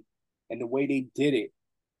story and the way they did it,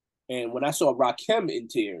 and when I saw Rakim in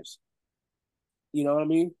tears, you know what I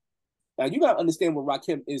mean? Now you gotta understand what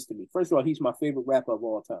Rakim is to me. First of all, he's my favorite rapper of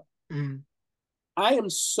all time. I am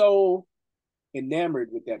so enamored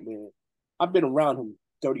with that man. I've been around him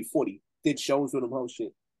 30, 40, did shows with him, whole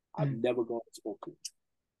shit. I've never gone and spoken.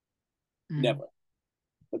 Never.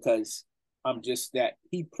 Because I'm just that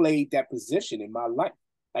he played that position in my life.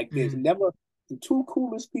 Like there's never the two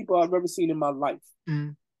coolest people I've ever seen in my life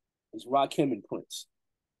is Rakim and Prince.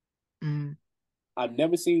 I've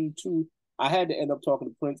never seen two. I had to end up talking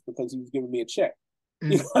to Prince because he was giving me a check.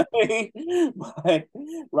 You know what I mean? But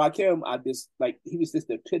Rakim, he was just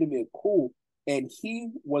the epitome of cool, and he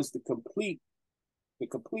was the complete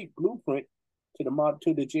blueprint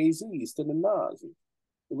to the Jay-Z's, to the Nas.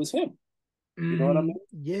 It was him. You know what I mean?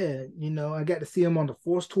 Yeah, I got to see him on the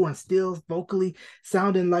Force tour and still vocally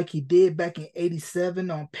sounding like he did back in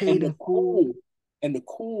 '87 on Paid and Cool. And the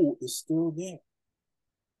cool is still there.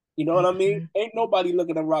 You know what I mean? Ain't nobody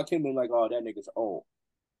looking at Rakim and like, oh, that nigga's old.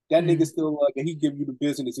 That nigga still like, and he give you the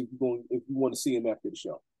business if you want to see him after the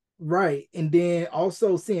show. Right, and then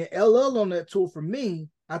also seeing LL on that tour for me,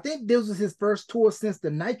 I think this was his first tour since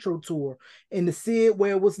the Nitro tour, and to see it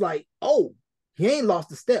where it was like, oh, he ain't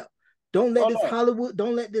lost a step. Don't let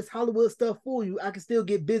this Hollywood stuff fool you. I can still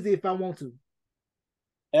get busy if I want to.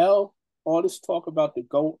 All this talk about the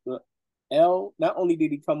GOAT, not only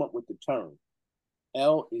did he come up with the term,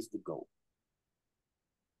 L is the GOAT.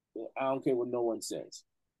 I don't care what no one says.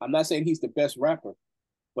 I'm not saying he's the best rapper,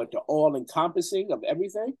 but the all encompassing of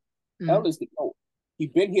everything, L is the GOAT. He's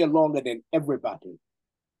been here longer than everybody.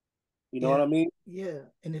 You know what I mean? Yeah.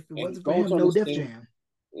 And if it wasn't for him, no Def Jam.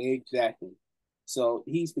 Exactly. So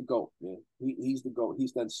he's the GOAT, man. He's the GOAT.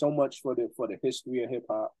 He's done so much for the history of hip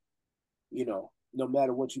hop. You know, no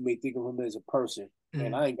matter what you may think of him as a person,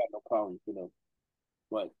 and I ain't got no problem with him.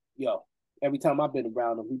 But every time I've been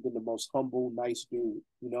around him, he's been the most humble, nice dude.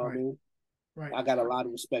 You know what I mean? Right. I got a lot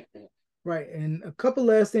of respect for him. Right. And a couple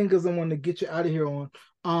last things because I want to get you out of here on.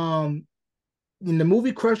 Um, in the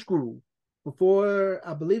movie Crush Groove, before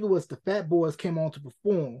I believe it was the Fat Boys came on to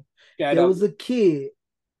perform, Shout there out, was a kid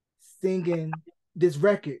singing this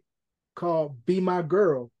record called Be My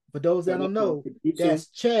Girl. For those that don't know, producer. that's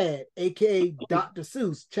Chad, aka Dr.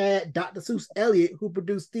 Seuss, Chad Dr. Seuss Elliott, who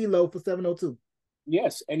produced Stilo for 702.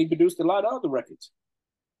 Yes, and he produced a lot of other records.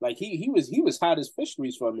 Like he was hot as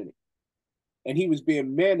fisheries for a minute, and he was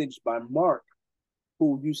being managed by Mark,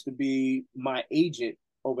 who used to be my agent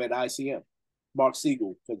over at ICM, Mark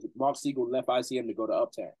Siegel, because Mark Siegel left ICM to go to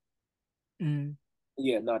Uptown. Mm.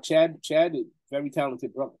 Yeah, now Chad is very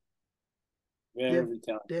talented brother, Def, very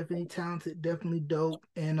talented. definitely talented, definitely dope.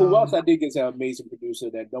 And Who else I think is an amazing producer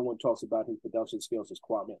that no one talks about his production skills is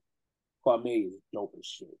Kwame. Kwame is dope as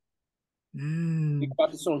shit. Think mm,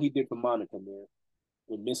 about the song he did for Monica, man,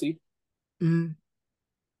 with Missy. mm.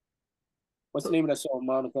 What's the name of that song,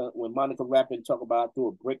 Monica? When Monica rapping, talk about through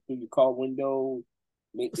a brick through your car window.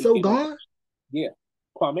 So You know, gone. yeah.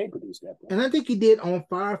 Kwame produced that, bro. And I think he did On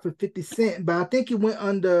Fire for 50 Cent, but I think he went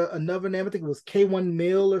under another name. I think it was K1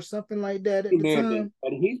 Mill or something like that He at the may have been, time.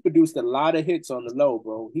 but he's produced a lot of hits on the low,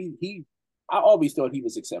 bro. I always thought he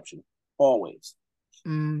was exceptional, always.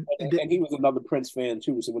 And then, And he was another Prince fan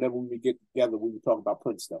too. So whenever we would get together, we would talk about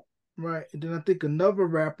Prince stuff. right. And then I think another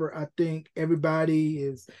rapper, I think everybody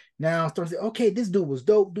is now starting to say, okay, this dude was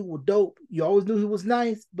dope. You always knew he was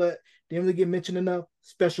nice, but didn't really get mentioned enough.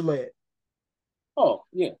 Special Ed. Oh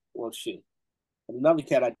yeah, well shit. Another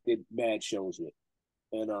cat I did mad shows with,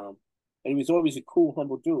 and and he was always a cool,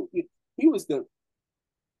 humble dude. He was the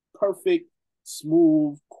perfect,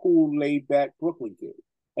 smooth, cool, laid back Brooklyn kid.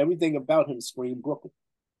 Everything about him screamed Brooklyn.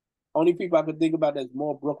 Only people I could think about that's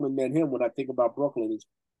more Brooklyn than him when I think about Brooklyn is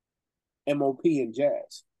MOP and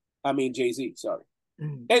Jazz. I mean Jay Z, sorry,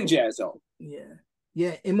 Mm. and Jazz on Yeah.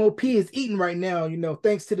 Yeah, MOP is eating right now,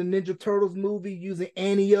 thanks to the Ninja Turtles movie using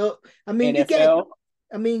Annie up. I mean, you got NFL.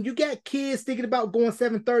 I mean, you got kids thinking about going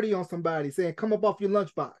 7:30 on somebody saying, come up off your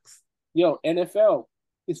lunchbox. Yo, NFL,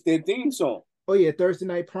 it's their theme song. Oh yeah, Thursday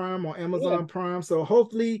Night Prime on Yeah, Amazon Prime. So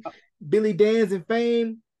hopefully Billy Dan's and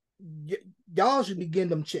Fame, y- y'all should be getting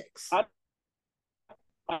them checks. I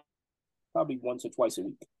probably once or twice a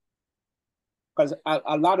week because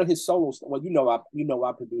a lot of his solo stuff. Well,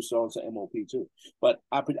 I produce songs for MOP too, but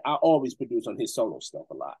I always produce on his solo stuff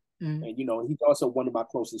a lot, Mm, and he's also one of my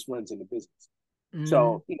closest friends in the business. mm,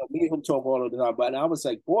 So me and him talk all the time. But I was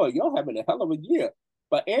like, boy, y'all having a hell of a year.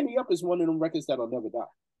 But Andy Up is one of them records that'll never die.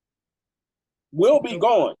 Will be nope,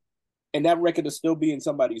 gone, and that record will still be in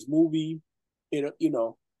somebody's movie. It'll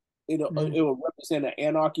mm, it'll represent an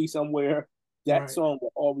anarchy somewhere. That right, song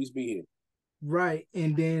will always be here. right.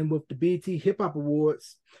 And then with the BT Hip Hop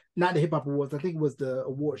Awards, not the Hip Hop Awards, I think it was the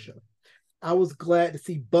award show. I was glad to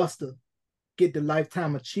see Busta get the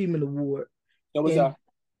Lifetime Achievement Award That was and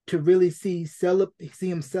to really see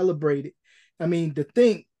him celebrated. I mean, to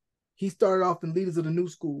think he started off in Leaders of the New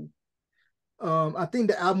School. I think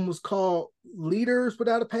the album was called Leaders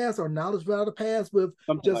Without a Past or Knowledge Without a Past with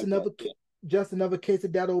something just like that. another Yeah. just another case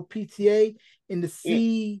of that old PTA and to Yeah.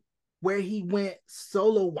 see where he went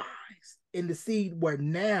solo wise and to see where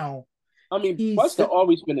now I mean, he's Buster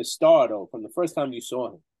always been a star though. From the first time you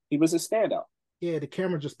saw him, he was a standout. yeah, the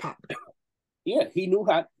camera just popped. Yeah, he knew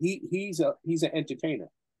how. He's an entertainer,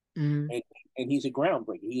 Mm, and he's a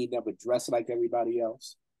groundbreaker. He ain't never dressed like everybody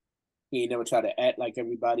else. He ain't never tried to act like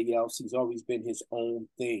everybody else. He's always been his own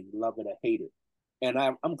thing, love it or hate it. And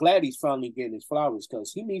I'm glad he's finally getting his flowers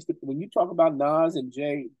because he needs to. When you talk about Nas and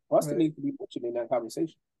Jay, Buster right, needs to be mentioned in that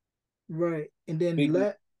conversation. right. And then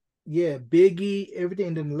Biggie, yeah, Biggie, everything.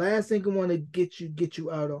 And then the last thing I want to get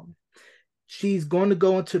you out on. She's going to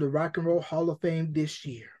go into the Rock and Roll Hall of Fame this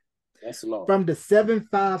year. that's Lord. From the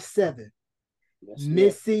 757, Yes, yeah.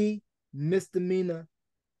 Missy Misdemeanor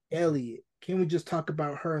Elliott. Can we just talk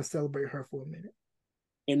about her and celebrate her for a minute?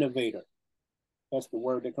 Innovator. That's the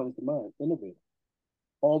word that comes to mind. Innovator.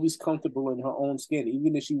 Always comfortable in her own skin,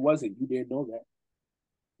 even if she wasn't. You didn't know that.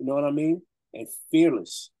 You know what I mean? And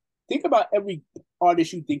fearless. Think about every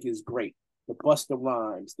artist you think is great. The Busta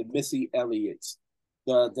Rhymes, the Missy Elliott's,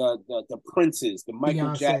 the Princes, the Michael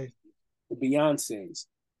Beyonce. Jackson, the Beyonces.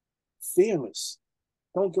 Fearless.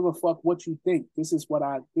 Don't give a fuck what you think. This is what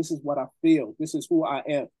I feel. This is who I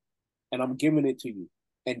am. And I'm giving it to you.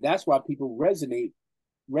 And that's why people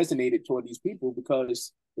resonated toward these people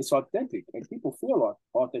because it's authentic and people feel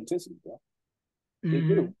authenticity, bro. They Mm-hmm.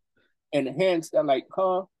 do. And hence they're like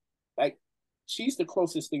she's the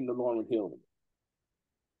closest thing to Lauren Hill.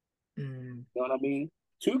 Mm-hmm. You know what I mean?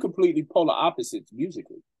 Two completely polar opposites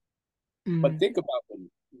musically. But Mm-hmm. think about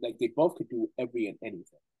them. Like they both could do every and anything.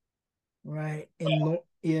 Right.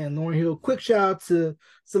 And Lauren Hill. Quick shout out to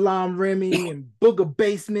Salam Remy and Booger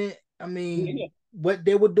Basement. I mean, Yeah. what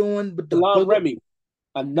they were doing with the Alon Booger. Remy,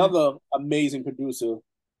 another amazing producer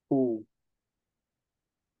who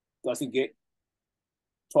doesn't get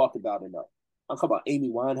talked about enough. I'm talking about Amy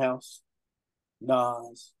Winehouse,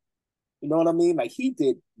 Nas. You know what I mean? Like he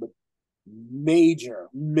did major,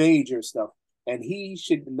 major stuff. And he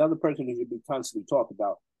should another person who should be constantly talked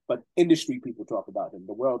about. But industry people talk about him.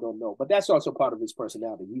 The world don't know. But that's also part of his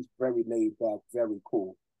personality. He's very laid back, very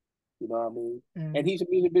cool. You know what I mean? And he's a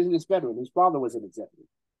music business veteran. His father was an executive.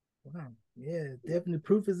 Wow. Yeah, definitely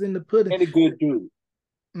proof is in the pudding. And a good dude.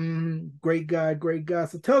 Great guy, great guy.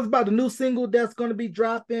 So tell us about the new single that's going to be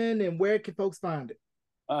dropping and where can folks find it?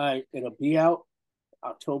 All right, it'll be out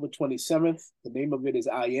October 27th. The name of it is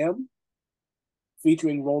I Am,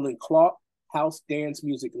 featuring Roland Clark, house dance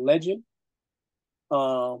music legend.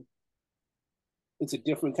 Um, it's a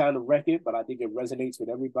different kind of record, but I think it resonates with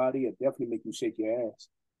everybody. It definitely make you shake your ass.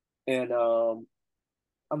 And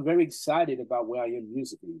I'm very excited about where I am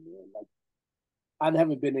musically, man. Like I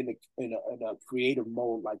haven't been in a creative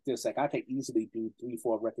mode like this. Like I could easily do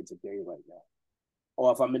 3-4 records a day right now.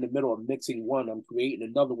 Or if I'm in the middle of mixing one, I'm creating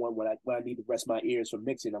another one when I need to rest my ears from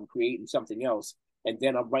mixing. I'm creating something else, and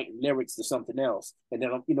then I'm writing lyrics to something else, and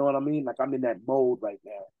then you know what I mean? Like I'm in that mode right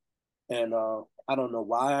now, and I don't know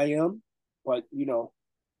why I am, but you know,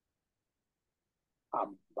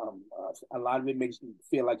 a lot of it makes me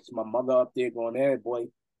feel like it's my mother up there going, "Hey, boy,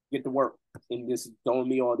 get to work," and this is throwing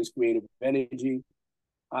me all this creative energy.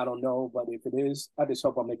 I don't know, but if it is, I just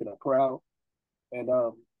hope I'm making her proud, and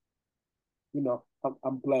you know,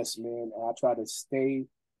 I'm blessed, man. And I try to stay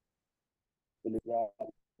in the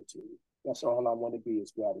gratitude. That's all I want to be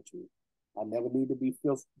is gratitude. I never need to be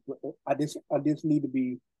filthy. I just need to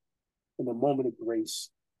be in a moment of grace.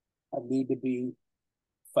 I need to be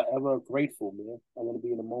forever grateful, man. I want to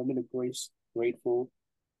be in a moment of grace, grateful,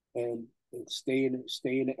 and stay in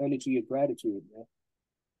the energy of gratitude, man.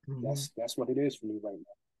 That's what it is for me right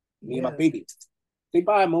now. Me and my Yeah. baby. Say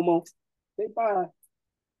bye, Momo. Say bye.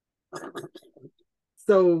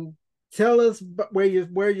 So tell us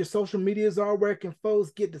where your social medias are. Where can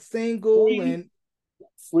folks get the single Free, and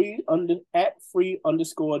free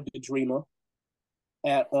underscore the dreamer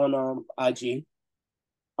at on IG.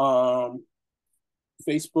 Um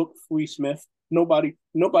Facebook, Free Smith. Nobody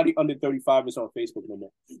under 35 is on Facebook no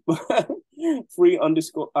more.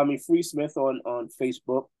 Free Smith on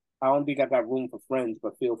Facebook. I don't think I got room for friends,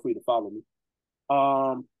 but feel free to follow me.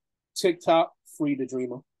 TikTok, Free the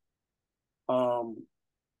Dreamer. Um,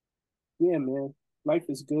 yeah, man. Life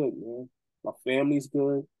is good, man. My family's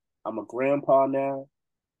good. I'm a grandpa now.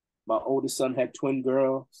 My oldest son had twin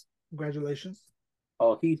girls. congratulations.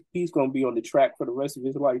 Oh, he's gonna be on the track for the rest of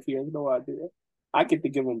his life. He has no idea. I get to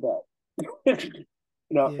give him back.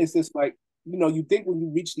 Yeah. It's just like, you think when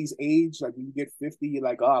you reach these age, like when you get 50, you're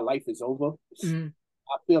like, oh, life is over. Mm,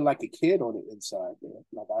 I feel like a kid on the inside, man.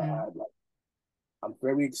 Like mm. I'm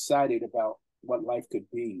very excited about what life could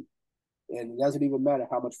be. And it doesn't even matter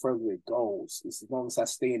how much further it goes. It's as long as I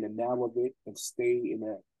stay in the now of it and stay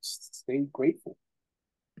grateful.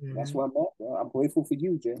 That's Mm. where I'm at, man. I'm grateful for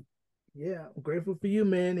you, Jay. Yeah, I'm grateful for you,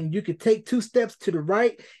 man. And you can take 2 steps to the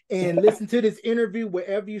right and listen to this interview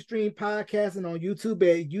wherever you stream podcasts and on YouTube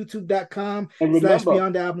at And youtube.com/slash remember,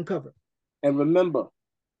 beyond the album cover. and remember,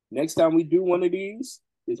 next time we do one of these,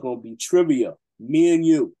 it's gonna be trivia, me and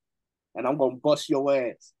you, and I'm gonna bust your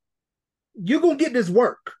ass. You're gonna get this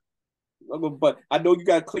work. But I know you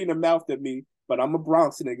got cleaner mouth than me, but I'm a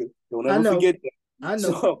Bronx nigga. Don't I ever know. forget that. I know.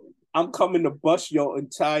 So I'm coming to bust your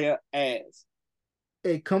entire ass.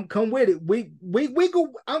 Hey, come with it. We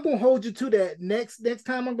go. I'm gonna hold you to that. Next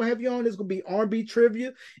time I'm gonna have you on, it's gonna be R&B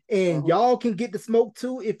trivia, and Uh-huh. y'all can get the smoke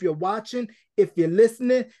too if you're watching. If you're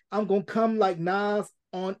listening, I'm gonna come like Nas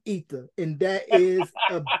on Ether, and that is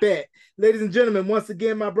a bet. Ladies and gentlemen, once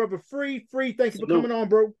again, my brother Free. Thank you for Salute. coming on,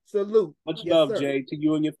 bro. Salute. Much Yes, love, sir. Jay, to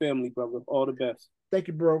you and your family, brother. All the best. Thank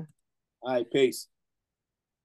you, bro. All right, peace.